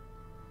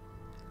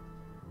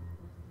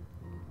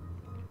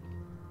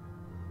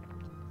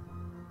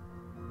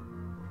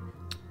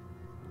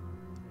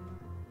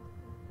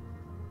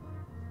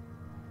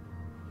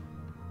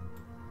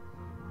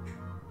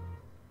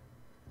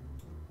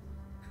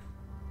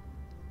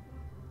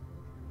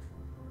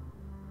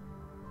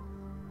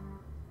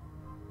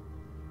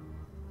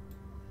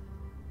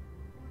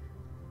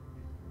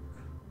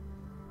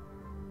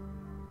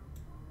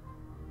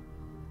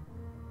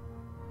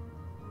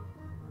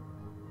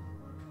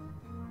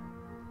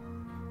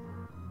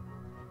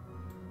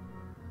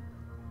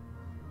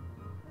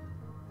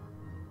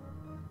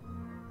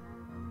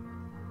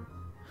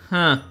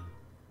 Huh.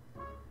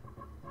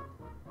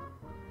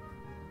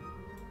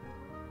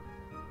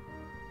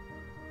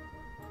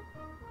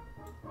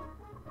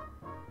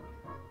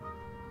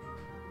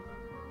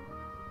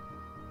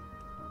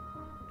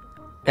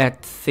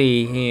 Let's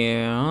see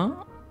here.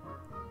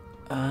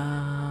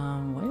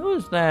 Where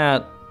was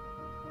that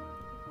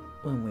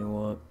when we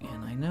were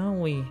in? I know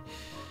we.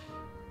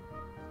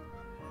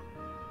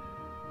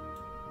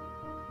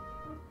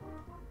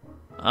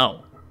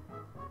 Oh.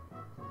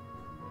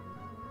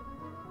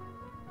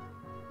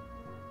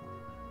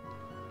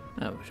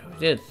 I wish I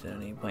did set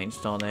any plane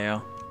stall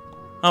there.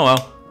 Oh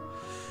well.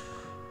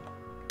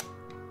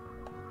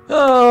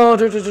 Oh.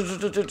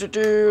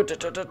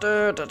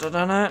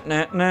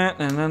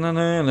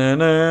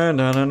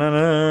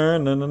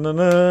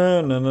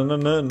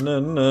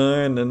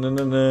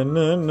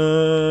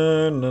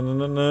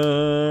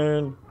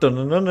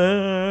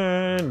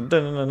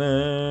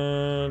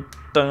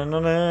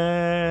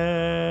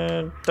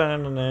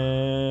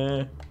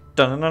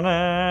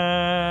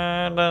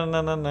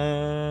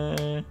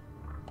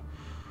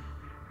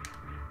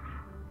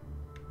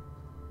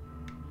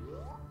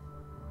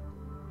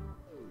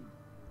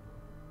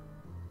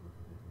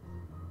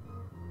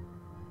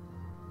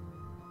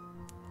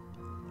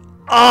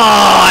 Oh,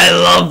 I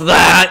love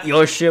that!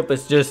 Your ship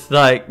is just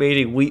like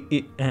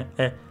basically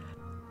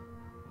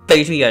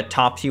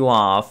tops you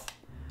off.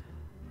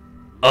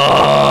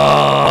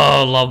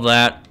 Oh, love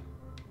that.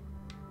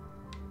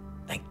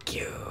 Thank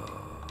you.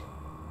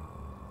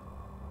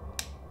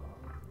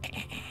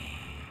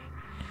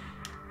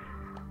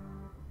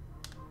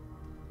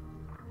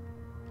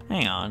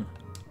 Hang on.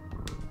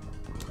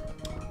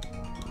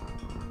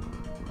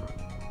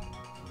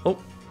 Oh.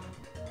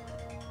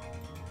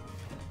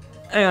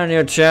 Hang on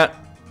here, chat.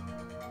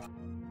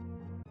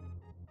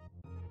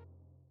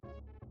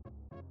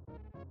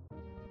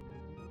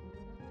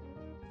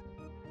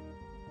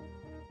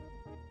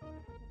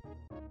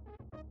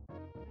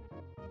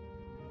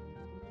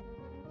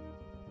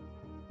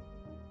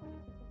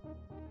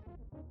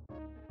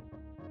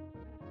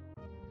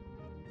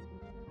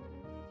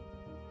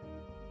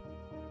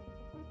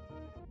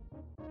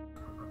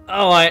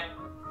 Alright.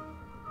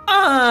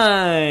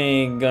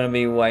 I'm gonna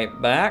be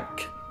right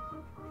back.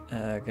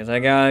 Cause I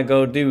gotta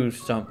go do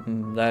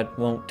something that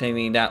won't take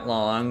me that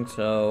long,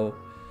 so.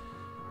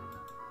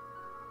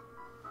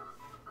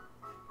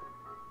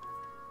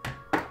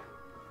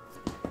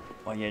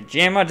 Well, yeah,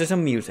 jam out to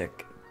some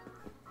music.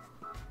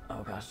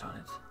 Oh gosh darn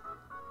it.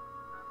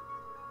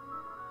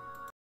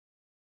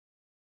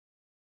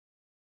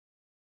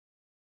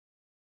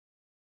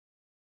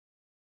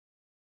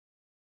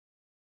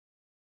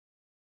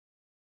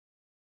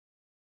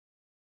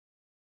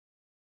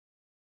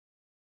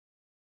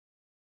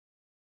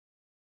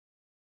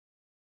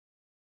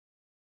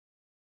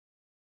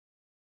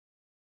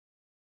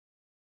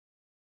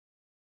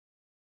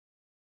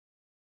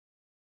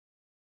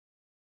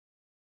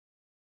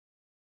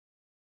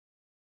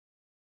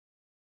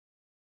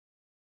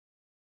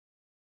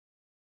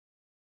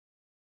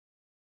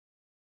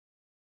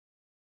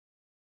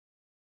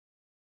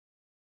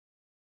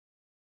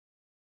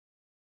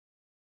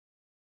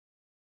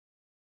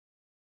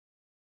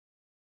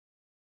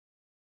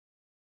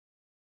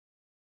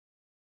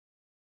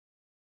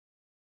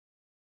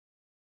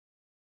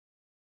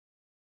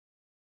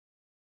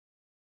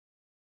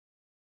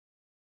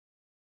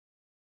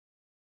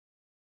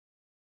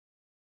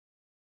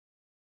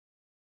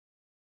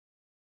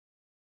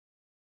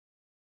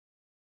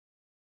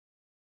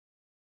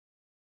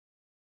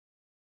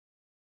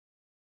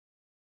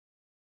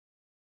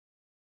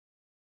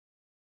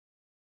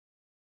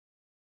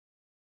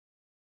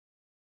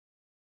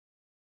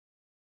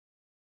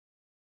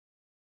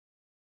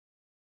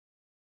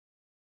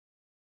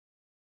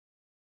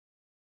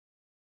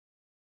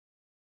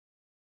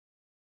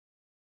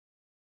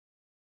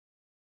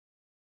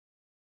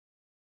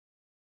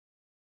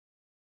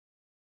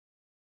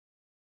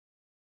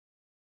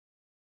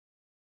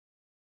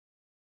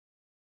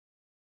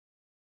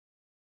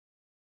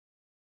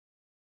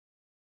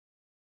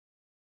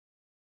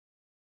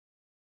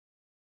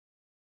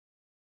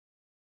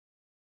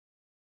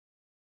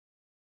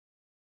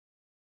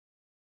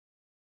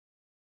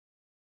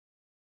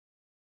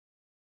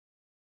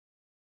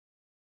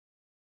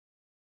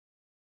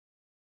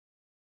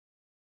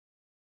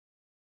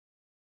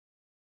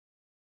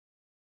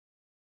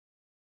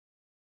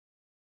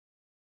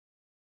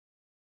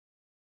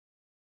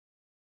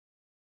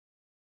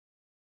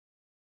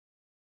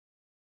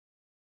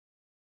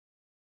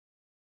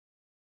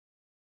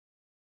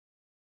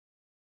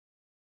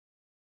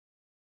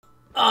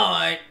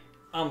 Alright,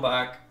 I'm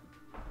back.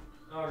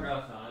 Oh, no,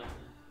 it's not.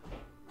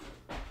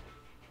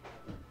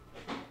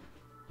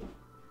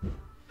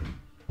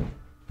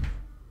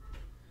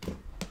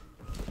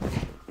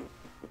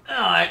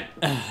 Alright.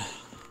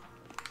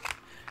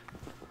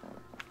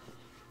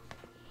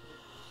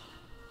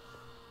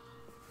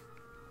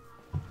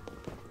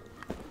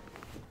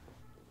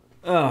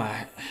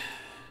 Alright.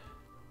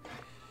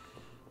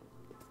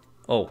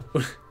 Oh.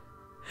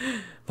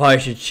 Probably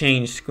should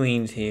change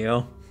screens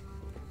here.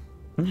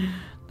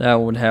 That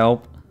would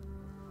help.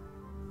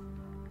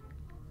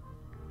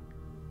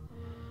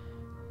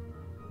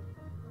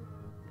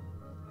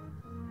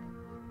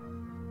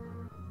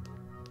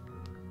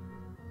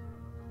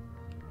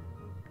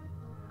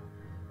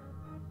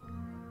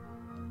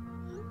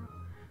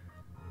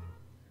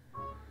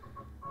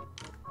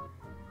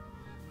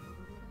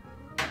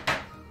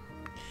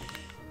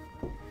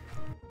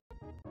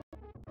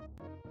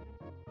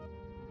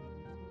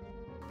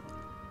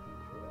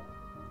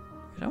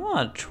 I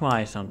want to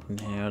try something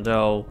here,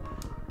 though.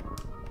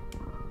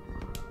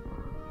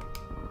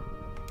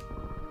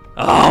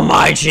 Oh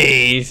my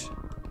jeez!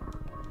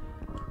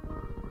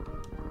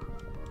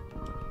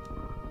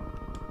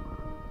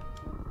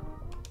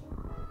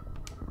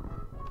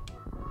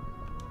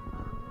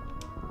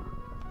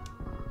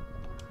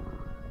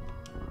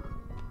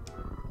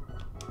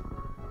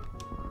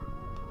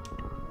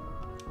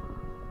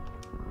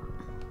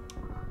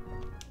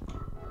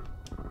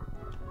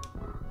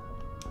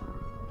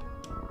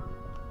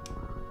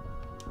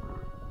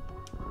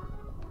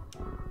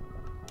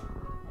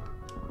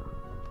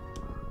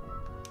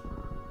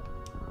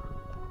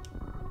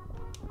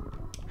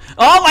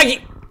 Oh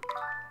my!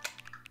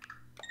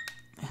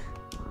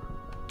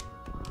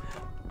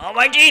 Oh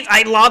my jeez!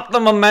 I lost the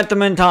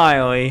momentum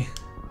entirely.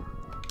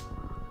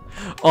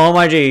 Oh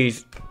my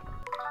jeez!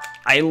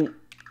 I.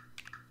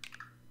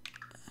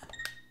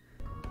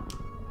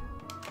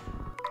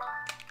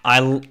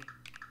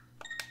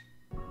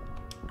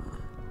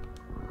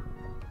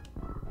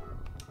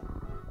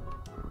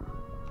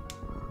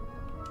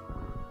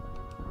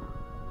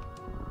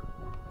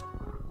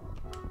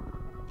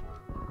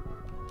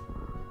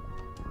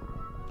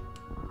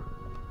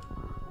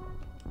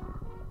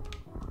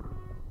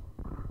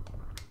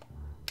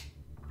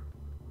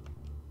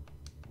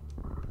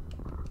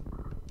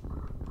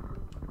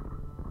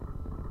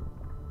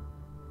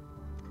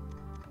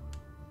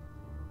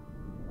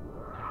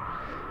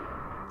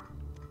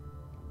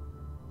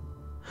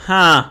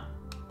 Huh.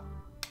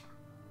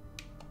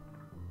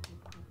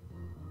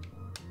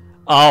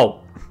 Oh.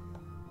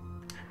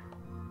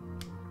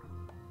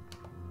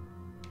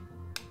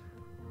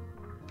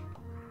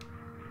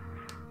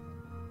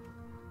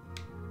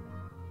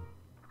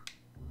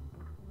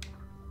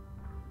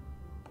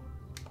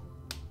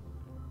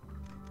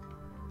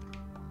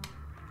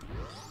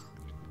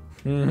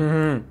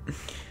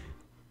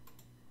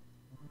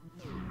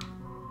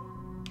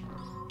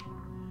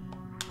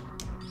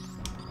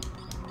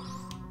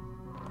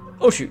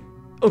 Oh shoot!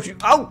 Oh shoot!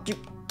 Oh! Shoot.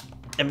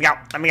 Let me out!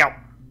 Let me out!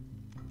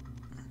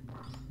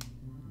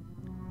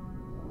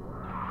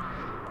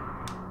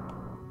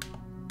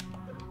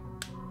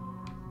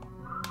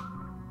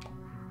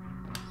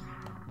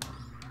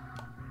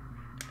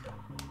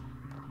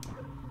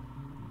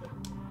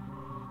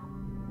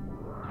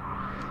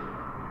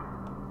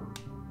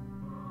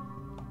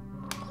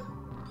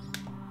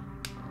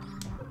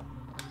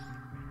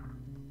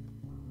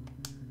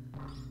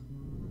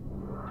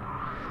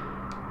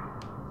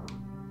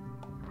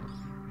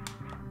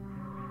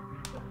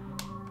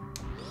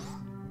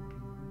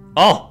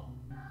 Oh!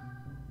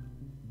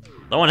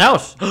 No one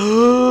else!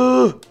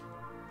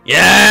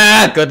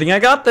 Yeah! Good thing I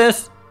got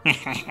this!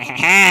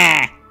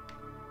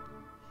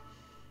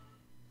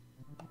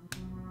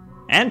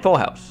 And full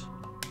house.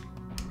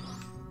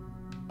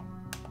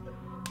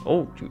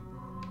 Oh, shoot.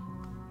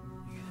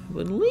 I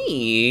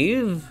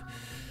believe...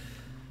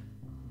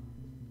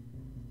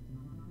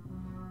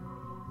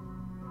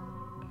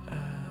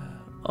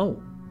 oh.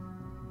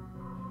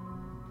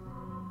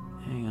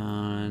 Hang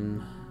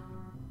on.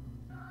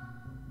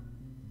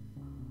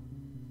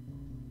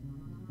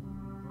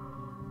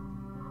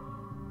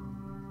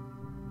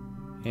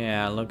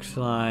 Yeah, looks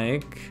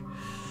like...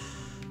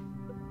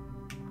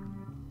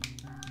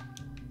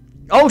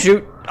 oh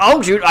shoot!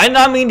 Oh shoot! I did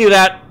not mean to do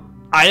that!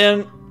 I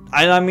did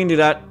not mean to do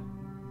that.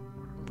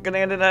 Gonna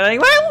end it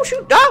anyway. Oh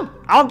shoot! No!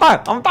 I'm on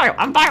fire! I'm on fire!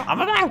 I'm on fire!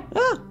 I'm on fire!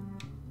 Ah.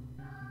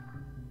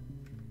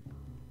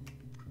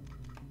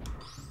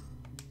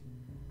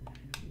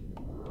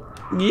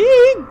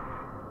 Yeah!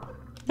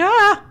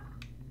 Ah!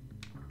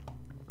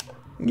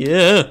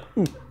 Yeah!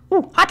 Ooh,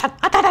 ooh. Hot, hot,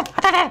 hot, hot, hot,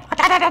 hot, hot,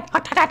 hot,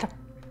 hot, hot, hot.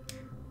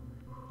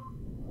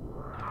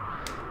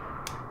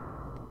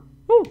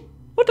 Oh,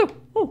 what the?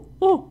 Oh,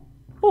 oh,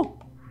 oh.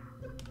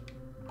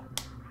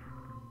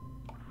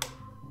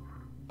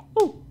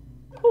 Oh,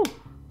 oh,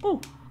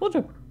 oh, what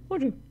the? What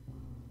the?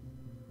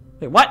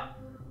 Wait, what?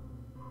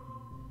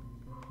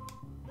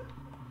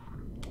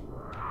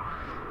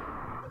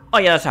 Oh,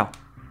 yeah, that's how.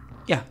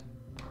 Yeah.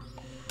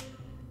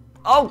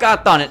 Oh,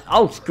 god darn it.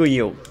 Oh, screw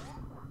you.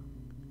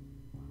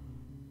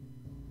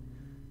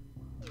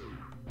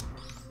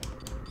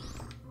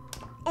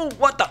 Oh,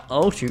 what the?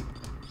 Oh, shoot.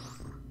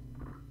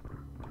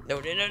 No,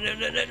 no, no, no, no,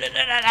 no, no, no,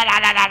 no.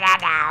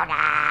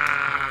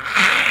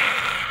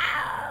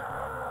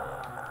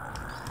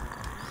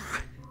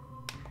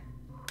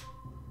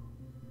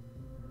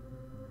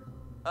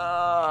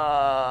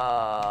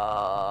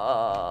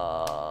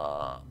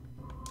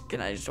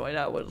 Can I destroy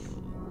that with?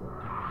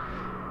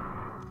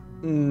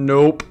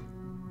 Nope.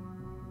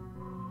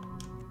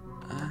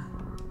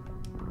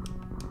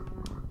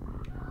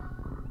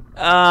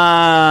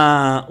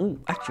 Ooh,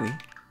 actually.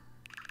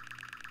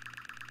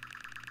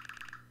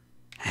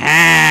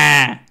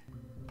 Ha!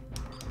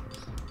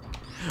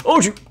 Oh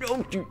shoot!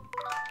 Oh shoot!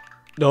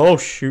 Oh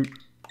shoot!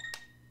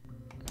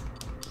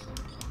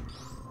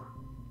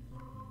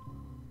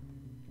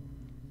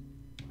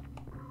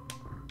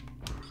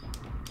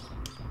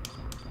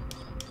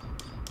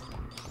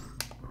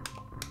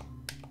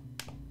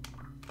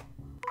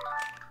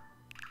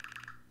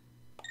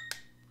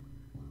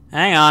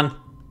 Hang on.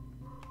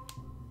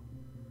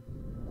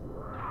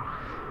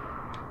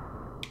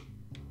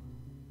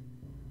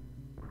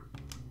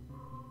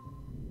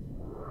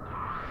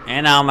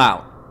 And I'm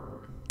out.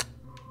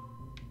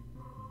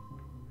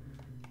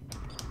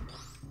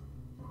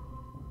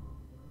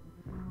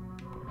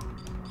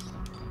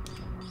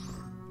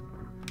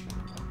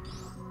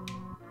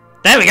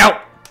 There we go!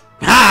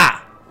 Ha!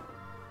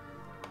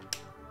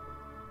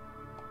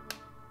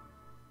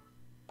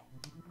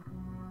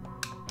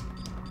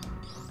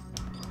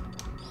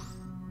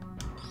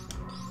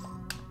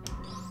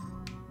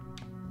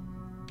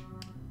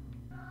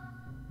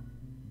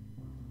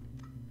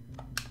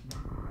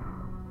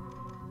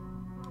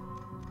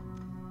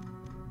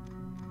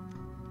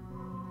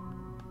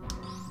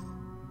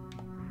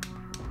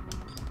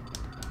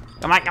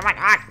 Come on, come on,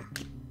 come on!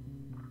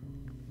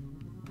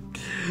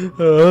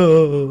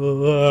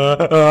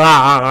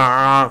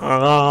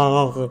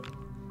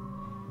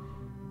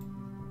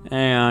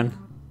 Hang on.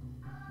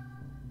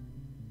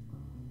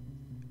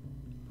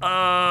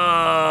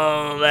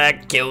 Oh,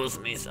 that kills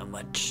me so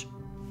much.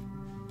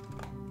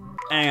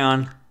 Hang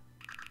on.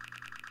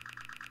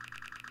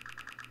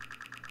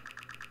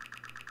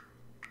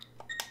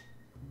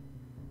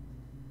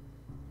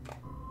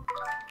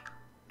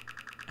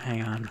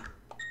 Hang on.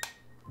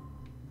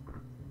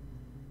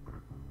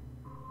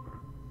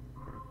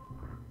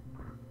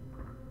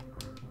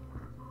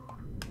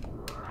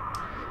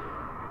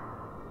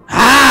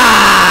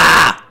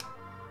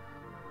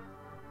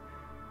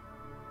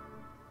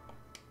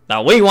 The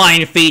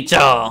rewind feature!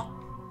 Now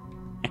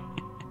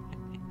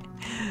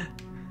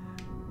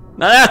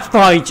that's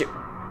probably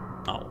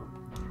oh.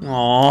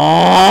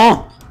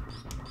 Aww.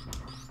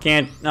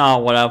 Can't, oh,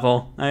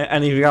 whatever. I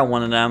think we got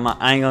one of them.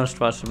 I ain't gonna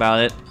stress about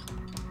it.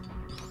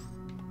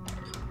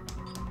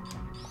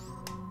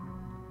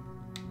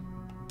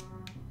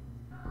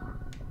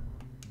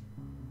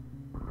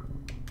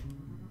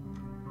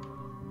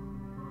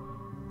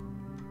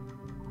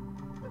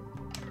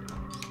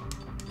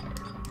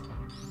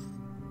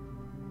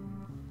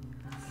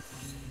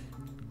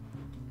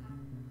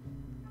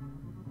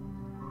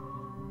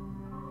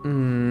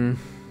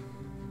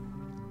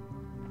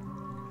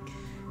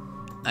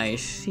 I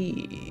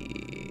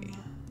see.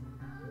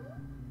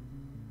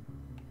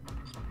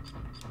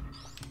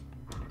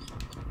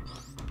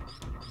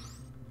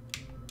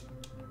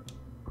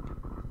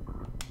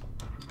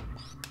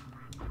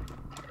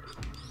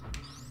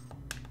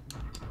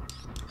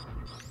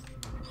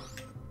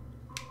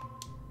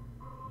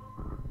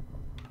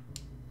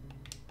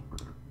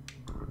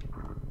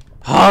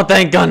 Oh,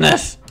 thank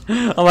goodness!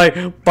 I'm like,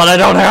 but I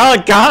don't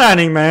have got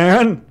any,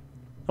 man!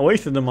 I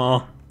wasted them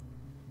all.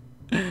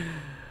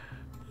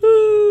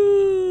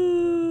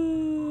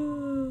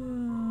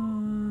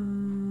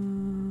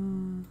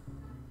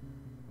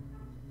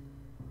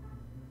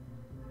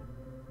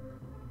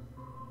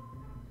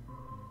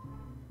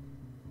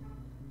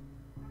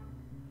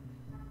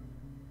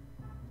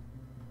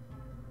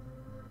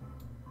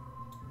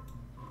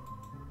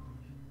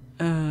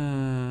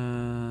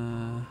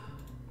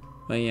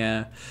 But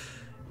yeah,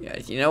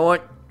 yes. You know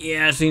what?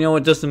 Yes, you know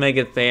what? Just to make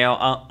it fair,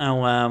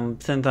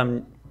 since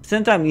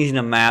I'm using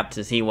a map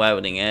to see what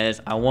everything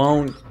is, I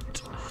won't.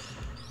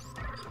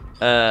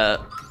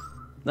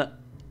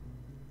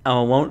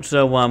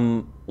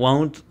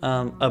 Won't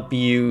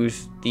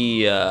abuse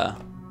the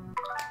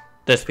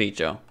this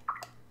feature.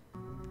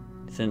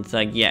 Since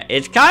yeah,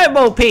 it's kind of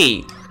OP,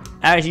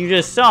 as you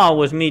just saw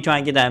with me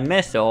trying to get that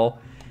missile.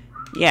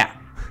 Yeah,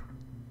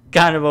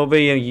 kind of OP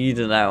and use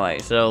it that way.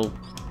 So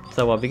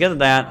because of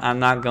that, I'm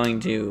not going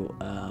to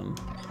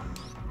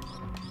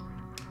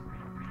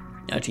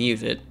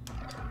use it.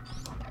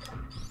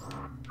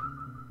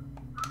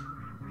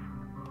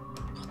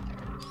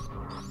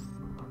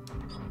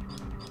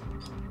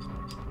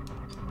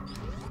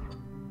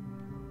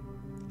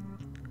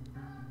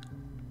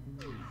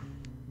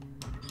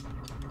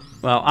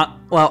 Well,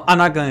 I'm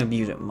not going to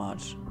abuse it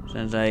much,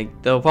 since there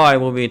probably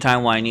will be a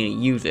time when I need to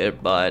use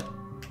it, but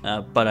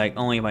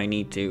only if I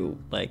need to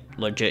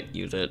legit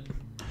use it.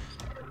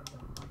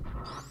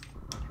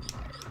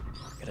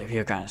 I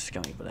feel kind of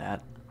scummy for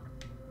that.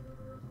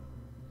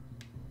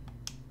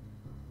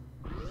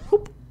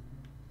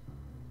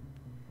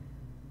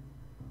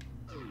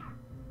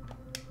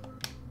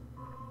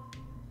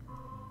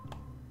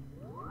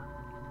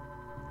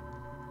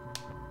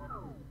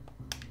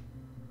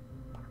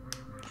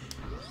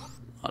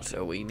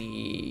 Also, we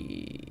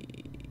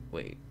need...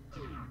 Wait.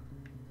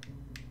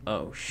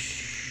 Oh,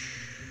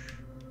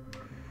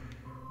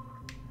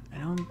 I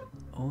don't...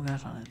 Oh,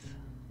 that's on it.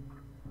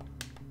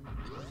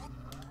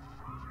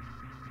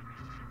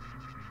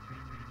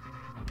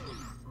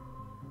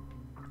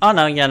 Oh,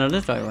 no, yeah, no,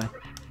 this right away.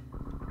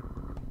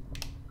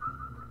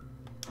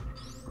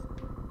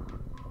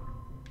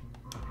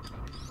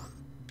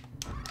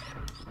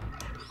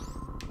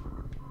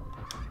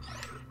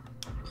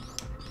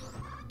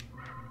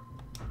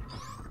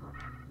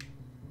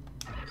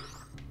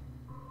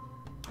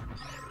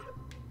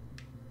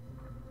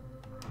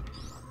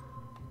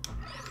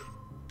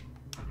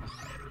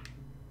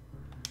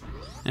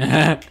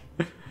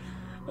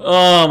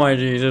 Oh my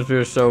Jesus, we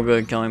were so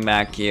good coming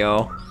back,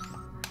 yo.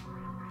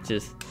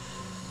 Just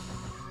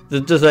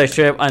like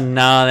straight up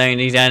annihilating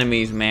these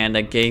enemies, man,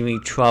 that gave me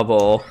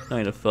trouble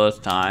only the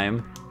first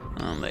time.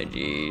 Oh my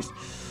jeez.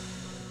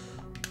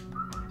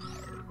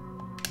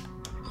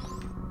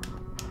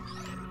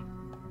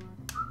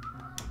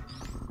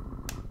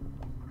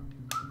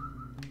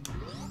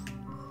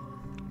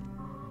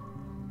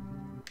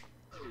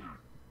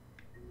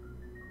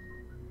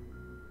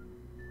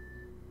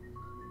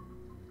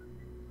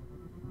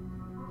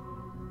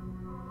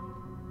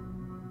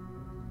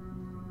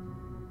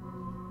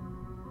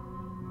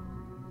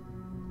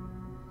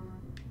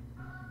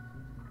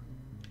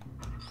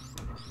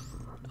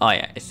 Oh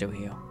yeah, it's still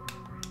here.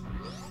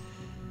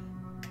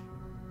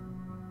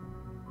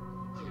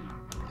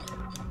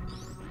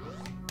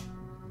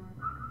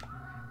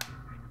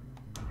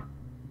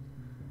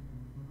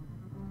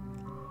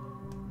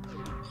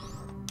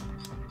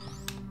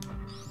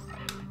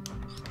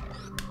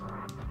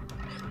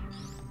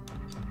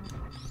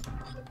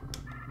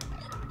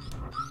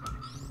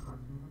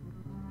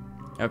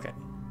 Okay.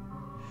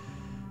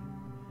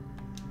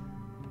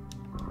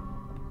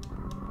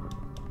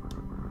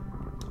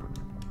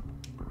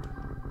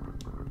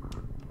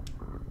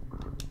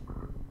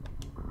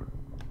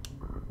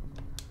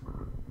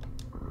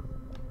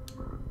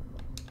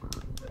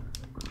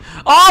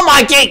 Oh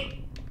my god!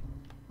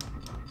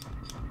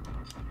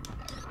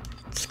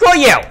 Screw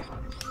you!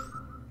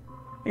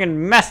 You're gonna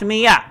mess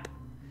me up.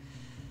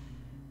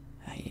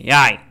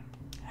 I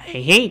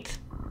hate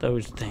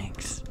those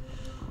things.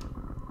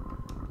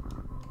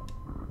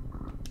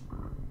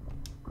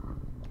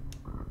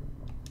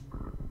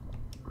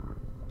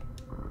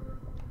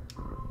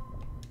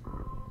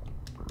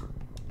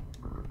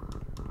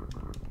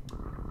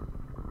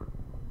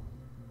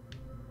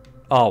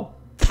 Oh.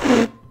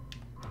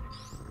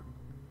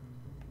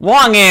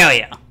 Wrong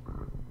area.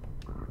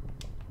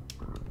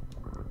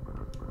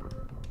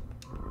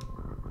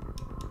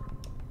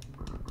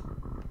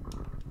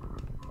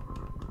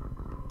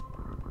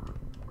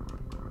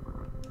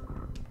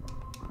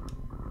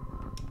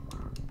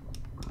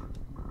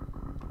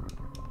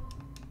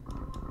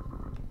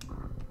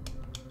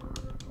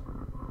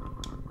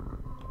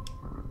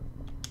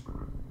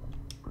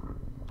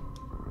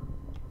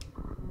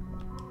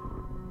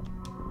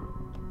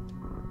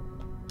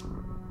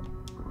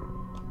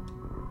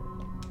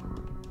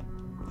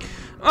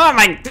 Oh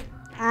my...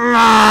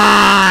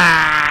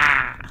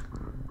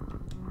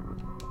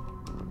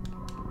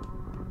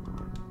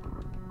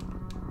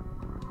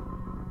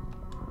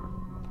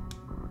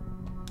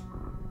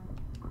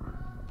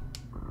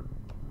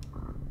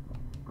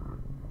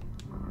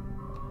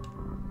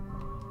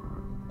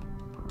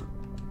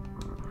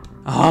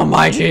 Oh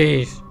my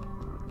jeez.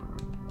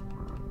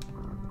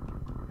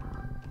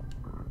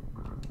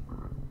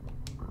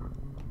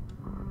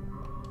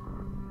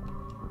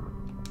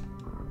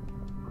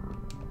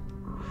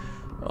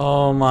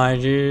 Oh my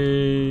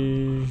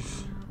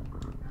jeez.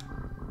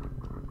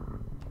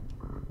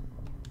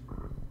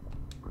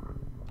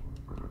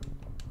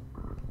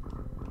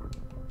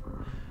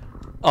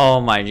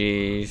 Oh my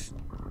jeez.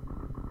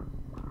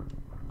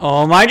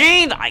 Oh my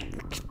jeez! I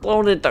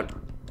exploded the...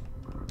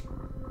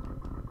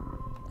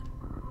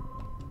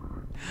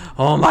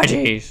 Oh my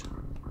jeez.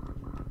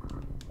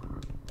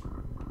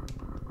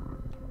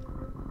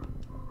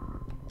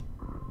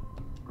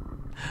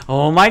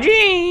 Oh my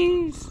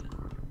jeez.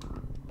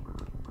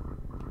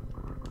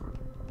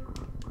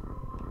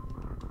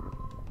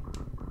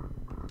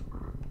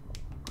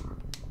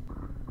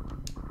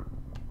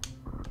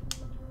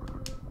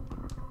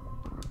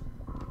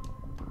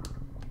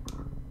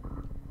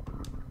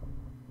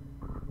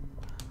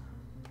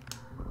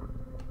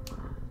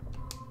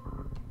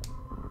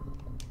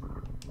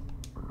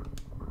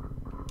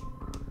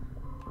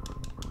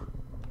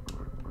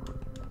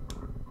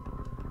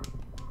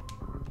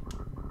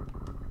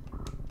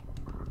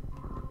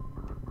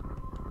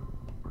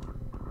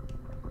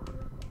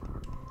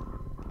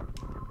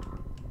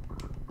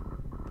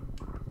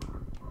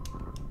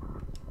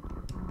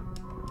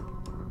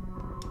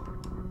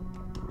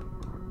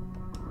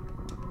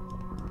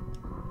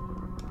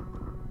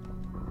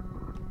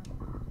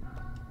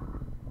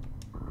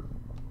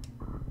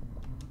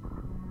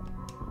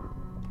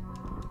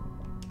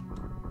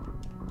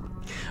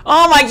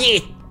 Oh my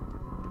god!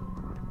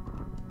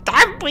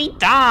 Every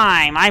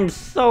time! I'm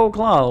so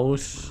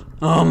close.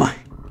 Oh my.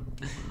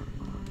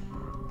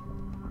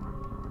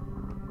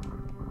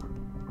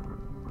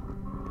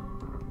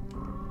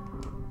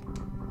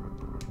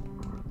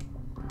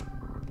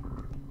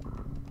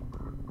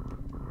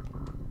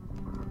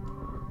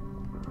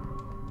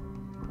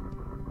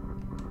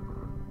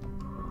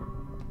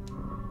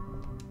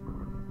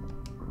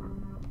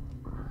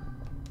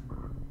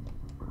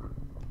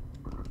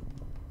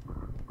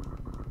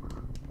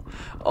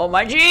 Oh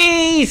my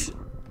jeez!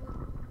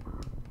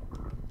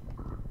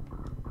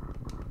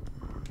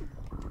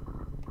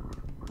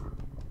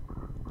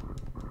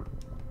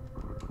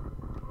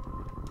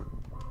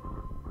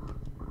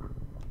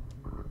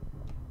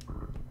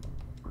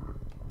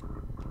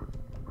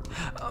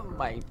 Oh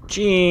my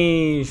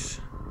jeez!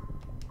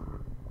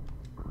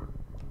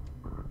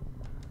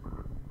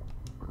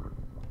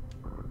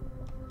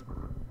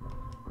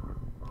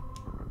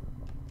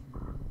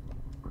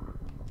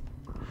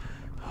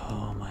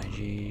 Oh my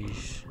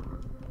jeez.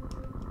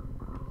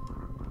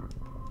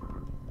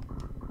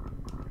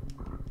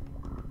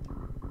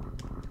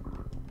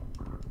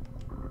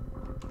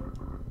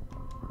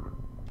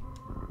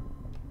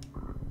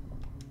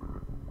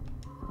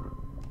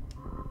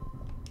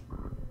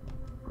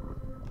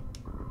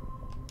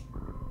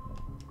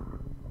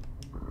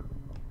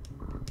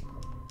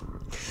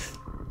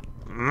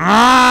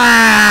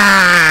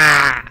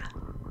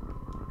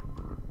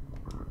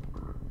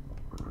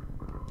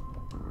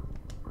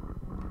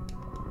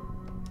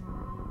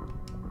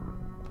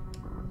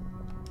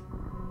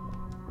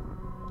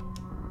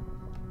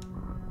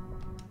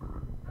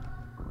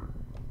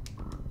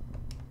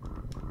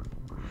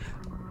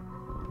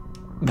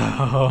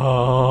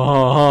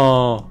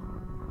 Oh.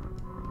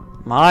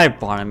 My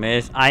problem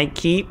is I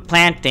keep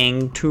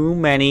planting too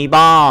many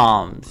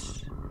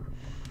bombs.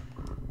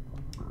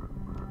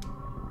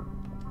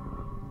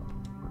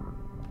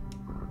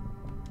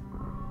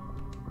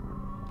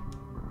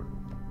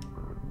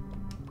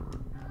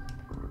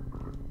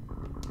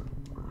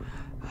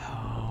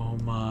 Oh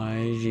my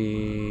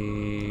jeez.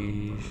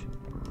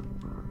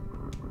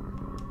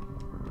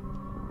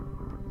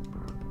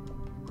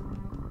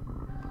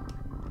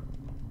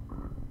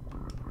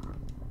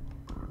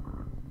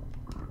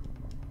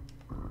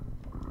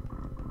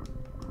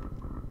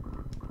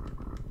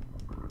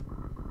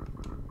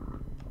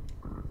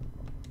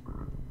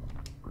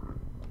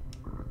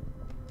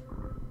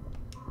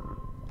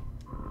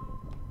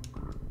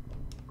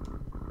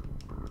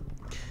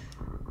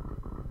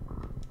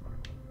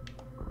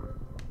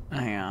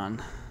 Hang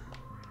on.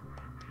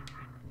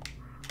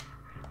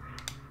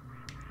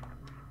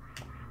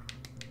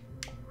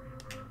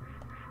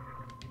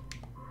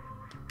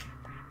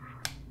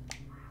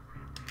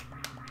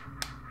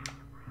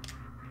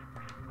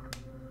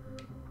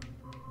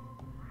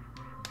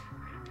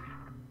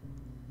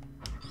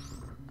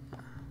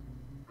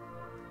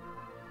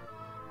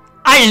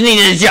 I just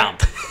needed to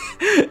jump.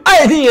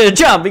 I needed to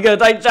jump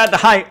because I tried to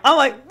hide. I'm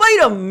like,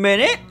 wait a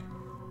minute.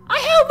 I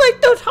have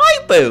like those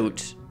high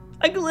boots.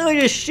 I can literally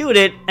just shoot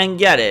it and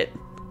get it.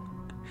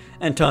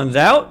 And turns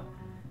out,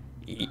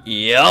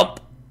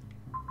 yep,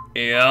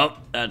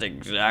 that's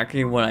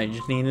exactly what I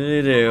just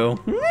needed to do.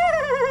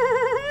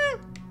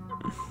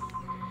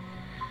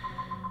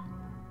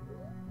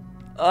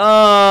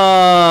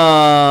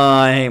 Oh,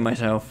 I hate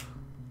myself.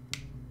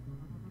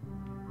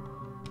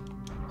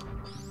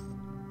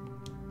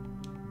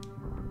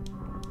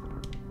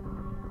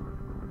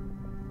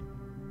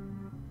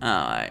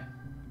 Alright,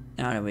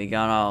 now that we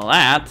got all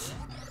that.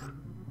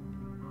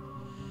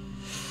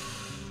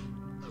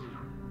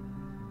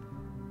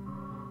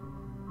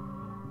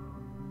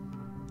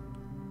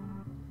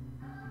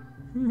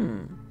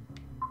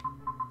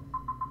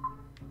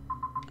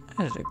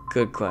 That's a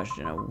good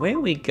question. Where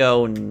we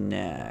go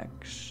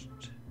next?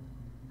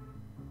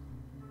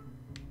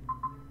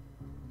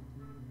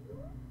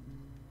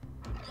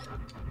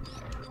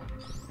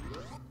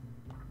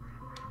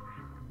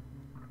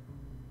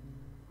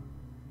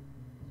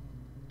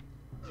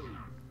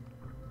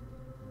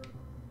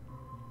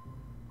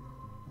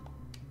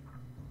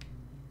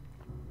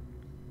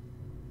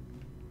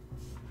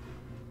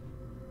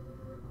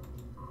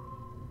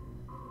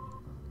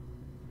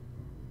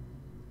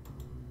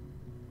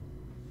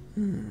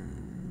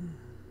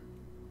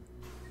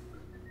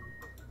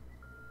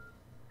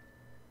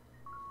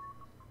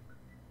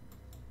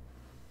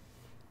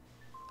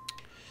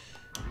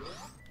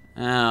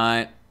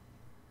 Alright.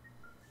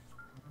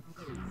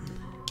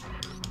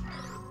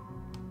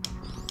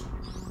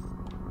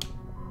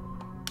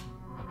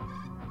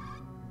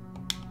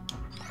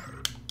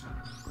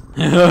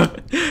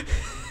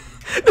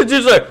 It's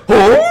just like,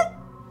 oh!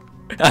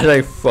 As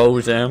I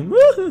froze him.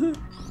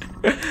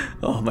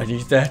 Oh my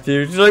geez, that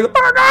dude. He's like,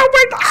 oh no,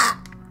 wait!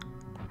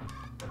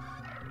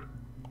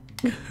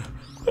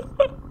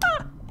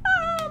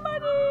 Oh my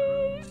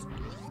geez.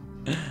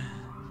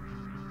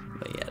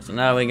 But yeah, so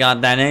now we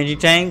got that energy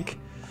tank.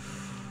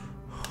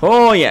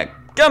 Oh yeah,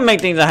 gonna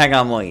make things a heck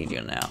of more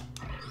easier now.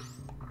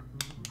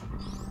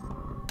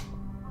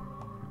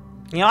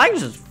 You know, I can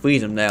just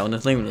freeze him there and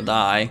just leave him to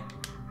die.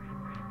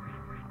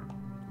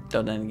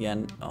 Though then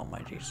again, oh my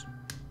jeez.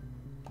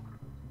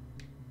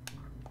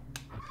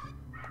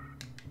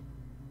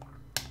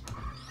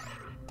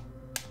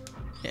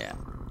 Yeah.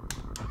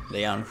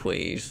 They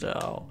unfreeze,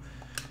 so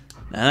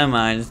never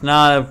mind. It's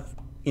not a,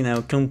 you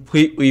know,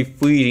 completely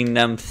freezing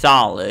them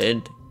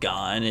solid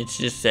gun. It's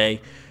just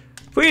a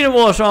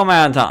freezable a short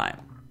amount of time.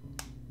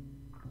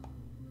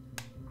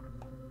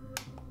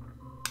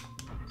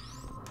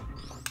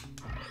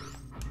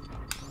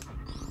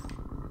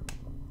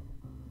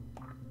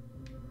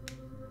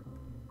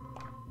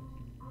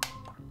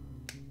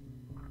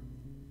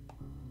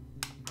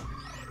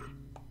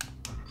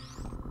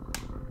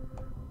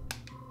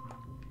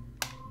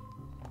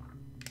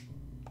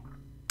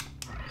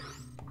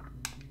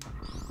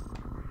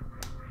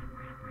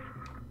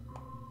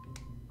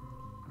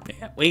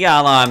 Yeah, we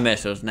got a lot of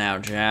missiles now,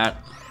 chat.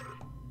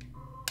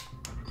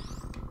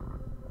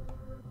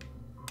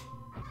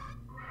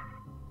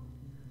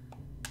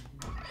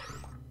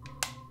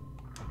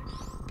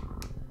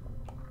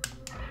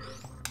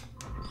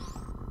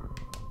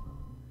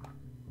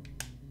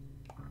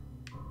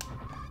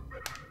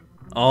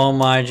 Oh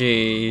my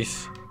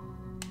jeez.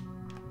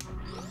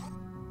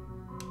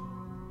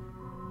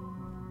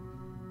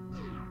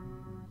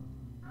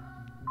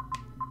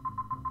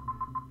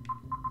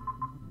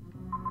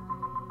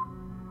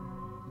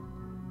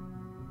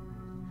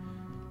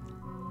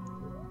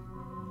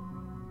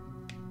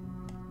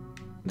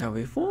 Now,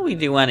 before we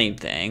do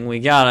anything, we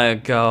gotta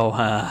go,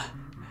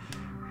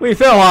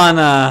 refill on,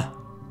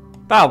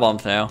 power bomb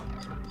sale.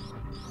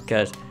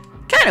 Because,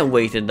 kinda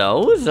wasted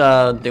those,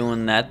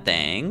 doing that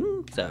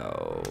thing.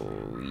 So,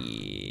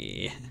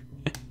 yeah.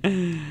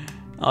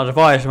 I'll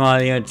devour some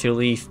audio to at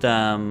least,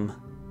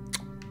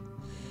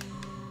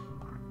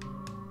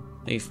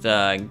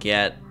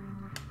 get...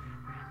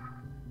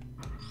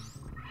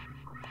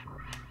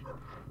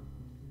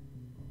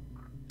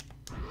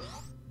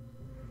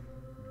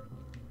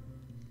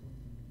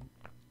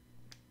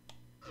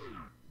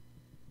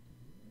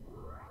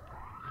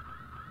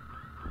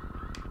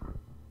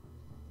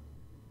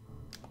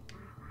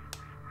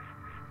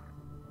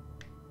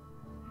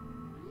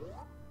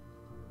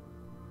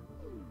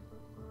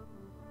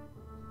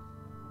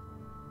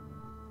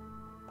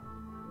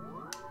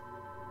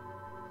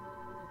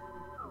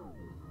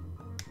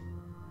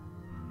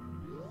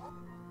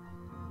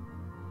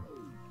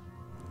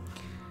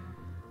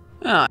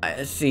 Alright,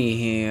 let's see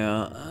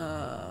here.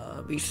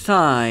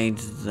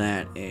 Besides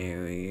that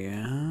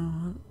area,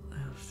 what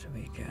else do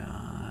we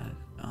got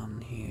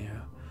on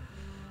here?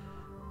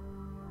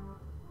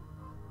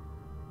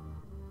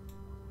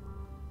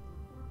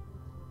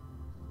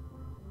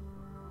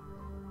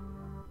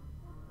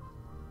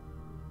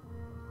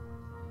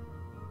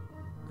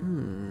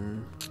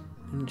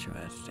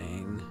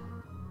 Interesting.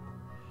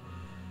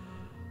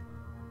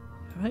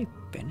 Have I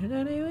been to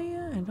that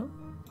area? I don't.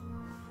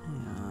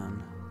 Hang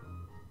on.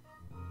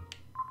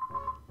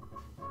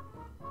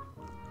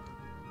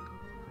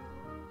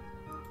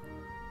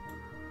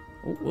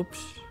 Oh,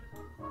 whoops.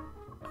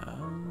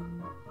 Oh,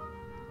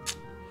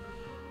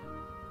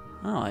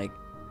 like.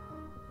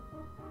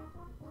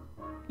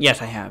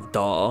 Yes, I have.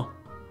 Duh.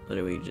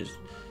 Literally just.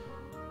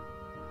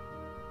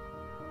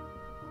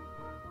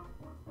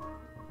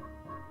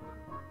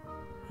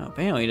 Oh,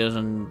 apparently it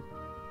doesn't.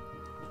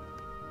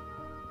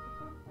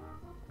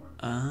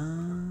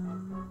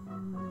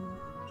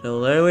 So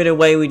literally the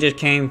way we just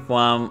came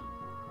from,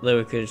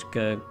 literally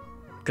could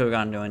have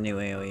gone to a new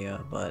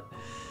area, but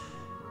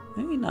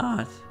maybe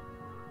not.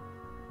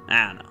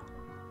 I don't know.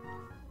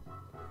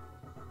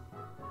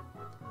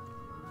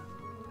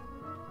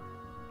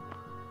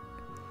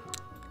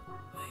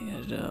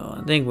 Yeah, so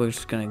I think we're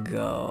just gonna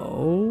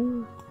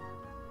go.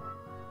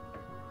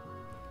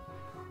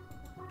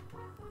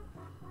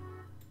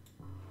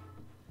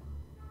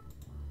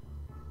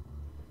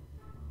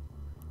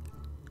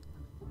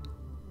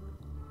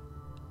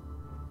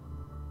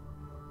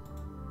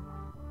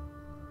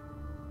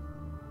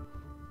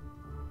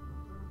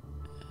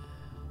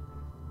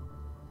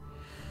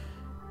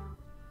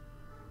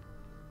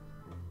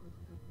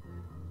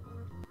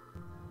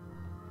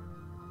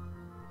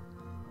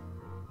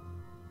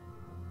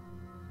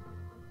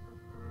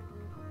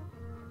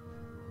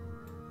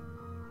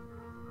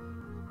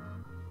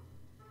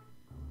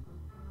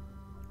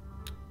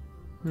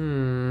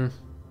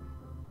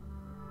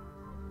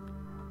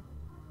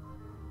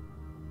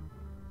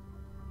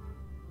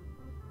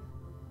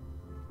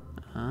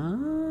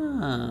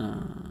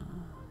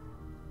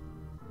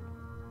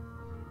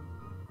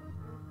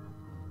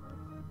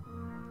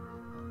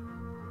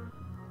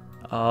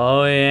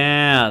 Oh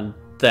yeah,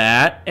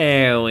 that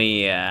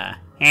area.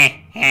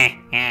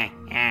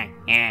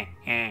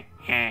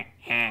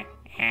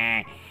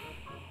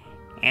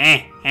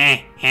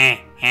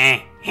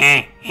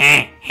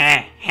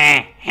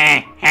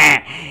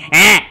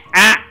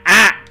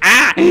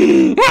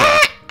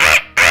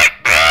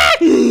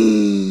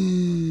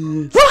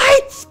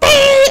 Light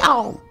speed!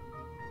 Oh!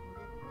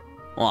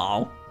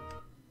 Wow.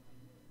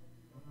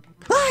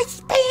 Light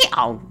speed!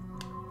 Oh,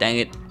 dang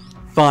it.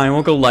 Fine,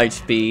 we'll go light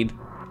speed.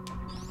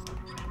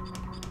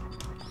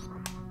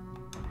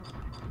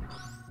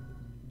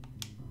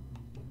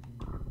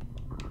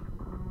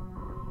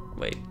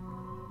 Wait.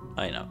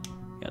 I know.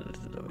 Yeah,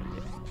 this is over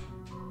here.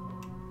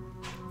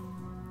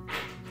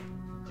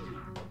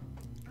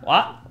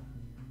 What?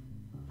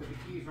 Put the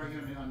keys right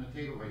here on the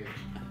table right here.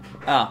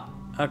 Oh,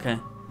 okay.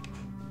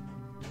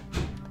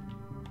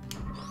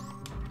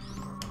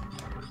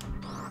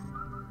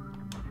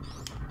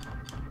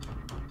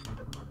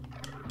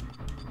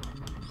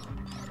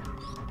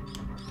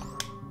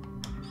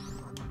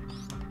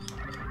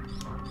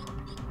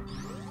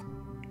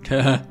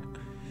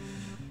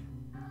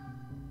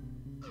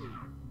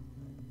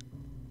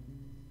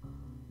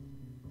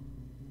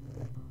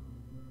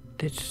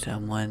 Did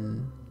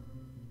someone...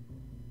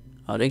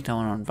 Oh, I think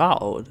someone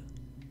unfollowed.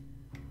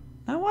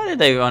 Now, why did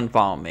they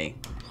unfollow me?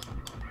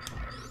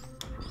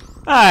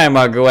 I'm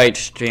a great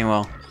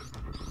streamer.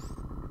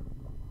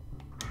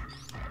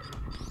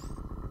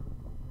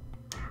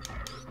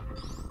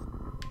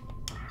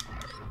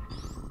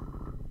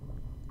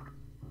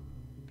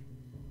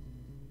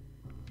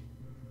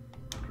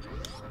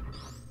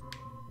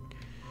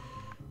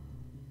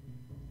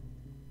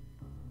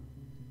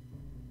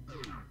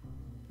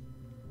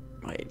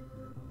 Wait.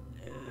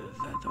 Is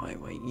that the right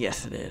way?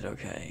 Yes, it is.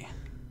 Okay.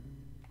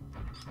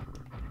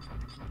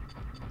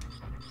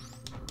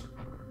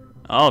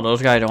 Oh,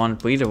 those guys are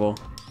unbeatable.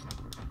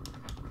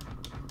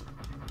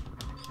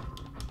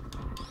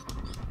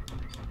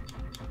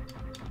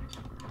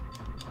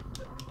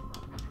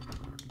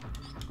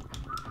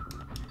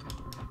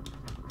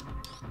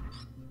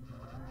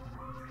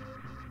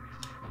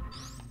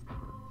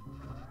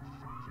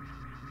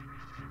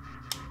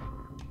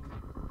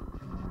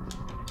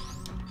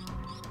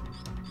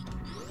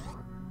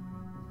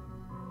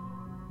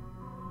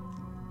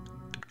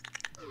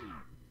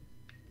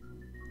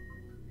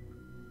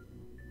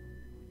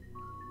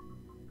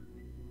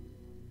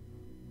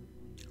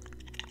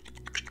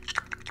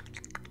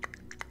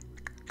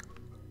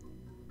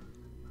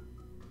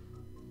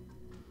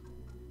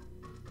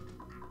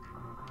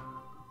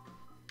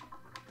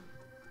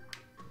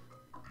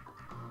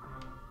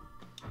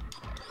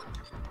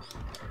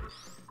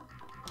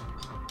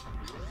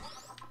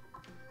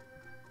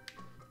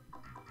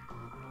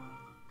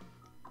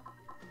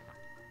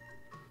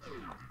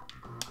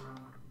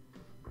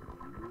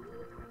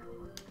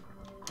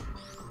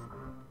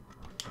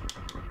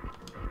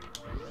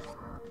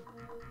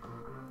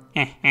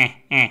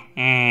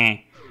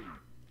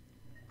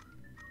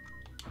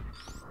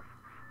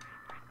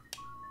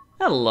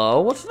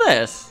 Hello, what's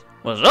this?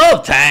 What's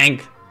up,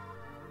 Tank?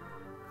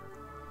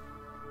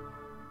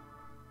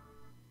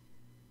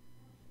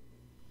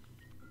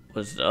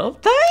 What's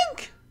up,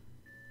 Tank?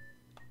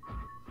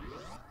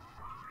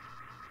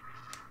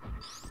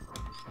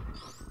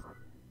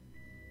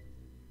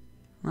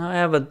 I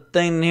have a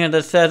thing here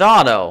that says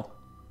auto.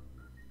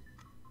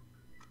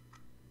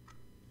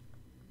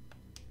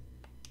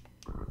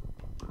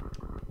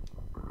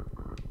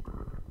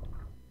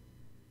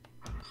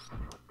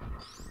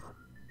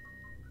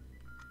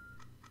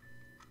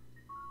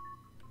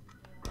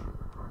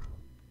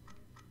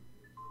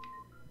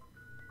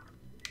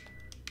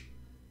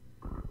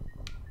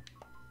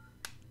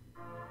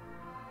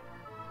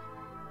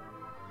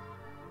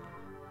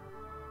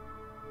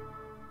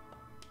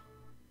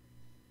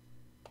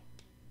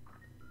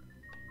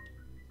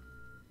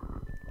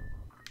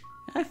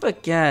 I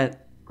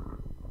forget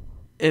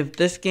if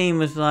this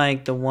game is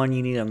like the one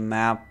you need a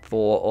map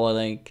for, or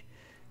like,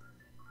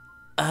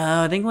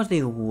 I think it was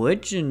the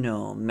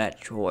original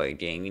Metroid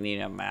game you need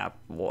a map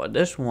for.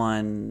 This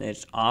one,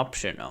 it's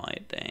optional, I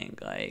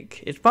think.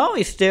 Like, it's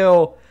probably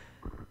still,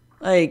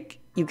 like,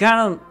 you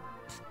kind of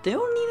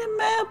still need a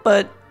map,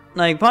 but,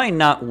 like, probably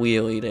not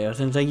really there,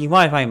 since, like, you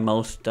might find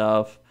most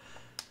stuff,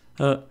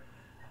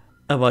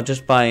 about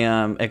just by,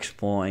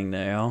 exploring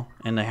there,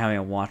 and like, having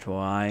a watchful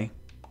eye.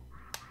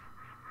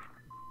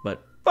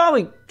 But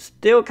probably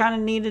still kind of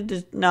needed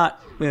to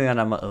not really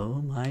on my, oh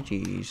my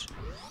jeez.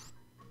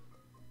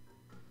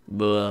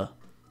 Buh.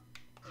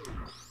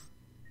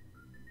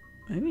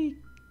 Maybe.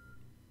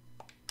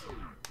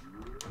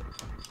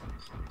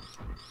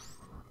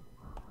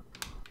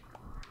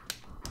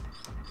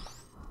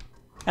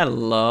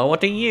 Hello,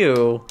 what are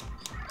you?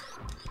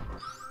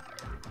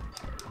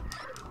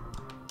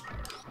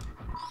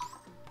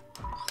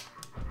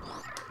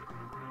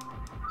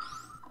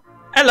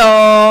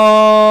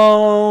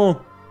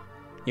 Hello!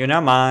 You're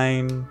not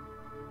mine.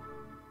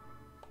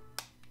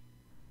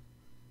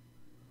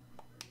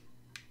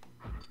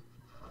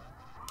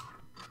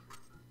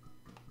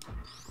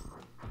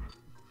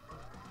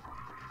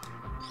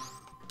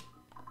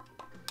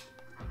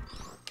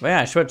 Wait,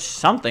 I switched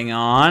something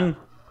on.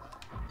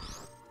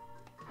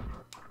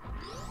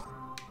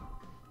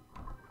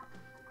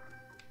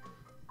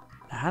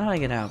 How do I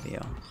get out of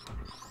here?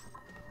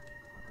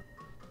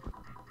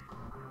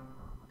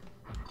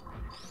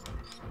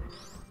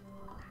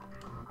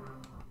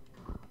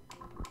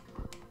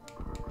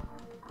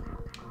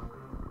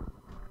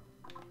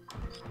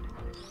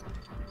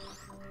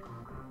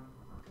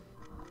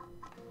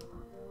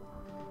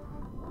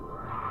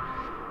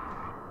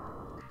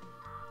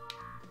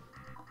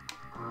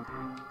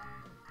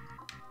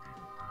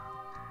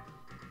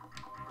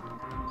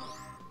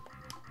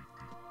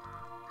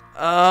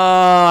 Oh,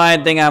 I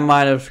think I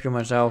might have screwed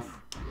myself.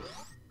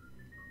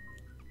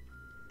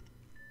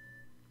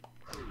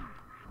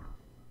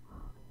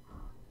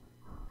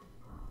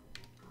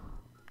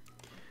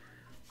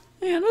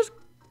 Man,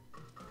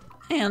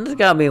 this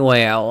gotta be a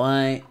way out,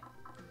 right?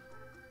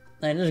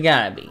 Like, there's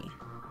gotta be.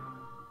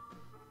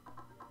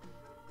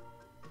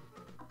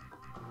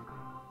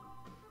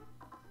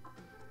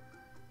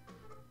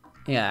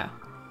 Yeah.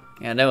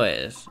 Yeah, there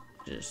is.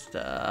 Just,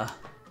 I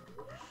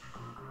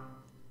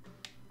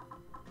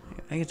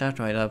guess that's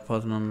why that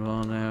wasn't on the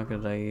phone there,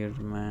 because I used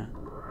the map.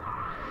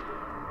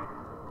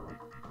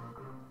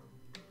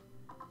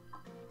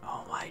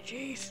 Oh my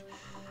jeez.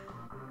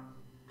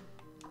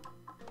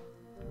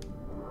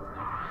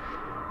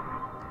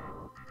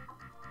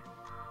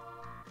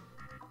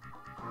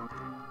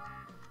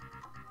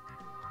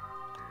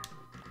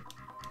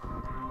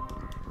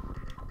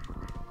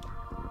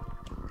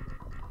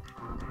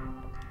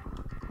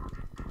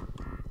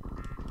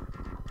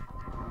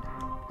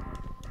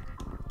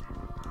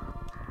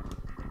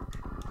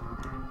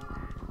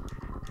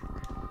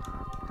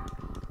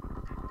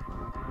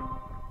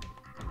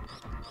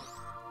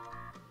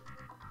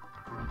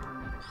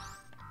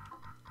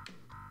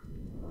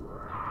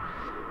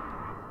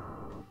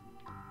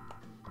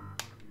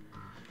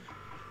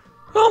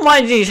 Oh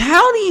my jeez,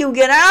 how do you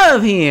get out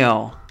of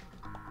here?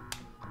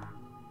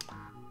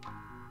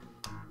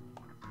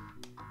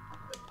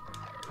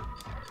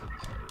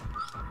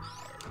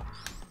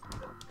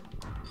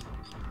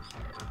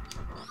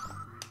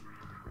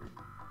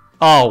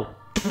 Oh.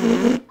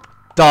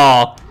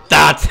 Duh.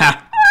 That's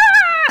how.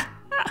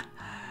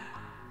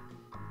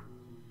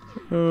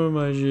 Oh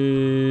my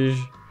jeez.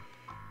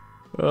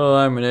 Oh,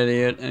 I'm an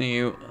idiot.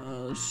 Anyway,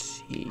 let's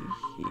see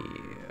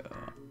here.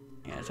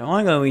 Yeah, so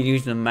I'm gonna be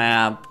using the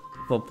map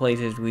for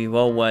places we've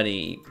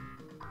already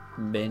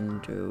been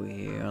to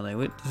here. Like,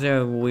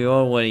 we've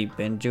already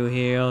been to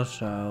here,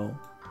 so.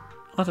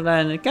 Also,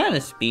 that it kind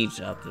of speeds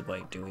up the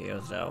way to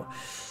here, so.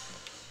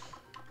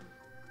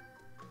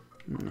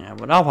 Yeah,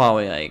 but I'll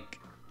probably, like,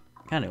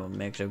 kind of a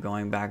mix of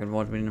going back and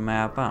forth between the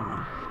map.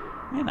 I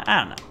don't know. I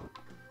don't know.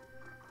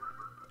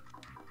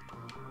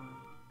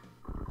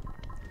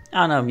 I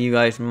don't know if you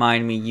guys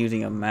mind me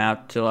using a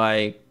map to,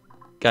 like,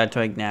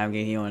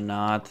 navigate here or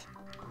not.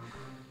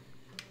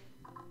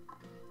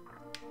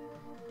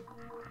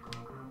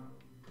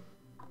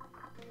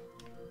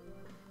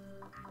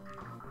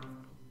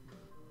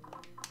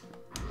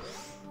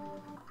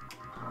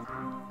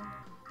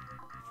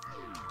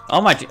 Oh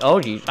my, oh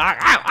jeez.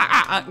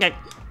 Okay.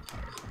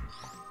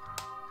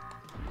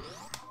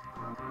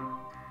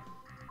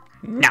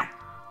 No.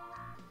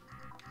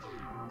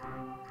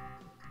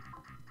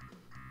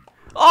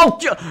 Oh,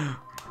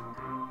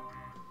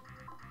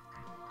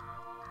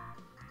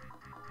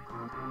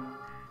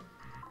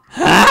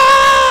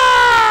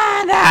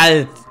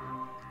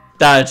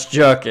 that's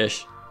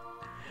jerkish.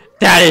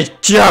 That is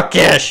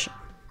jerkish.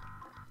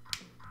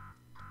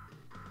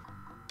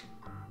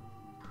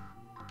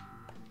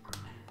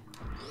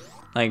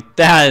 Like,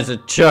 that is a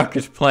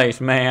jerkish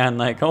place, man.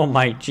 Like, oh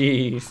my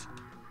jeez.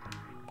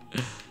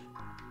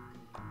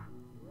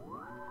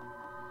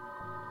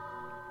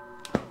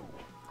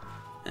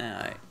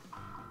 Alright.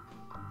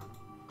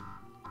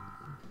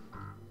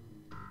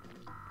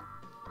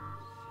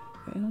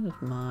 Where's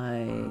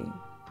my...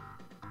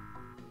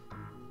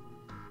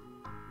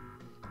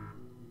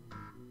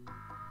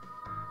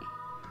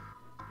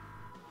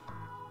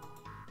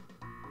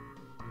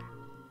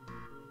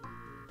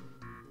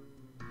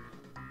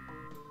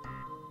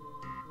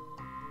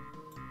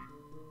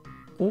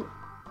 Oh.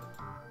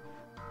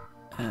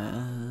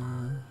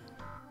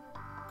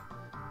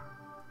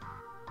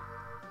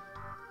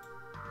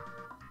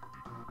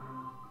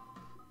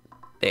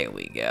 There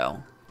we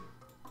go.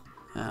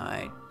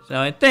 Alright, so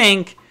I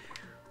think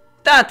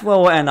that's where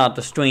we'll end out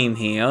the stream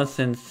here,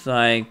 since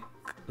I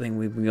think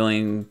we've been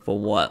going for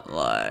what,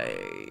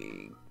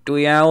 like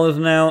 3 hours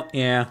now?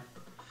 Yeah.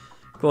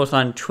 Of course,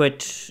 on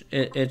Twitch,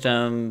 it's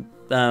that'll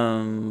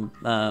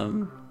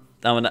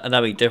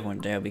be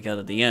different there because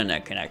of the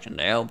internet connection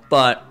there.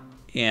 But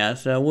yeah,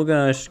 so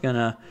we're just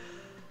gonna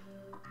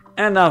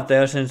end off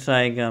there since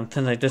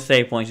this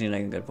save point seems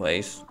like a good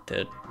place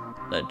to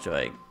let's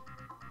like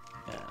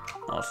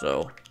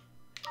also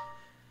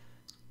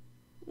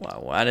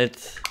while we're at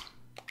it.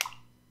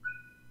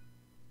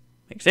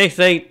 Make safe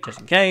state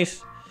just in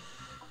case.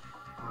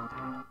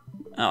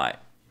 Alright.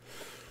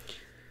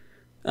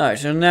 Alright,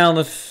 so now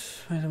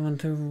let's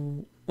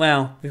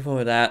well,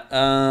 before that,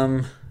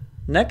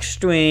 next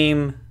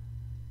stream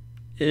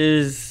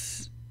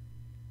is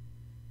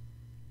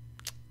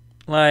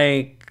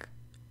like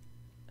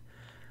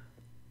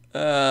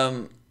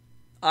I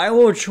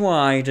will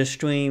try to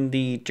stream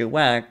the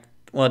Direct,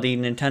 well, the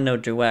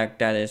Nintendo Direct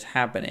that is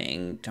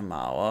happening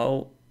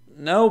tomorrow.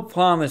 No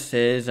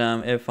promises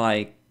if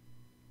I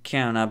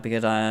can not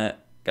because I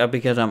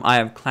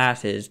have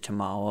classes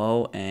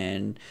tomorrow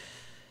and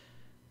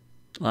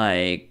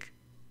like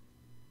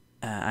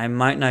I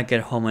might not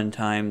get home in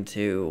time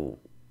to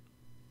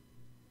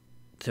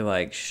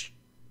like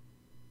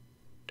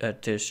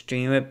to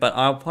stream it, but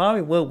I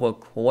probably will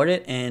record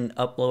it and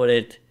upload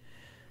it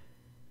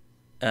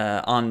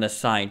on the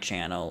side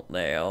channel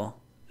there.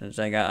 Since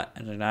I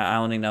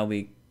don't think that'll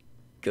be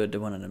good to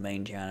run on the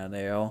main channel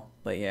there.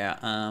 But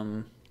yeah,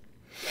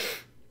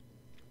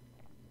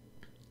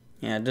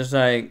 yeah, just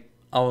like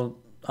I'll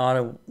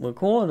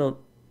record.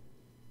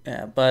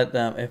 Yeah, but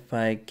if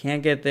I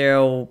can't get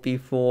there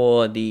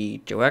before the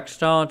direct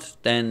starts,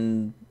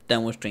 then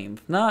we'll stream.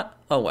 If not,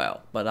 oh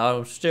well. But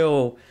I'll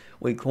still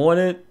record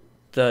it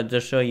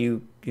just so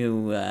you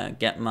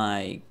get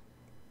my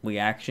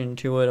reaction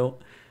to it or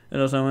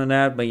something like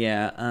that. But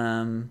yeah,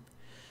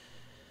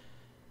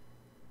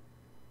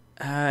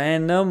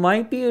 and there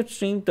might be a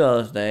stream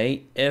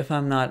Thursday if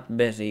I'm not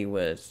busy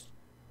with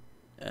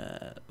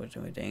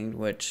everything,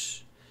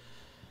 which.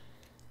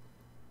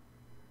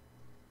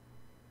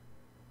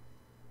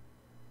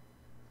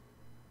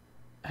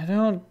 I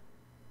don't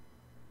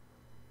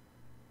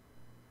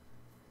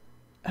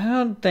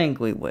think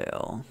we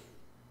will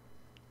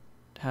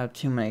have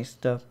too many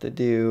stuff to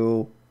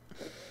do.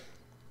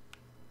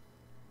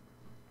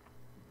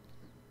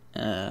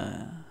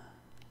 Oh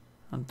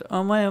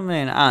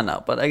man, I don't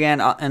know. But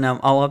again,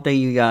 I'll update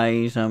you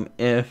guys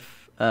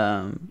if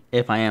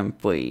I am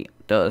free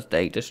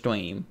Thursday to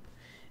stream.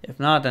 If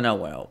not, then I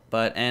will.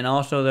 But and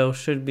also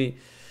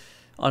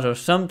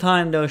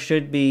sometime there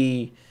should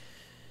be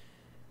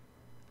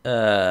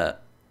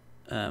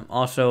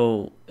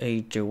also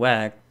a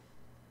direct.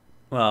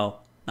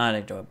 Well, not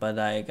a direct, but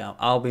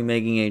I'll be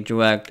making a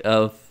direct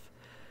of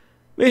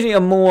basically a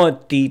more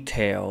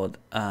detailed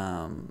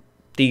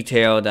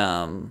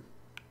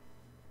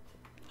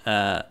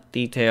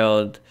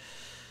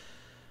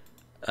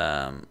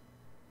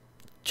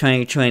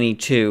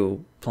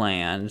 2022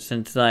 plan,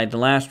 since the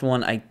last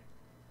one I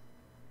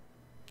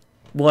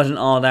wasn't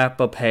all that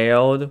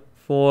prepared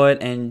for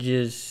it and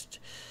just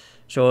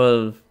sort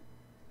of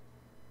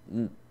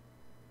not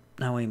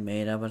really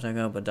made up as I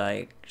go, but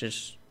I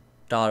just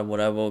thought of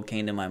whatever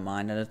came to my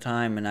mind at the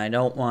time, and I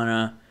don't want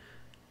to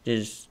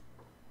just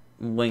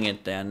wing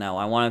it there. No,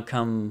 I want to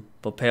come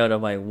prepared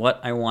of what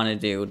I want to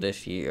do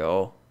this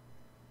year,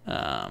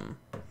 and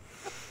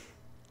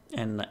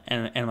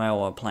my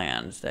other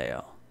plans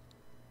there.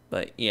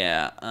 But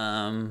yeah,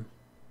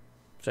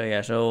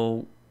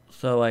 so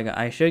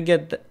I should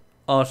get that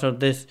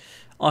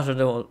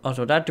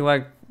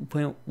direct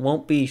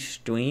won't be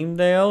streamed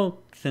there,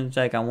 since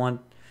I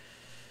want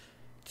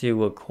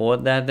to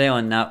record that there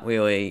and not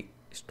really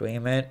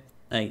stream it.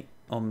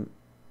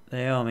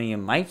 There, I mean, it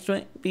might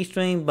be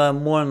streamed, but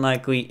more than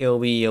likely it'll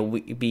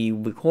be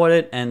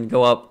recorded and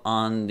go up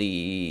on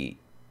the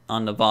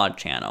VOD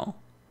channel,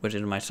 which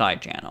is my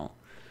side channel.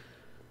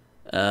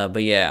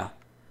 But yeah,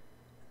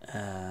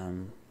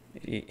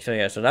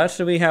 so that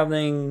should be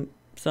happening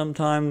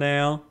sometime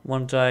now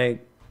once I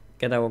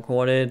get that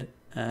recorded.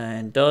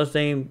 And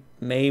Thursday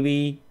might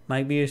be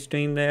a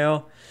stream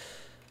there.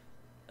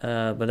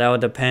 But that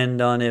would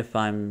depend on if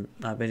I'm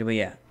not busy. But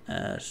yeah.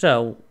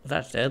 So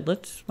that said,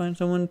 let's find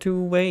someone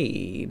to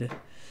raid.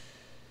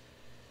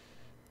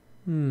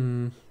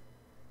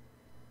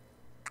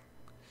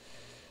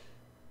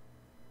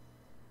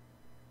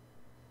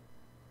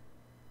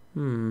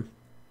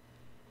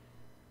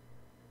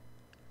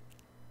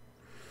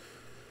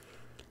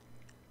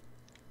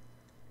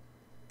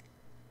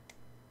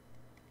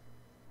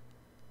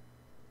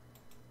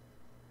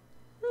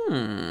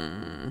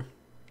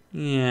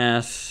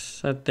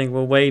 Yes, I think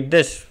we'll raid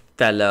this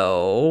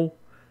fellow.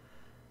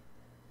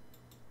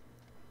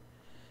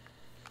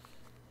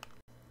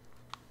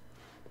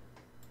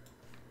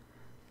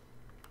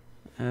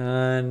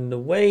 And the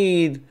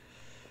raid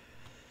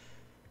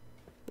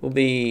will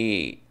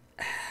be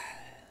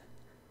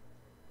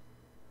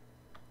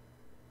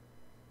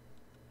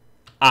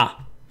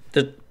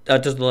just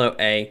a little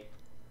A.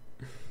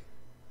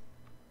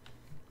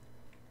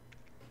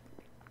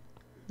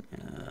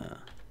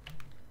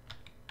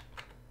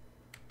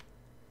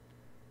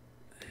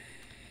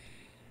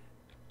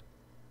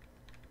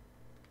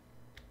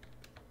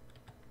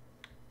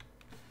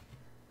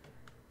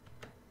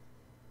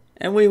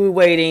 And we were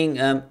waiting,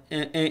 G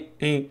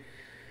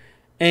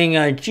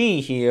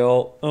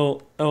here.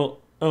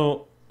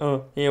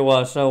 Here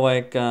was so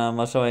go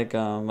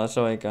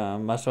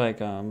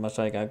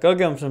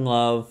give him some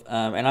love.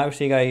 And I will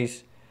see you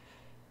guys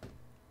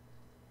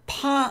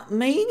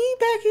maybe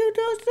back here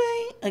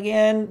Thursday.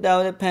 Again, that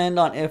would depend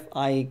on if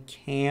I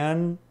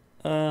can.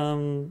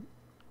 Well,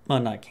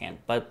 not can,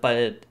 but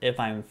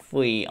if I'm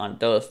free on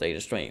Thursday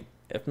to stream.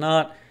 If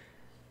not,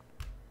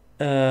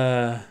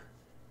 then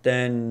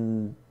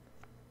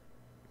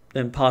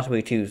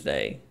possibly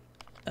Tuesday.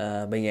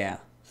 But yeah,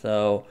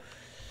 so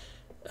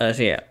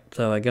yeah.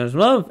 So I give some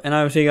love, and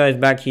I will see you guys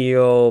back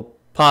here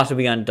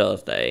possibly on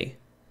Thursday.